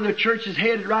where the church is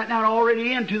headed right now,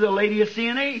 already into the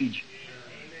Laodicean age.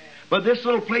 Amen. But this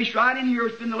little place right in here,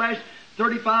 it's been the last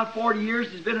 35, 40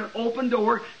 years, has been an open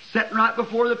door, set right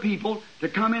before the people to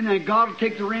come in, and God will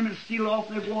take the remnant, seal it off,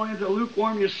 and they'll go into the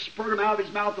lukewarm, just spurt them out of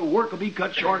his mouth, the work will be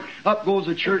cut short, up goes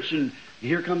the church, and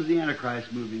here comes the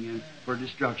Antichrist moving in for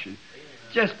destruction.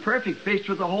 Just perfect, faced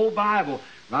with the whole Bible,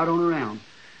 right on around.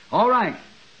 All right.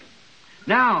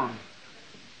 Now,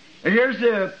 here's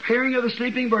the appearing of the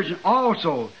sleeping virgin.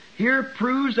 Also, here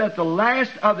proves that the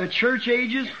last of the church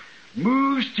ages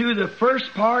moves to the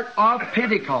first part of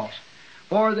Pentecost.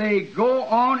 For they go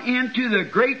on into the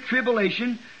great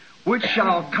tribulation, which did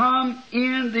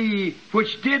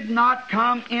not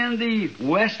come in the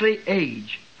Wesley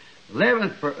age.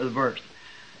 11th verse.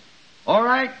 All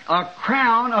right, a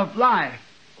crown of life.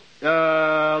 the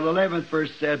 11th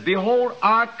verse says, Behold,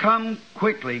 I come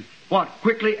quickly. What?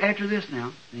 Quickly after this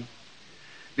now. See?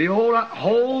 Behold, I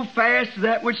hold fast to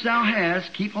that which thou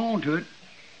hast. Keep on to it.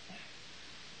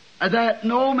 That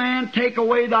no man take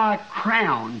away thy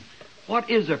crown. What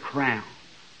is a crown?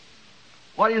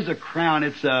 What is a crown?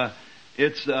 It's a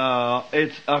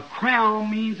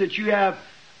crown means that you have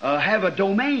a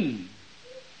domain.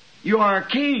 You are a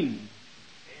king.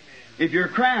 If you're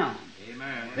crowned.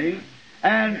 Amen. See?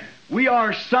 And we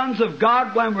are sons of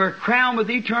God when we're crowned with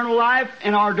eternal life,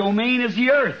 and our domain is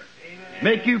the earth. Amen.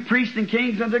 Make you priests and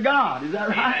kings unto God. Is that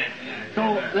right? Amen.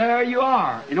 So there you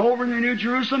are. And over in the New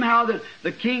Jerusalem, how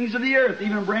the kings of the earth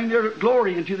even bring their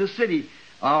glory into the city.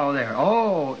 Oh, there.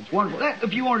 Oh, it's wonderful. That,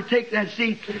 if you want to take that,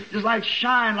 see, just like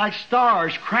shine, like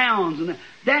stars, crowns. And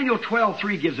Daniel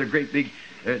 12:3 gives a great big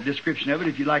description of it.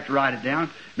 If you'd like to write it down,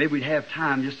 maybe we'd have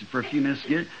time just for a few minutes to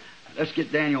get it. Let's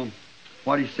get Daniel,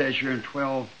 what he says here in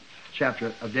 12th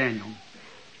chapter of Daniel.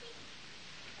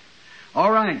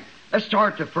 All right, let's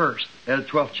start the first, the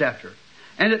 12th chapter.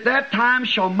 And at that time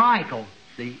shall Michael,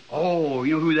 see, oh,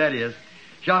 you know who that is,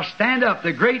 shall stand up,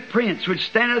 the great prince, which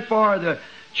standeth for the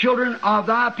children of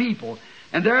thy people.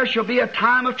 And there shall be a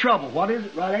time of trouble. What is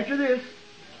it right after this?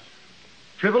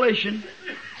 Tribulation.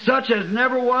 Such as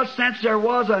never was since there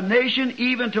was a nation,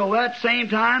 even till that same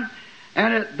time.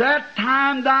 And at that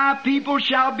time thy people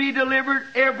shall be delivered,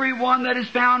 every one that is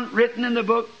found written in the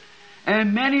book.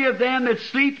 And many of them that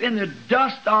sleep in the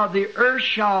dust of the earth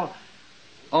shall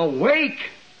awake.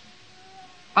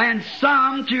 And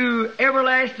some to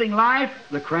everlasting life,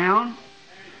 the crown.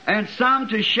 And some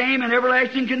to shame and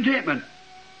everlasting contentment.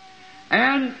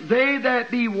 And they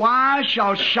that be wise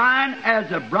shall shine as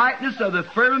the brightness of the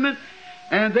firmament.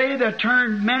 And they that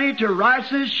turn many to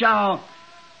righteousness shall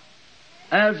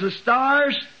as the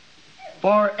stars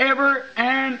forever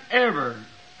and ever.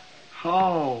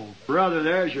 Oh, brother,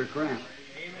 there's your crown.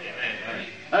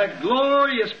 A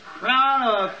glorious crown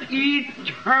of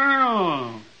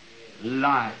eternal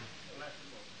life.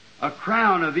 A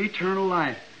crown of eternal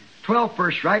life. 12th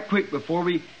verse, right quick before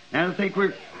we, and I think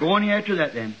we're going after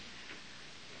that then.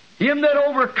 Him that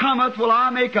overcometh will I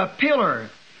make a pillar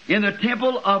in the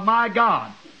temple of my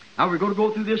God. Now we're going to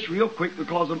go through this real quick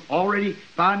because I'm already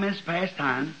 5 minutes past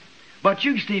time. But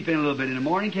you can sleep in a little bit in the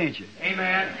morning, can't you?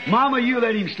 Amen. Mama, you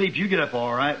let him sleep. You get up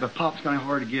all right. But Pop's kind of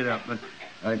hard to get up. But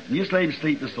you just let him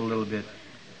sleep just a little bit.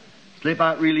 Slip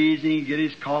out really easy. Get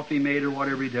his coffee made or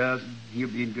whatever he does. He'll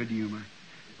be in good humor.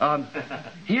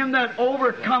 Him that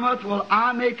overcometh will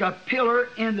I make a pillar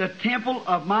in the temple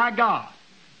of my God.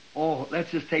 Oh,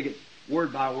 let's just take it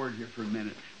word by word here for a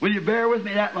minute. Will you bear with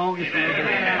me that long?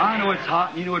 I know it's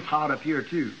hot, and you know it's hot up here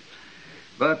too.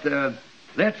 But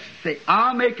let's say,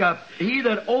 he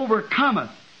that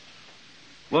overcometh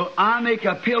will I make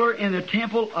a pillar in the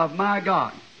temple of my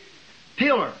God.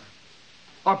 Pillar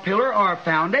or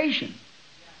foundation.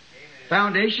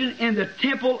 Foundation in the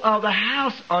temple of the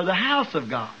house, or the house of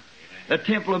God. The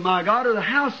temple of my God or the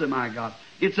house of my God.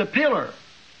 It's a pillar.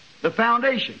 The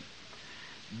foundation.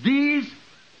 These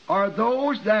are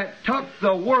those that took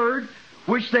the word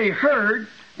which they heard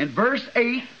in verse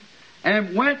 8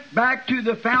 and went back to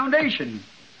the foundation.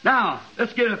 Now,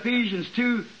 let's get Ephesians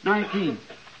 2:19.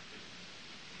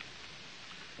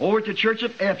 Over at the church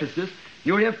of Ephesus.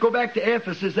 You have to go back to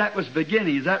Ephesus. That was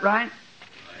beginning. Is that right?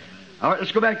 All right,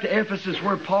 let's go back to Ephesus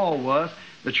where Paul was,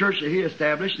 the church that he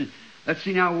established, and let's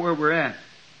see now where we're at.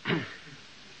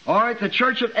 All right, the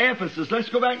church of Ephesus. Let's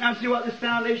go back now and see what this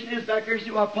foundation is back here,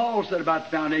 see what Paul said about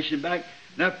the foundation back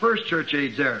in that first church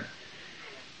age there.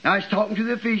 Now he's talking to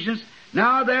the Ephesians.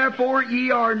 Now therefore ye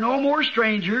are no more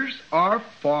strangers or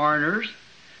foreigners,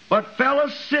 but fellow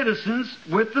citizens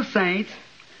with the saints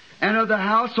and of the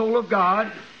household of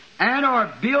God, and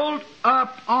are built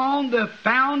up on the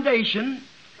foundation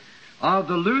of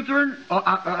the Lutheran,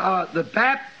 the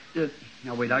Baptist.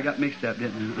 No, wait, I got mixed up,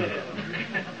 didn't I?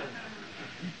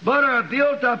 But are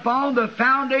built upon the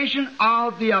foundation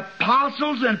of the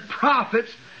apostles and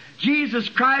prophets, Jesus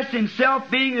Christ Himself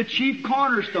being the chief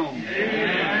cornerstone.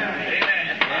 Amen.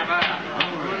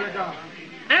 Amen.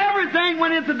 Everything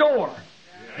went in the door.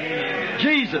 Amen.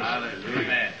 Jesus.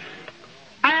 Amen.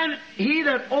 And he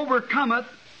that overcometh,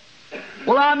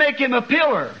 will I make him a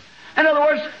pillar. In other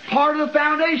words, part of the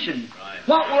foundation.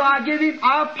 What will I give him?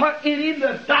 I'll put in him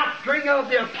the doctrine of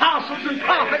the apostles and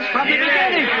prophets from the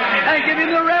beginning. And give him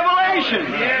the revelation.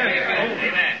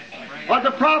 What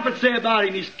the prophets say about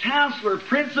him, he's Counselor,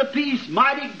 Prince of Peace,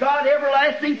 Mighty God,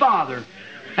 Everlasting Father.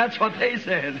 That's what they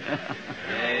said.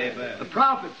 The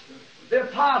prophets, the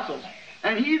apostles.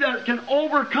 And he that can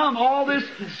overcome all this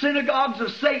synagogues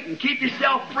of Satan, keep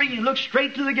himself free and look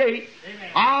straight to the gate,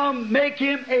 I'll make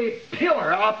him a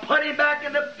pillar. I'll put him back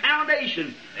in the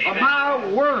foundation of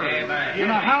my word, in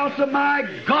the house of my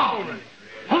God.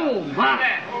 Oh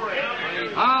my!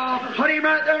 I'll put him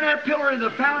right there in that pillar in the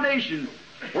foundation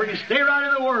where he can stay right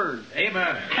in the word.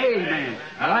 Amen. Amen.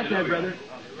 I like that, brother.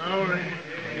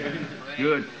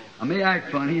 Good. I may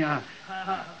act funny,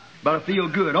 but I feel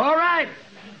good. All right.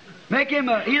 Make him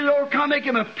make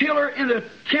him a pillar in the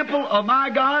temple of my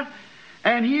God,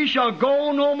 and he shall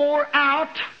go no more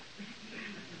out.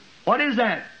 What is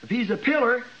that? If he's a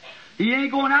pillar, he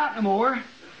ain't going out no more.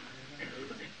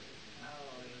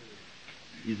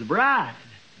 He's a bride.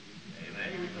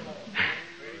 Amen.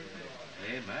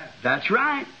 Amen. That's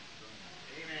right.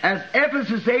 As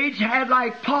Ephesus age had,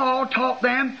 like Paul taught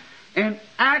them in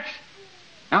Acts.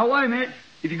 Now wait a minute.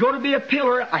 If you go to be a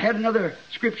pillar, I had another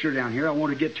scripture down here I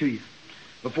want to get to you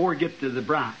before we get to the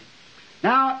bride.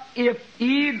 Now, if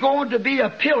you're going to be a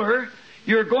pillar,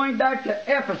 you're going back to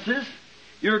Ephesus.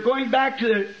 You're going back to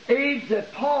the age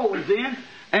that Paul was in.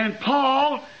 And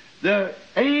Paul, the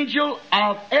angel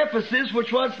of Ephesus,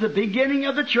 which was the beginning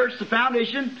of the church, the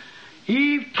foundation,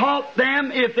 he taught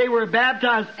them if they were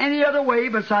baptized any other way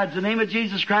besides the name of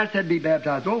Jesus Christ, they'd be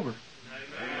baptized over. Amen.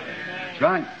 That's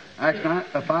right. Acts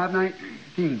 5:19.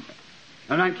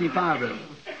 19:5.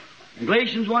 In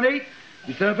Galatians 1:8,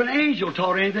 instead of an angel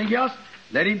taught anything else,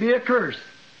 let him be accursed.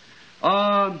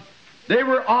 They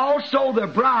were also the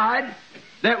bride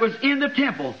that was in the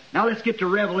temple. Now let's get to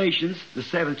Revelations, the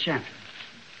 7th chapter.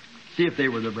 See if they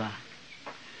were the bride.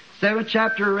 7th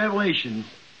chapter of Revelations.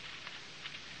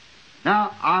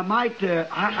 Now, I might,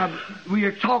 we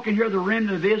are talking here the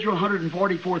remnant of Israel,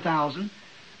 144,000,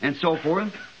 and so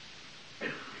forth.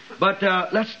 But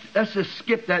let's just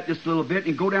skip that just a little bit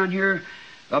and go down here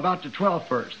about the 12th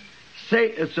verse. Say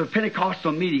it's a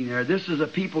Pentecostal meeting there. This is a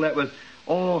people that was,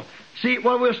 we'll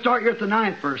start here at the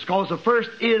 9th verse, because the first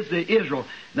is the Israel.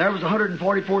 There was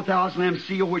 144,000 of them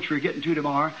sealed, which we're getting to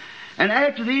tomorrow. And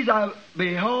after these I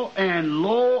beheld, and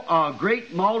lo, a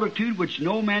great multitude which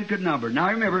no man could number.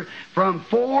 Now remember, from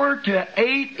 4 to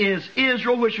 8 is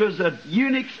Israel, which was the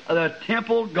eunuchs of the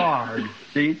temple guard.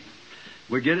 See?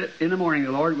 We'll get it in the morning,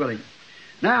 the Lord willing.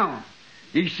 Now,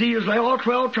 you see, there's all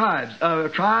 12 tribes. A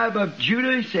tribe of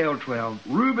Judah is sealed 12.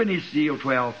 Reuben is sealed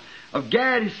 12. Of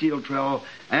Gad is sealed 12.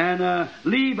 And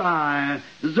Levi,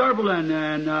 Zebulun,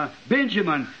 and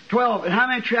Benjamin, 12. And how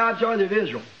many tribes are there of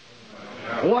Israel?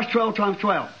 Well, what's 12 times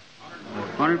 12?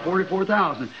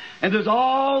 144,000. And there's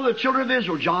all the children of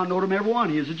Israel. John knowed them every one.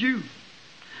 He is a Jew.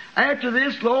 After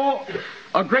this, lo,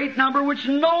 a great number which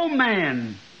no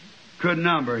man could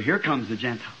number. Here comes the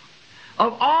Gentile.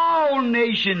 Of all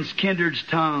nations, kindreds,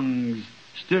 tongues,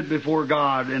 stood before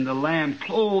God, and the Lamb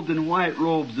clothed in white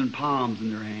robes and palms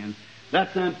in their hands.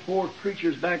 That's them poor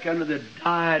creatures back under the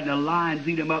died, and the lions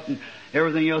eat them up, and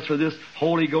everything else for this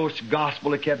Holy Ghost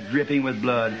gospel that kept dripping with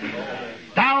blood.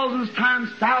 Thousands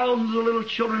times thousands of little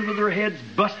children with their heads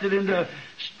busted into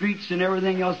streets and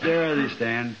everything else. There they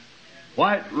stand.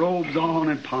 White robes on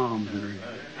and palms in their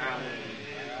hands.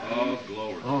 Oh,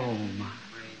 glory. Oh, my.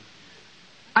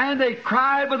 And they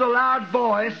cried with a loud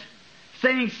voice,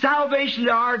 saying, Salvation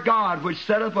to our God, which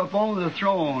sitteth upon the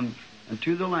throne, and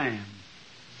to the Lamb.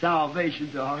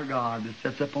 Salvation to our God that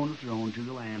sits upon the throne, to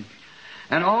the Lamb.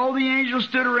 And all the angels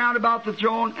stood around about the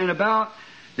throne, and about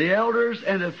the elders,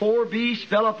 and the 4 beasts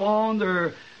fell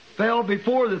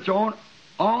before the throne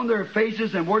on their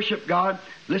faces and worshiped God.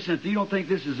 Listen, if you don't think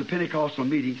this is a Pentecostal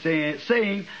meeting,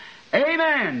 saying,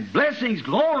 Amen. Blessings,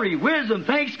 glory, wisdom,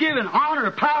 thanksgiving, honor,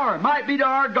 power, might be to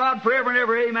our God forever and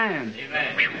ever. Amen.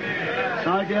 Amen.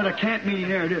 Sounded like they had a camp meeting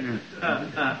there, didn't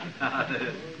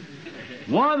it?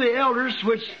 One of the elders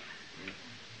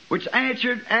which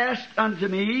answered asked unto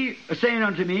me, saying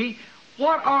unto me,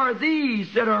 What are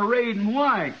these that are arrayed in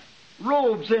white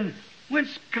robes, and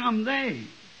whence come they?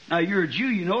 Now you're a Jew,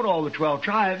 you know all the 12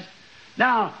 tribes.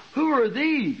 Now, who are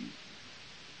these?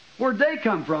 Where'd they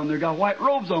come from? They've got white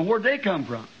robes on. Where'd they come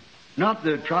from? Not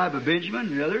the tribe of Benjamin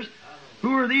and the others.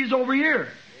 Who are these over here?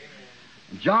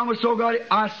 John was so God,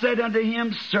 I said unto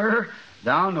him, Sir,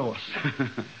 thou knowest.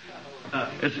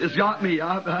 It's got me.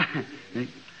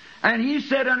 And he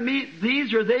said unto me,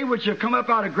 These are they which have come up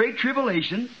out of great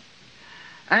tribulations,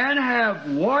 and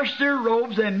have washed their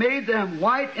robes and made them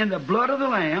white in the blood of the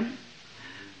Lamb.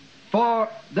 For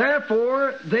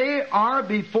therefore they are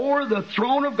before the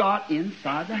throne of God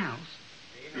inside the house,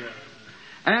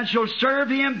 and shall serve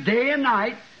him day and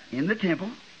night in the temple.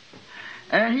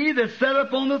 And he that sat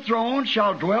upon the throne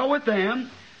shall dwell with them.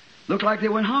 Looked like they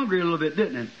went hungry a little bit,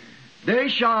 didn't it? They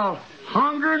shall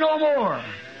hunger no more.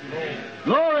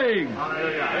 Glory.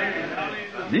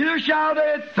 Neither shall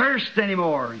they thirst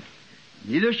anymore.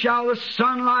 Neither shall the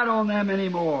sunlight on them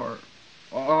anymore,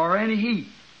 or any heat.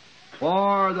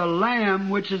 For the Lamb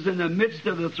which is in the midst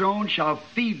of the throne shall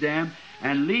feed them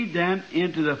and lead them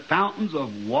into the fountains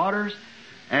of waters,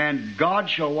 and God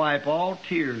shall wipe all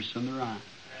tears from their eyes.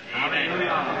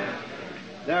 Amen.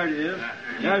 There it is.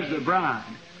 There's the bride.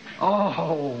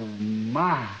 Oh,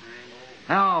 my.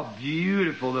 How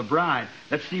beautiful the bride.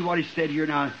 Let's see what he said here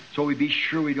now, so we be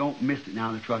sure we don't miss it now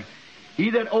in the truck. He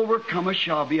that overcometh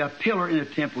shall be a pillar in the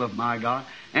temple of my God,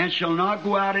 and shall not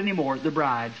go out any more. The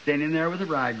bride, standing there with the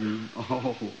bridegroom.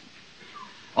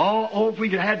 Oh, if we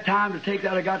could have had time to take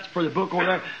that, I got for the book over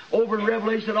there, over in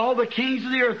Revelation, all the kings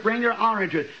of the earth bring their honor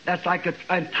into it. That's like a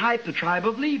type, the tribe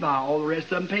of Levi. All the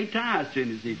rest of them pay tithes to him,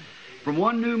 you see. From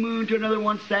one new moon to another,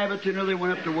 one Sabbath to another,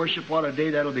 went up to worship. What a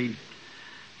day that'll be.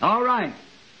 All right.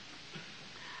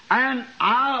 And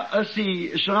I'll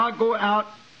see, shall not go out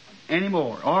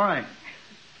anymore. All right.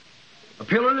 A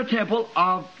pillar in the temple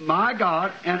of my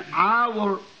God, and I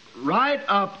will write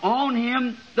up on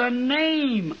him the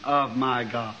name of my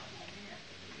God.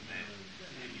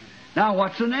 Now,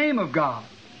 what's the name of God?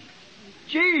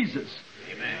 Jesus.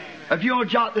 Amen. If you want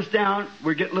to jot this down,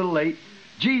 we're getting a little late.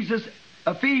 Jesus,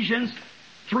 Ephesians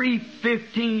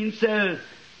 3:15 says,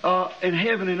 in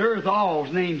heaven and earth, all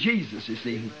is named Jesus, you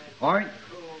see. All right?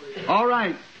 All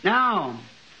right. Now,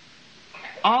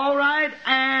 all right,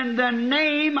 and the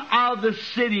name of the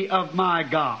city of my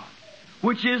God,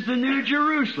 which is the New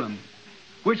Jerusalem,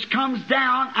 which comes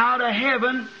down out of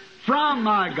heaven from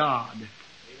my God.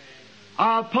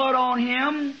 I'll put on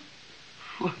him,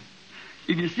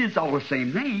 if you see, it's all the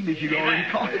same name, if you already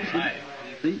call it.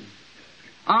 See?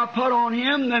 I'll put on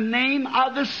him the name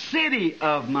of the city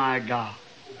of my God.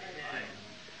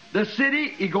 The city,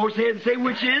 he goes ahead and say,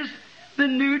 which is the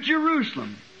New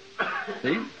Jerusalem.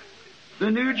 See?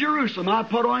 The New Jerusalem. I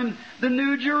put on him the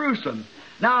New Jerusalem.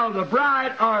 Now, the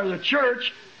bride, or the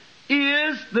church,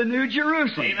 is the New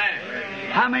Jerusalem. Amen.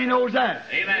 How many knows that?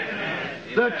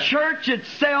 Amen. The church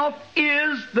itself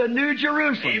is the New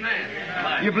Jerusalem.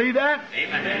 Amen. You believe that?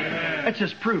 Amen. Let's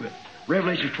just prove it.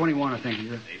 Revelation 21, I think.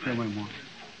 21.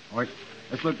 All right.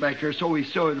 Let's look back here. So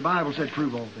the Bible said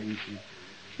prove all things.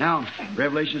 Now,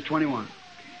 Revelation 21.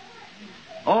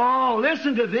 Oh,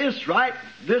 listen to this, right?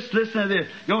 Listen to this.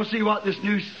 You want to see what this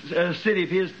new city of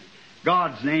his,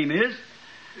 God's name is?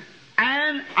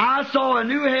 And I saw a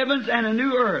new heavens and a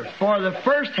new earth, for the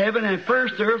first heaven and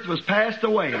first earth was passed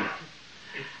away,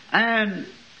 and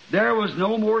there was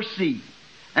no more sea.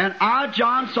 And I,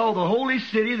 John, saw the holy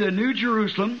city, the New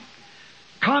Jerusalem,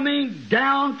 coming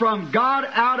down from God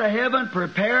out of heaven,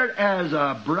 prepared as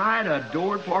a bride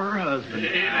adored for her husband.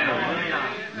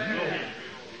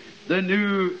 The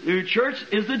new church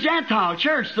is the Gentile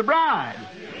church, the bride.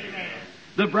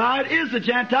 The bride is the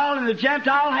Gentile, and the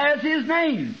Gentile has his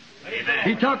name. Amen.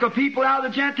 He took a people out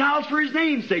of the Gentiles for his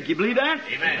name's sake. You believe that?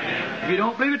 Amen. If you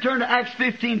don't believe it, turn to Acts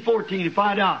 15:14 and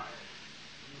find out.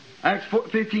 Acts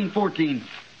 15:14.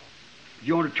 If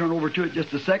you want to turn over to it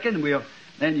just a second,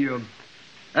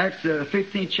 Acts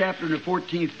 15th chapter and the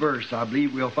 14th verse. I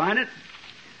believe we'll find it.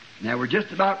 Now we're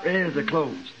just about ready to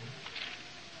close.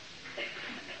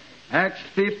 Acts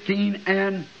 15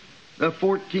 and the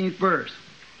 14th verse.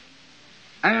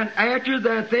 And after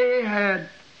that they had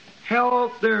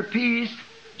held their peace,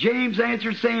 James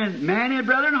answered, saying, Man and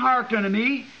brethren, hearken unto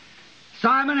me.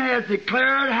 Simon has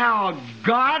declared how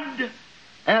God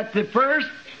at the first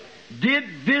did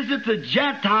visit the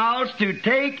Gentiles to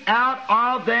take out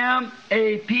of them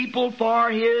a people for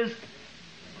his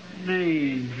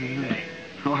name.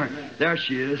 All right, there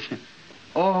she is.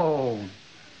 Oh.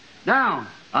 Now,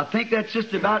 I think that's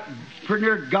just about pretty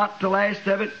near got the last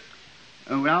of it.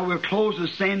 And now we'll close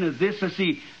with saying this. Let's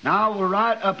see. Now I will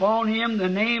write upon him the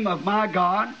name of my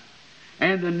God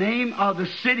and the name of the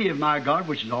city of my God,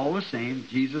 which is all the same.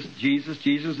 Jesus, Jesus,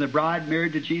 Jesus. The bride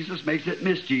married to Jesus makes it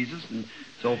Miss Jesus and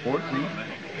so forth. See?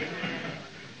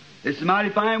 It's mighty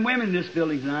fine women in this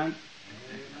building tonight.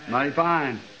 Mighty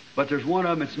fine. But there's one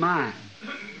of them that's mine.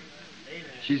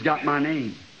 She's got my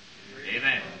name.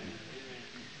 Amen.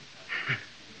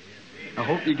 I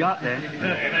hope you got that.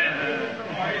 Amen.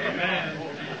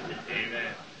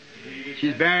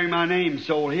 She's bearing my name,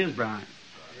 so his bride.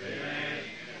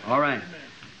 All right.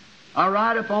 I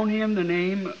write upon him the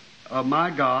name of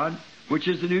my God, which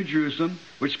is the New Jerusalem,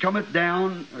 which cometh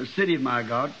down, the city of my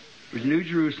God, which is New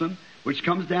Jerusalem, which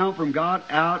comes down from God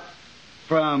out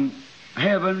from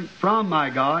heaven from my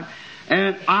God,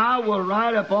 and I will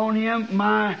write upon him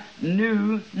my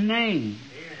new name.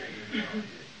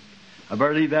 I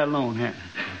better leave that alone, huh?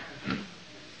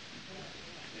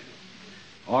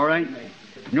 All right.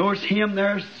 Notice him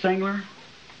there, Singler.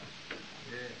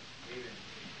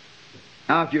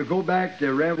 Now, if you go back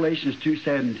to Revelations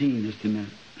 2:17 just a minute.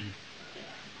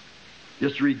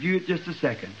 Just review it just a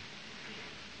second.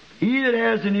 He that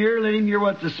has an ear, let him hear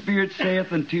what the Spirit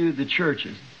saith unto the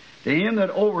churches. To him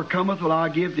that overcometh will I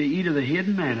give to eat of the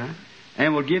hidden manna,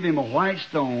 and will give him a white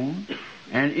stone,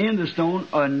 and in the stone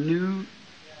a new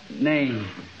name,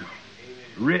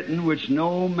 written which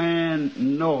no man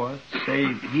knoweth,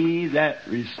 save he that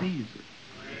receives it.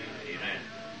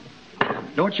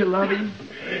 Don't you love him?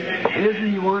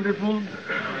 Isn't he wonderful?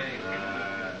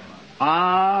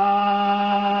 I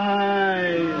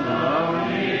love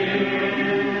him.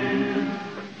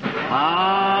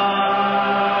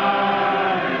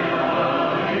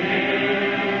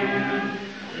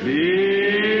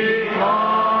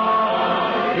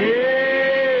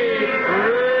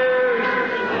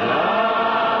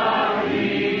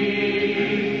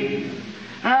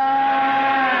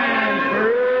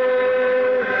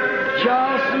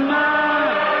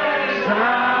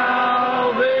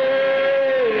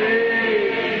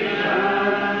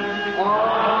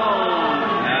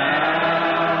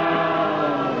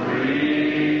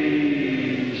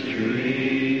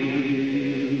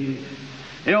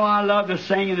 I love to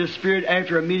sing in the Spirit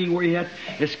after a meeting where you have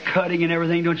it's cutting and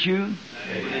everything, don't you?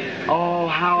 Amen. Oh,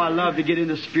 how I love to get in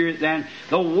the Spirit then.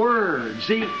 The Word.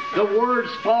 See, the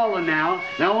Word's fallen now.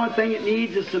 The only thing it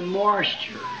needs is some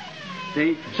moisture.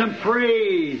 See? Some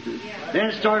praise. Then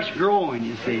it starts growing,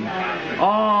 you see.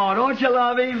 Oh, don't you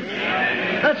love Him?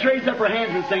 Let's raise up our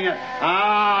hands and sing it.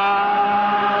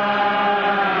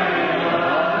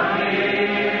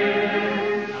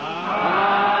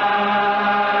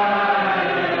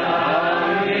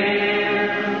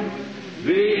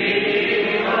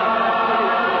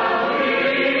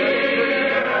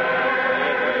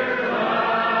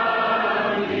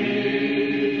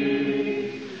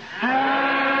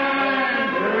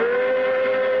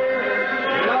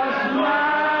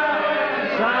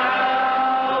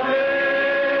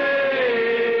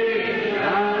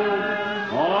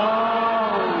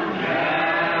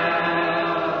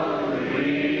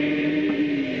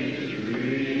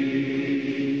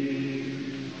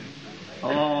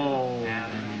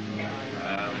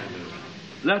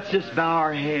 Let's just bow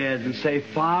our heads and say,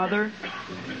 Father,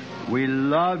 we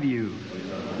love you.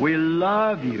 We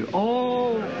love you.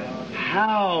 Oh,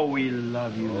 how we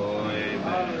love you,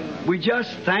 Lord. We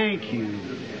just thank you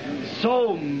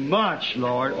so much,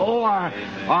 Lord. Oh,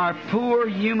 our poor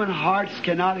human hearts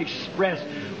cannot express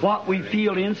what we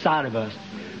feel inside of us.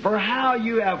 For how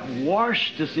you have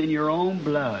washed us in your own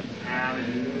blood.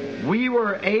 We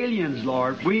were aliens,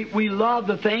 Lord. We loved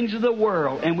the things of the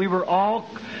world, and we were all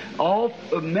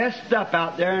messed up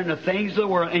out there in the things of the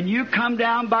world. And you come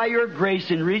down by your grace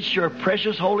and reached your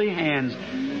precious holy hands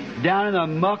down in the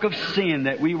muck of sin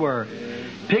that we were.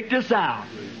 Picked us out.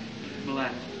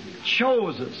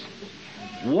 Chose us.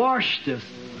 Washed us.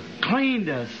 Cleaned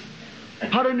us.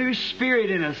 Put a new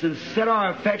spirit in us and set our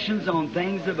affections on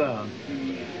things above.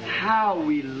 How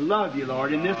we love you,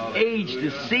 Lord, in this age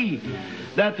to see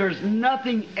that there's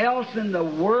nothing else in the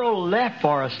world left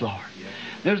for us, Lord.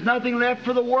 There's nothing left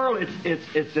for the world.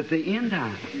 It's at the end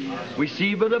time. We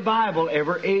see by the Bible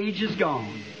every age is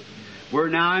gone. We're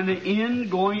now in the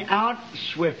end, going out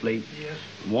swiftly.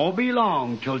 Won't be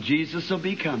long till Jesus will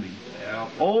be coming.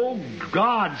 Oh,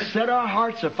 God, set our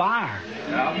hearts afire.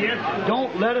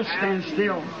 Don't let us stand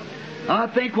still. I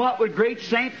think what would great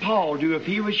St. Paul do if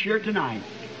he was here tonight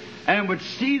and would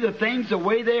see the things the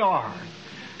way they are?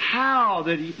 How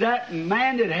that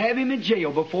man that had him in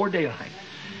jail before daylight,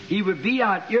 he would be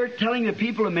out here telling the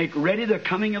people to make ready the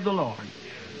coming of the Lord.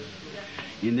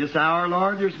 In this hour,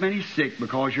 Lord, there's many sick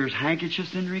because there's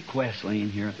handkerchiefs and requests laying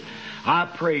here. I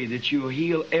pray that you will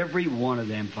heal every one of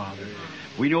them, Father.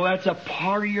 We know that's a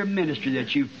part of your ministry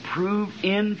that you've proved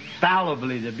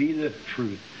infallibly to be the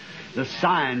truth. The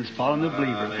signs following the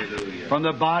believer. Hallelujah. From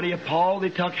the body of Paul, they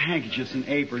took handkerchiefs and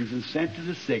aprons and sent to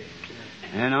the sick.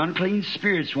 And unclean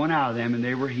spirits went out of them and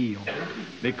they were healed.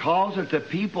 Because that the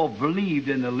people believed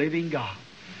in the living God.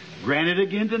 Grant it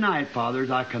again tonight, Father,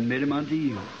 as I commit them unto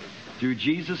you. Through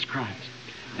Jesus Christ.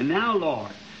 And now,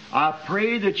 Lord, I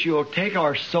pray that you'll take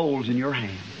our souls in your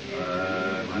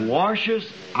hands. Wash us,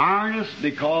 iron us,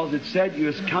 because it said you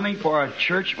was coming for a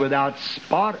church without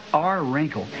spot or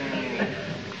wrinkle.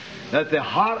 That the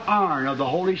hot iron of the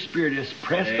Holy Spirit has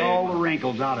pressed all the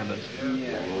wrinkles out of us.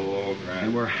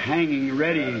 And we're hanging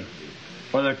ready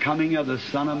for the coming of the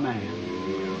Son of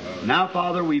Man. Now,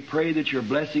 Father, we pray that your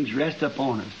blessings rest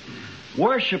upon us.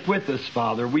 Worship with us,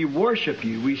 Father. We worship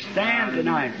you. We stand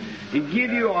tonight and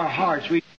give you our hearts. We